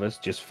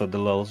Serenovus just for the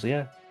lulz,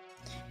 yeah.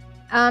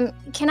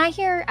 Can I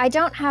hear? I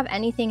don't have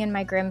anything in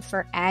my Grim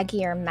for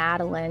Aggie or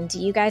Madeline. Do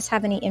you guys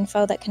have any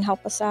info that can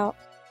help us out?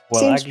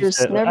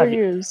 Seamstress, never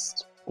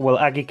used. Well,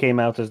 Aggie came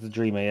out as the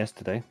Dreamer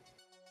yesterday.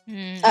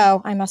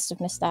 Oh, I must have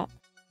missed that.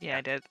 Yeah,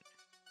 I did.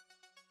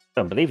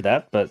 Don't believe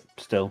that, but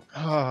still.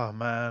 Oh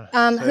man.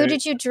 Who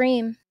did you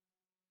dream?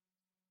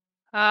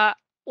 Well,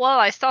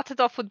 I started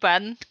off with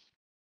Ben,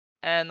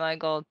 and I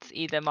got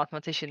either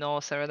Mathematician or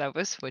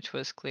Serenovus, which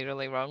was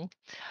clearly wrong.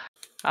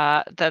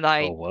 Then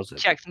I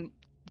checked.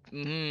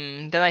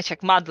 Then I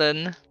checked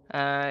Madeline,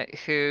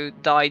 who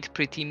died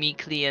pretty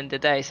meekly in the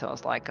day. So I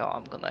was like, oh,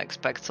 I'm gonna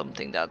expect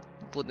something that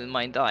wouldn't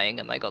mind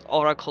dying, and I got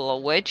Oracle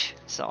or Witch.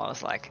 So I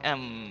was like,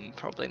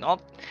 probably not.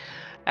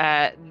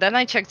 Then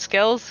I checked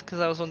skills because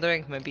I was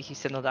wondering maybe he's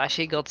still not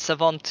actually got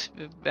Savant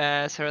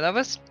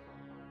Serenovus.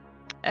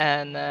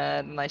 and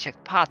then I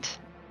checked Pat,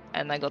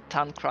 and I got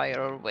Town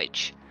Crier or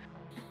Witch.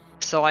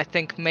 So I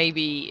think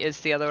maybe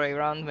it's the other way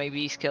around.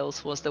 Maybe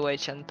Skills was the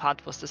Witch and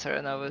Pat was the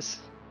Serenovus.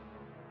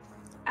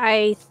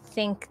 I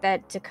think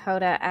that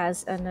Dakota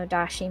as a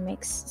Nodashi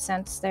makes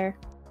sense there.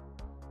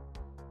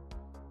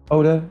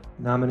 Oda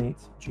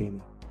nominates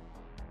Jamie.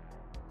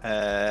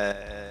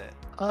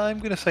 I'm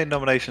going to say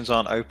nominations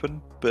aren't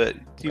open, but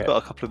you've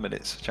got a couple of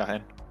minutes,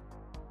 Jahan.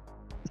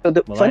 So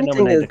the Well, I funny thing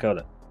nominate is,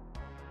 Dakota.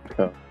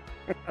 Oh.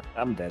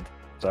 I'm dead.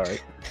 Sorry.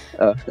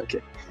 Oh,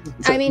 okay.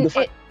 So I mean,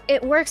 the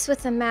it works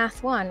with the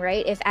math one,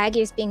 right? If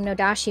Aggie is being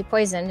Nodashi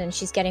poisoned and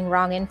she's getting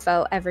wrong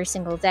info every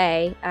single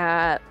day,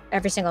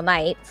 every single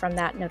night from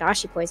that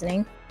Nodashi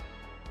poisoning.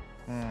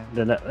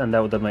 Then that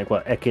would then make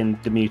what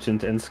Ekin the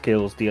mutant and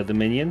Skills the other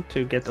minion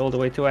to get all the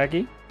way to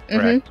Aggie.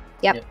 Mm-hmm.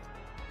 Yep.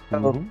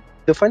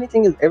 The funny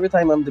thing is, every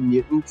time I'm the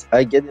mutant,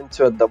 I get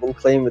into a double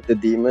claim with the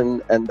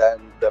demon, and then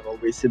they're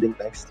always sitting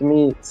next to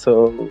me.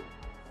 So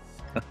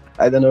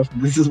I don't know if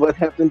this is what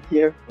happened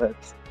here, but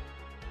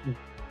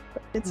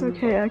It's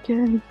okay, I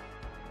can.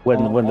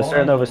 When the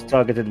Serenovus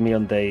targeted me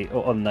on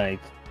the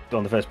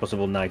first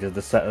possible night as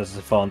the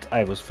Savant,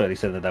 I was fairly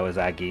certain that was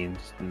Aggie,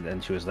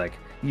 and she was like,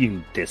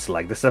 "You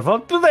dislike the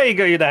Savant? Well, there you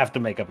go. You'd have to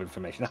make up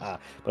information."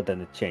 But then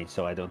it changed,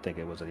 so I don't think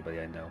it was anybody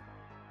I know.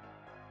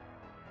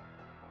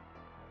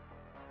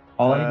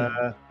 All I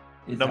know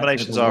is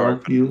nominations that are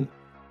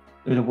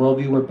there's a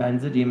worldview where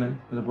Ben's a demon.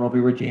 There's a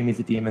worldview where Jamie's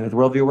a demon. There's a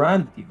worldview where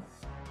I'm the demon.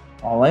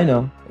 All I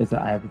know is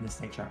that I have been the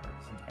Snake Charmer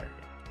this entire game.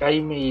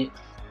 Jamie,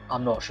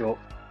 I'm not sure.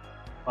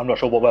 I'm not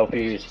sure what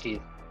worldview is the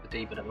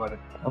demon at the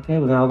moment. Okay,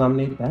 well then I'll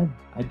nominate Ben.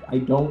 I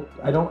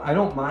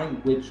don't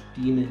mind which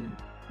demon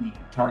we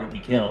target we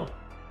kill.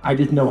 I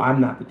just know I'm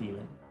not the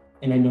demon,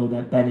 and I know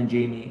that Ben and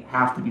Jamie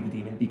have to be the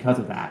demon because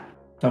of that.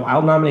 So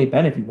I'll nominate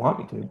Ben if you want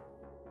me to.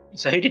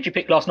 So who did you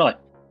pick last night?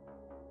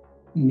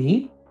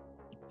 Me?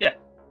 Yeah.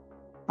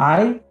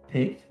 I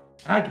picked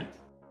Aggie.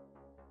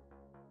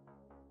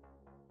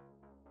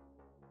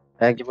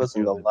 Aggie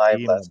wasn't alive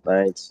last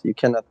night. You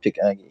cannot pick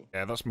Aggie.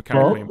 Yeah, that's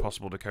mechanically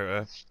impossible,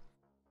 Dakota.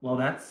 Well,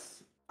 I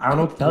don't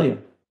know what to tell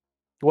you.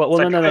 Well,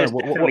 So no. Dakota's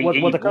definitely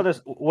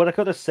What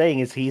Dakota's saying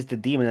is he's the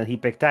demon and he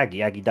picked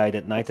Aggie. Aggie died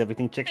at night.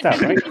 Everything checks out,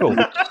 right? Cool.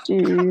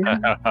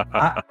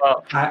 I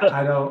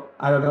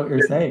don't know what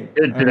you're saying.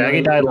 Did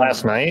Aggie die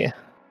last night?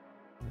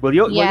 Well,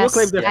 your Yes,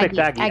 claim to picked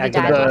Aggie Aggie.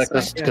 died last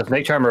night. The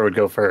Snake Charmer would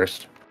go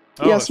first.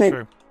 Oh, Yes, that's mate.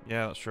 true.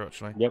 Yeah, that's true,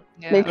 actually. Yep.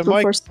 Yeah. Make And the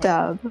my- first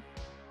stab.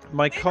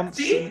 My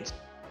constant.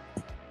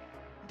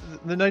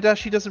 The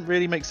Nodashi doesn't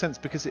really make sense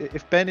because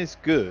if Ben is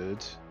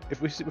good,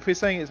 if we're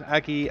saying it's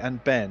Aggie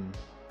and Ben,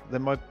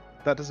 then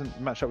that doesn't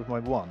match up with my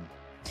one.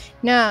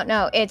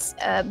 No, it's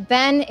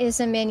Ben is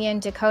a minion,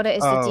 Dakota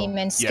is the Oh,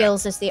 demon,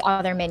 Skills is the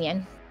other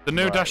minion. The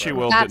Nodashi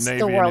world That's that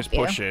the Navian is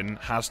worldview. pushing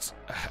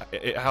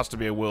has to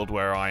be a world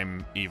where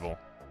I'm evil.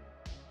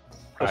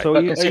 So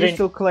are you considering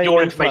still claiming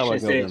your Flower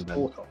information Girl is then?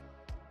 Vortox.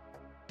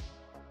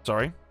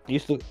 Sorry? Are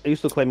you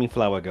still claiming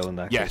Flower Girl in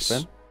that Yes. case,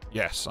 Ben?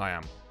 Yes, I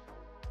am.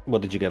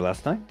 What did you get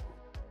last night?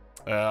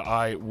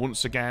 I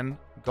once again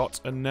got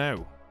a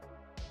no.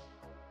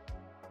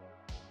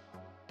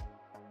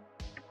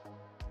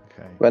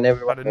 Okay. When I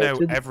everyone had a no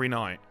voted. every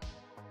night.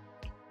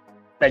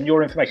 Then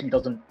your information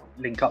doesn't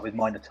link up with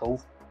mine at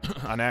all.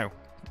 I know.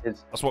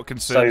 It's- That's what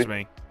concerns so-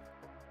 me.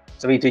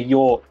 So either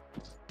you're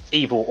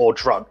evil or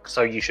drunk,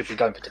 so you should be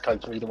going for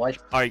Dakota either way.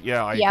 I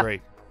Yep.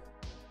 agree.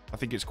 I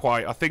think it's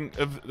quite. I think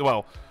of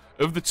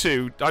the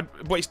two. But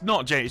it's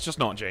not Jamie. It's just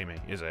not Jamie,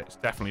 is it? It's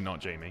definitely not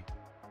Jamie.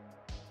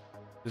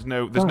 There's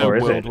no Or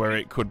is world it? where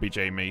it could be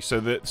Jamie. So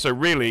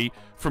really,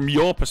 from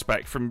your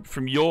perspective,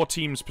 from your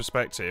team's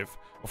perspective,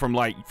 or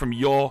from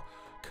your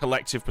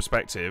collective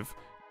perspective,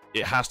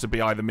 it has to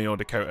be either me or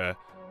Dakota.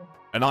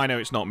 And I know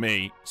it's not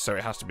me, so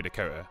it has to be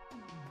Dakota.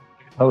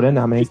 Dakota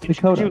nominates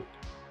Dakota.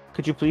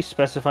 Could you please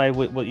specify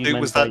what you Who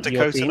meant was by that?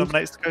 your Dakota team?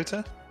 nominates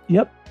Dakota?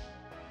 Yep.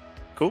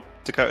 Cool.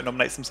 Dakota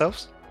nominates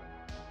themselves.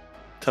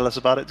 Tell us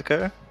about it,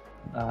 Dakota.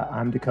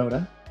 I'm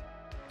Dakota,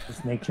 the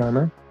Snake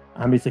Charmer.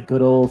 I'm just a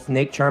good old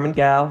snake charming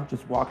gal,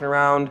 just walking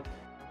around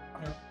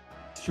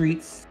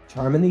streets,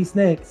 charming these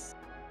snakes.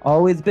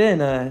 Always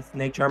been a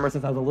snake charmer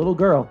since I was a little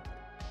girl.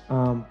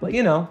 But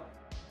you're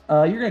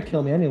gonna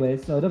kill me anyway,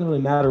 so it doesn't really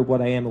matter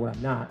what I am or what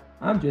I'm not.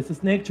 I'm just a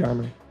snake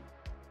charmer.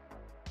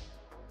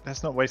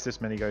 Let's not waste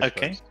this many ghost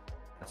Okay. votes.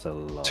 That's a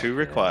lot. 2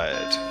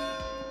 required.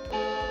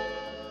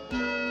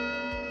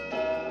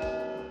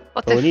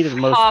 But Well, we if needed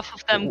most- half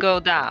of them go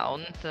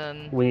down,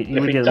 then We If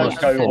need we at don't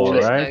least go 4, into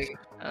it, right?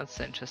 That's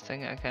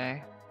interesting.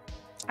 Okay.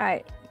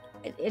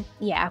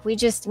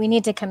 We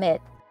need to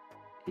commit.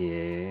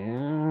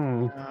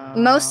 Yeah.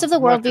 Most of the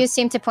Well, worldviews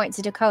seem to point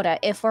to Dakota.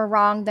 If we're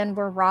wrong, then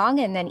we're wrong,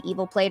 and then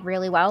Evil played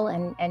really well,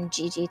 and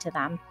GG to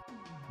them.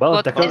 Well,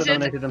 But Dakota is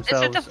nominated it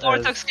themselves. a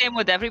Vortox game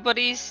with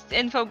everybody's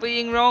info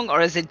being wrong,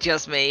 or is it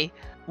just me?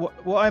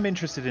 What I'm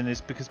interested in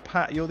is because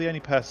Pat, you're the only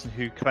person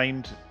who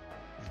claimed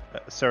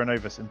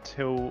Serenovus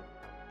until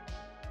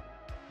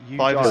you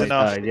 5 is died.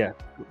 enough. Yeah.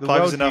 The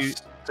 5 is worldview-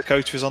 enough.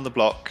 Dakota is on the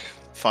block.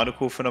 Final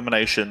call for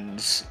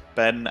nominations.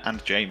 Ben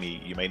and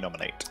Jamie, you may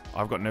nominate.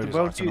 I've got no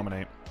desire to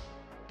nominate.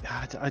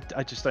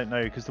 I just don't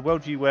know, because the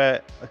worldview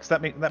where, because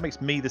that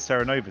makes me the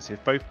Serenovus.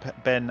 If both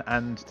Ben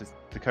and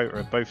Dakota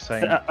are both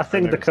saying, I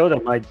think Dakota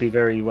might be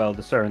very well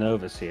the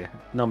Serenovus here.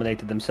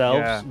 Nominated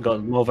themselves,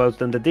 got more votes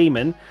than the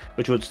Demon,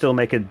 which would still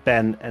make it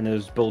Ben, and it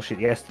was bullshit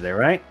yesterday,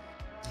 right?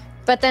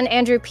 But then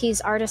Andrew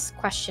P's artist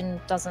question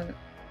doesn't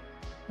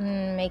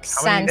make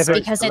sense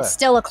because it's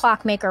still a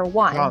Clockmaker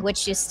 1,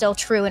 which is still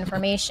true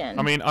information.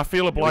 I mean, I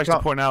feel obliged to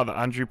point out that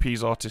Andrew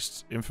P's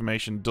artist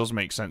information does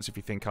make sense if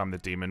you think I'm the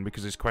demon,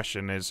 because his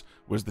question is,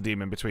 was the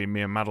demon between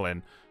me and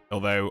Madeline?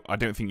 Although, I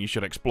don't think you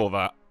should explore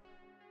that.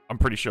 I'm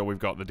pretty sure we've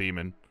got the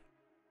demon.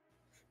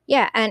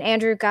 Yeah, and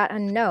Andrew got a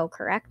no,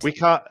 correct? We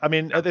can't, I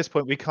mean, at this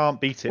point, we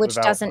can't beat it Which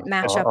without... doesn't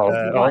match up I'll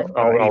with one.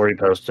 I'll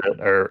repost it,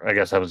 or I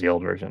guess that was the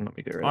old version. Let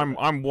me get rid of it.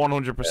 I'm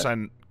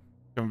 100%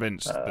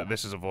 convinced that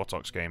this is a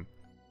Vortox game.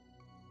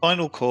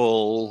 Final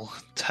call,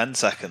 10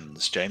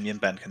 seconds. Jamie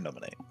and Ben can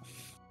nominate.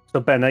 So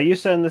Ben, are you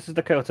saying this is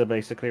Dakota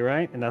basically,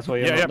 right? And that's why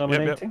you're not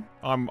nominating? Yep.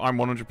 I'm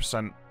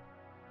 100%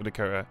 for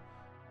Dakota.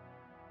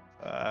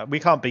 We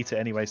can't beat it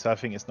anyway, so I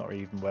think it's not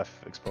even worth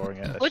exploring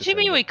it. What do you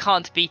mean we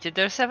can't beat it?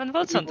 There's 7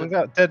 votes on it.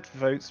 Without dead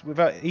votes,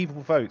 without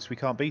evil votes, we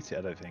can't beat it,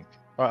 I don't think.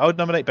 Alright, I would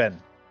nominate Ben.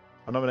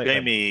 I'll nominate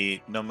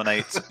Jamie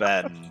nominates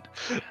Ben.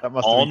 That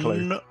must on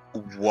be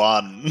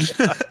 1.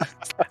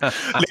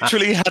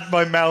 Literally had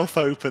my mouth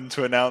open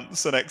to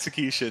announce an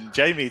execution.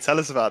 Jamie, tell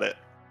us about it.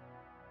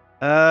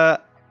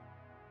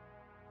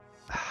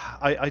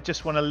 I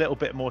just want a little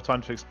bit more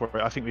time to explore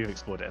it. I think we've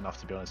explored it enough,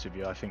 to be honest with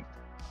you. I think,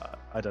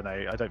 I don't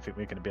know, I don't think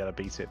we're going to be able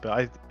to beat it.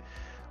 But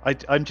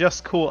I'm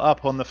just caught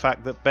up on the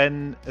fact that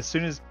Ben, as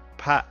soon as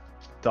Pat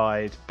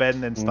died,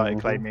 Ben then started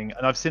claiming,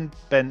 and I've seen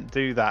Ben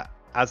do that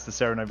as the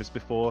Serenovus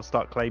before,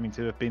 start claiming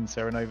to have been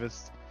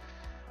Serenovus,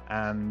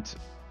 and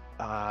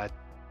I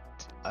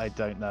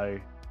don't know,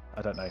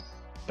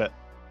 but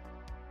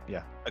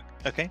yeah.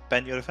 Okay,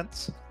 Ben, your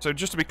defense. So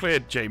just to be clear,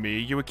 Jamie, are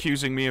you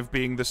accusing me of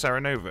being the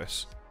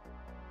Serenovus?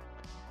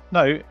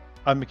 No,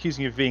 I'm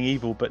accusing you of being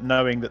evil, but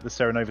knowing that the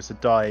Serenovus had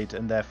died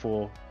and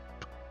therefore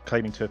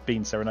claiming to have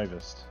been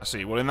Serenovus. I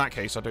see. Well, in that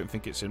case, I don't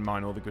think it's in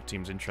mine or the good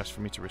team's interest for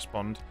me to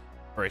respond.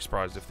 Very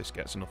surprised if this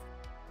gets enough.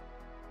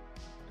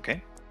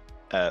 Okay.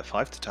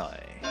 5 to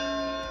tie.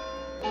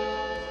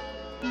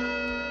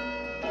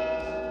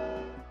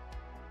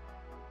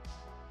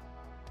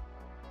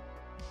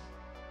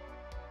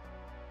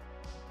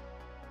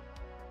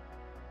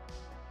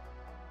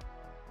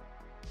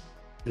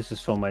 This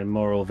is for my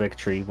moral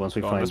victory once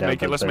we find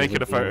out. Let's make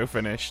it a photo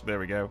finish. There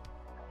we go.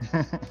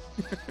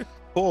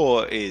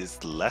 4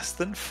 is less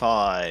than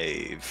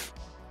 5.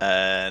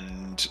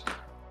 And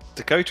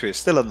Dakota is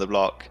still on the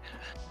block.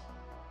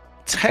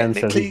 Ben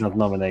says he's not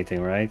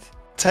nominating, right?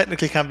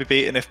 Technically can be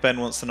beaten if Ben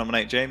wants to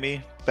nominate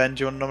Jamie. Ben,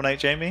 do you want to nominate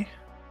Jamie?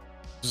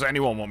 Does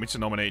anyone want me to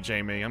nominate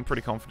Jamie? I'm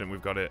pretty confident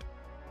we've got it.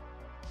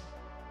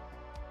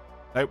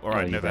 Nope,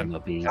 alright, no then.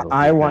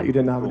 I want you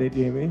to nominate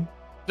Jamie.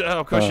 Oh,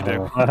 of course you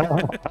do.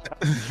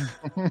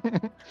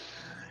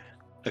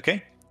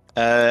 Okay.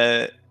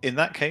 In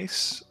that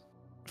case,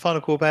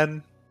 final call,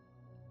 Ben.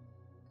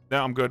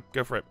 No, I'm good.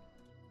 Go for it.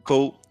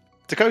 Cool.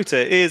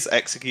 Dakota is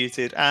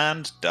executed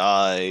and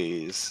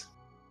dies.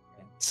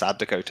 Sad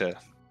Dakota.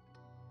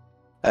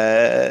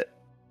 The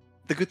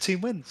good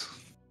team wins.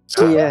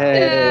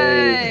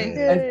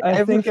 Yay!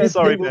 I think I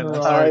Sorry, picked Ben.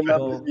 the Sorry,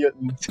 wrong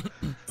Ben. kill.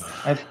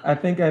 I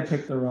think I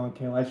picked the wrong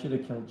kill. I should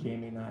have killed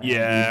Jamie. Not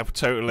Yeah,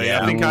 totally.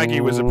 Yeah. I think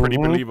Aggie was a pretty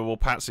believable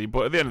patsy,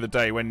 but at the end of the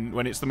day,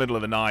 when it's the middle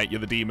of the night,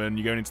 you're the demon,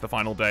 you're going into the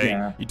final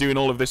day, you're doing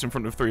all of this in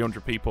front of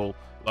 300 people,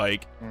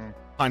 like,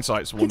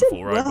 hindsight's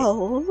wonderful, right?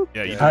 Well. But,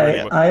 yeah, you did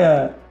really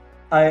well.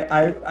 I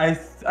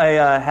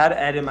had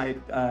Ed in my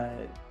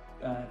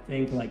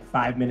thing for like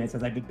 5 minutes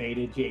as I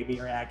debated Jamie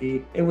or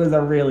Aggie. It was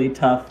a really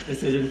tough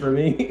decision for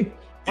me.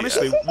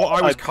 Honestly,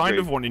 what I was kind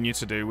of wanting you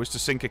to do was to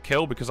sink a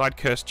kill because I'd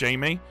cursed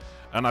Jamie,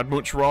 and I'd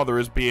much rather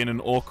us be in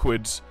an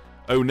awkward,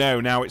 oh no,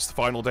 now it's the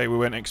final day, we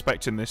weren't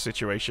expecting this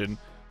situation,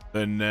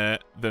 than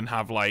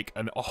have like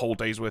a whole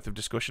day's worth of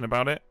discussion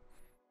about it.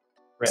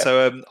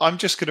 So I'm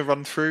just going to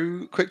run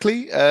through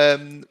quickly.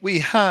 We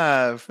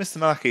have Mr.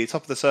 Malaki,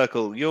 top of the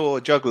circle. Your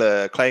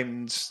juggler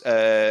claims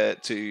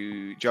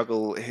to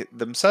juggle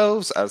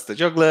themselves as the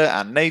juggler,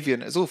 and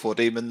Navian as all 4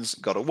 demons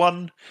got a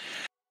 1.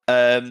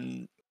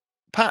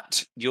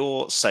 Pat,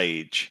 your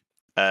sage.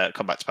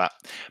 Come back to Pat.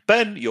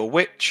 Ben, your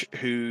witch,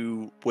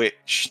 who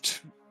witched.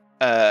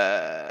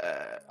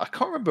 I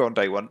can't remember on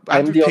day 1.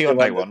 Andrew P on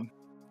day 1.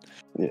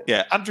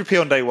 Yeah, Andrew P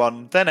on day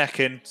 1. Then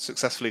Ekin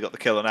successfully got the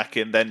kill on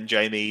Ekin. Then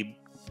Jamie.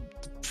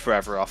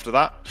 Forever after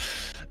that.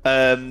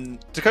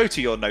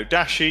 Dakota, your no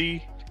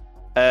dashi.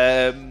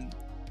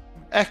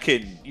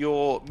 Ekin,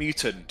 your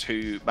mutant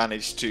who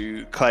managed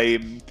to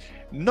claim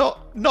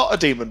not a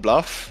demon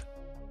bluff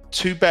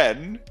to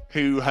Ben,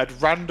 who had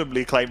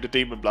randomly claimed a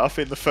demon bluff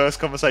in the first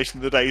conversation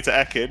of the day to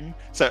Ekin.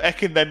 So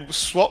Ekin then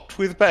swapped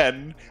with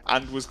Ben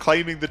and was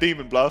claiming the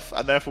demon bluff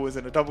and therefore was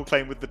in a double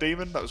claim with the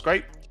demon. That was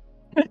great.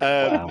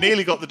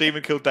 Nearly got the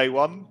demon killed day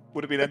one.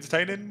 Would have been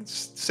entertaining.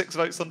 6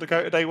 votes on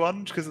Dakota day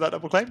one because of that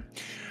double claim.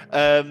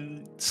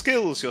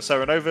 Skills, your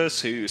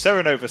Serenovus, who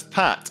Serenovus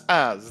Pat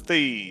as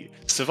the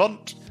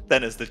Savant,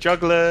 then as the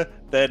Juggler,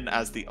 then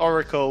as the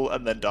Oracle,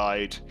 and then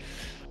died.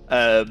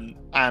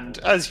 And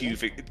as you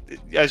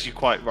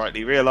quite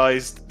rightly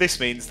realised, this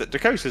means that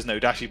Dakota's no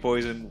Dashi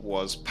poison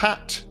was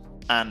Pat,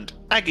 and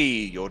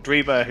Aggie, your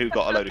Dreamer, who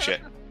got a load of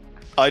shit.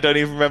 I don't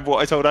even remember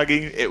what I told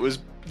Aggie. It was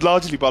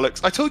largely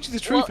bollocks. I told you the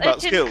truth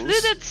about skills. It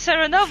included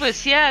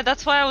Serenovus, yeah,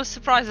 that's why I was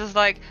surprised. I was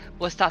like,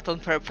 was that on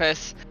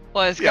purpose?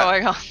 What is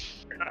going on?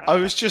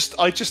 I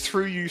just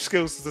threw you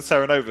skills to the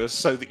Serenovus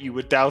so that you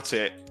would doubt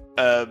it.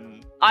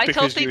 I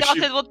totally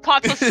doubted what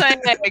Pat was saying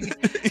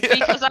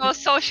because I was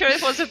so sure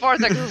it was a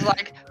Vortex. I was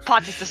like,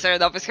 Pat is the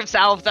Serenovus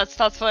himself. That's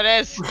what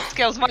it is.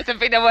 Skills might have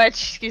been a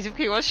witch.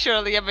 He was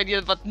surely a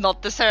minion, but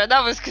not the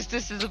Serenovus because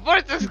this is a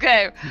Vortex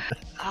game.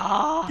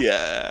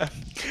 Yeah.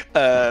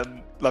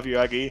 Love you,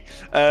 Aggie.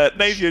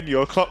 Navian,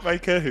 your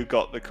Clockmaker, who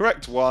got the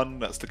correct one.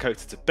 That's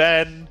Dakota to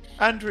Ben.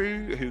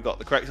 Andrew, who got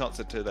the correct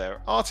answer to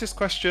their artist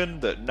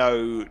question. That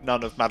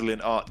none of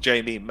Madeline, Art,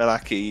 Jamie,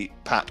 Milaki,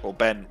 Pat, or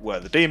Ben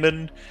were the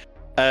demon.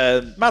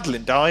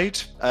 Madeline died,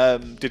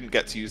 didn't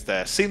get to use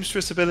their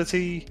seamstress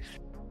ability.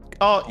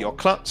 Art, your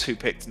Klutz, who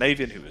picked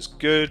Navian, who was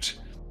good.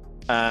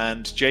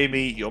 And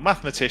Jamie, your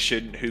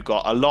mathematician, who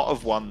got a lot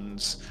of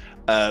ones,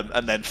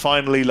 and then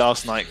finally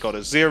last night got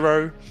a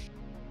 0.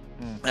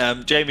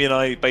 Jamie and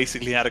I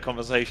basically had a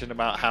conversation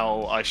about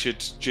how I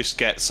should just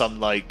get some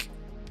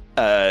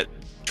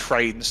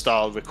train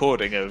style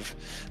recording of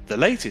the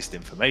latest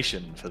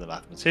information for the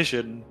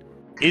mathematician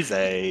is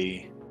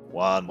a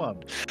 1.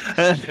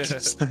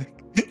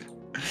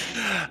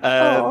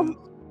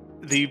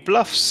 The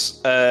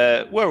bluffs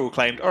were all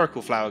claimed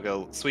Oracle, Flower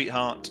Girl,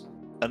 Sweetheart,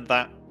 and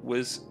that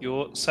was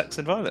your Sex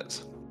and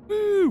Violets.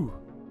 Woo!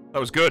 That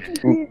was good.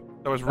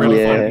 That was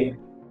really fun.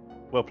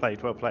 Well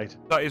played, well played.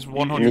 That is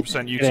 100%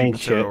 YouTube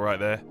material right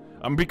there.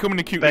 I'm becoming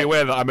acutely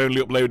aware that I'm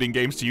only uploading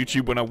games to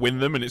YouTube when I win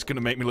them, and it's going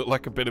to make me look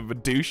like a bit of a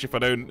douche if I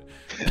don't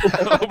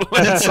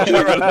upload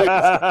somewhere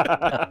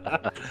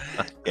else.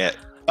 Yeah,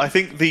 I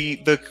think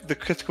the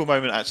critical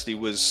moment actually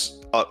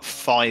was at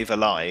 5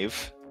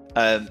 Alive.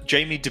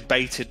 Jamie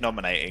debated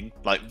nominating,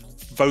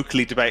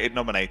 vocally debated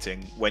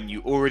nominating, when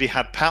you already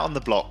had Pat on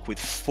the block with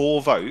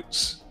 4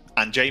 votes.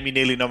 And Jamie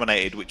nearly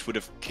nominated, which would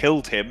have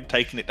killed him,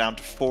 taking it down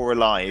to 4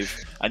 alive,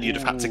 and you'd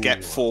have had to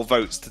get 4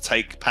 votes to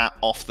take Pat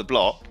off the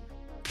block,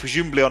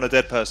 presumably on a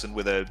dead person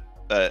with a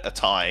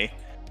tie,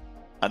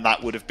 and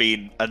that would have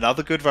been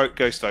another good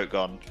ghost vote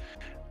gone.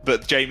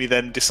 But Jamie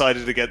then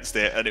decided against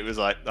it, and it was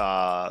like,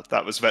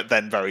 that was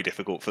then very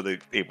difficult for the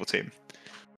evil team.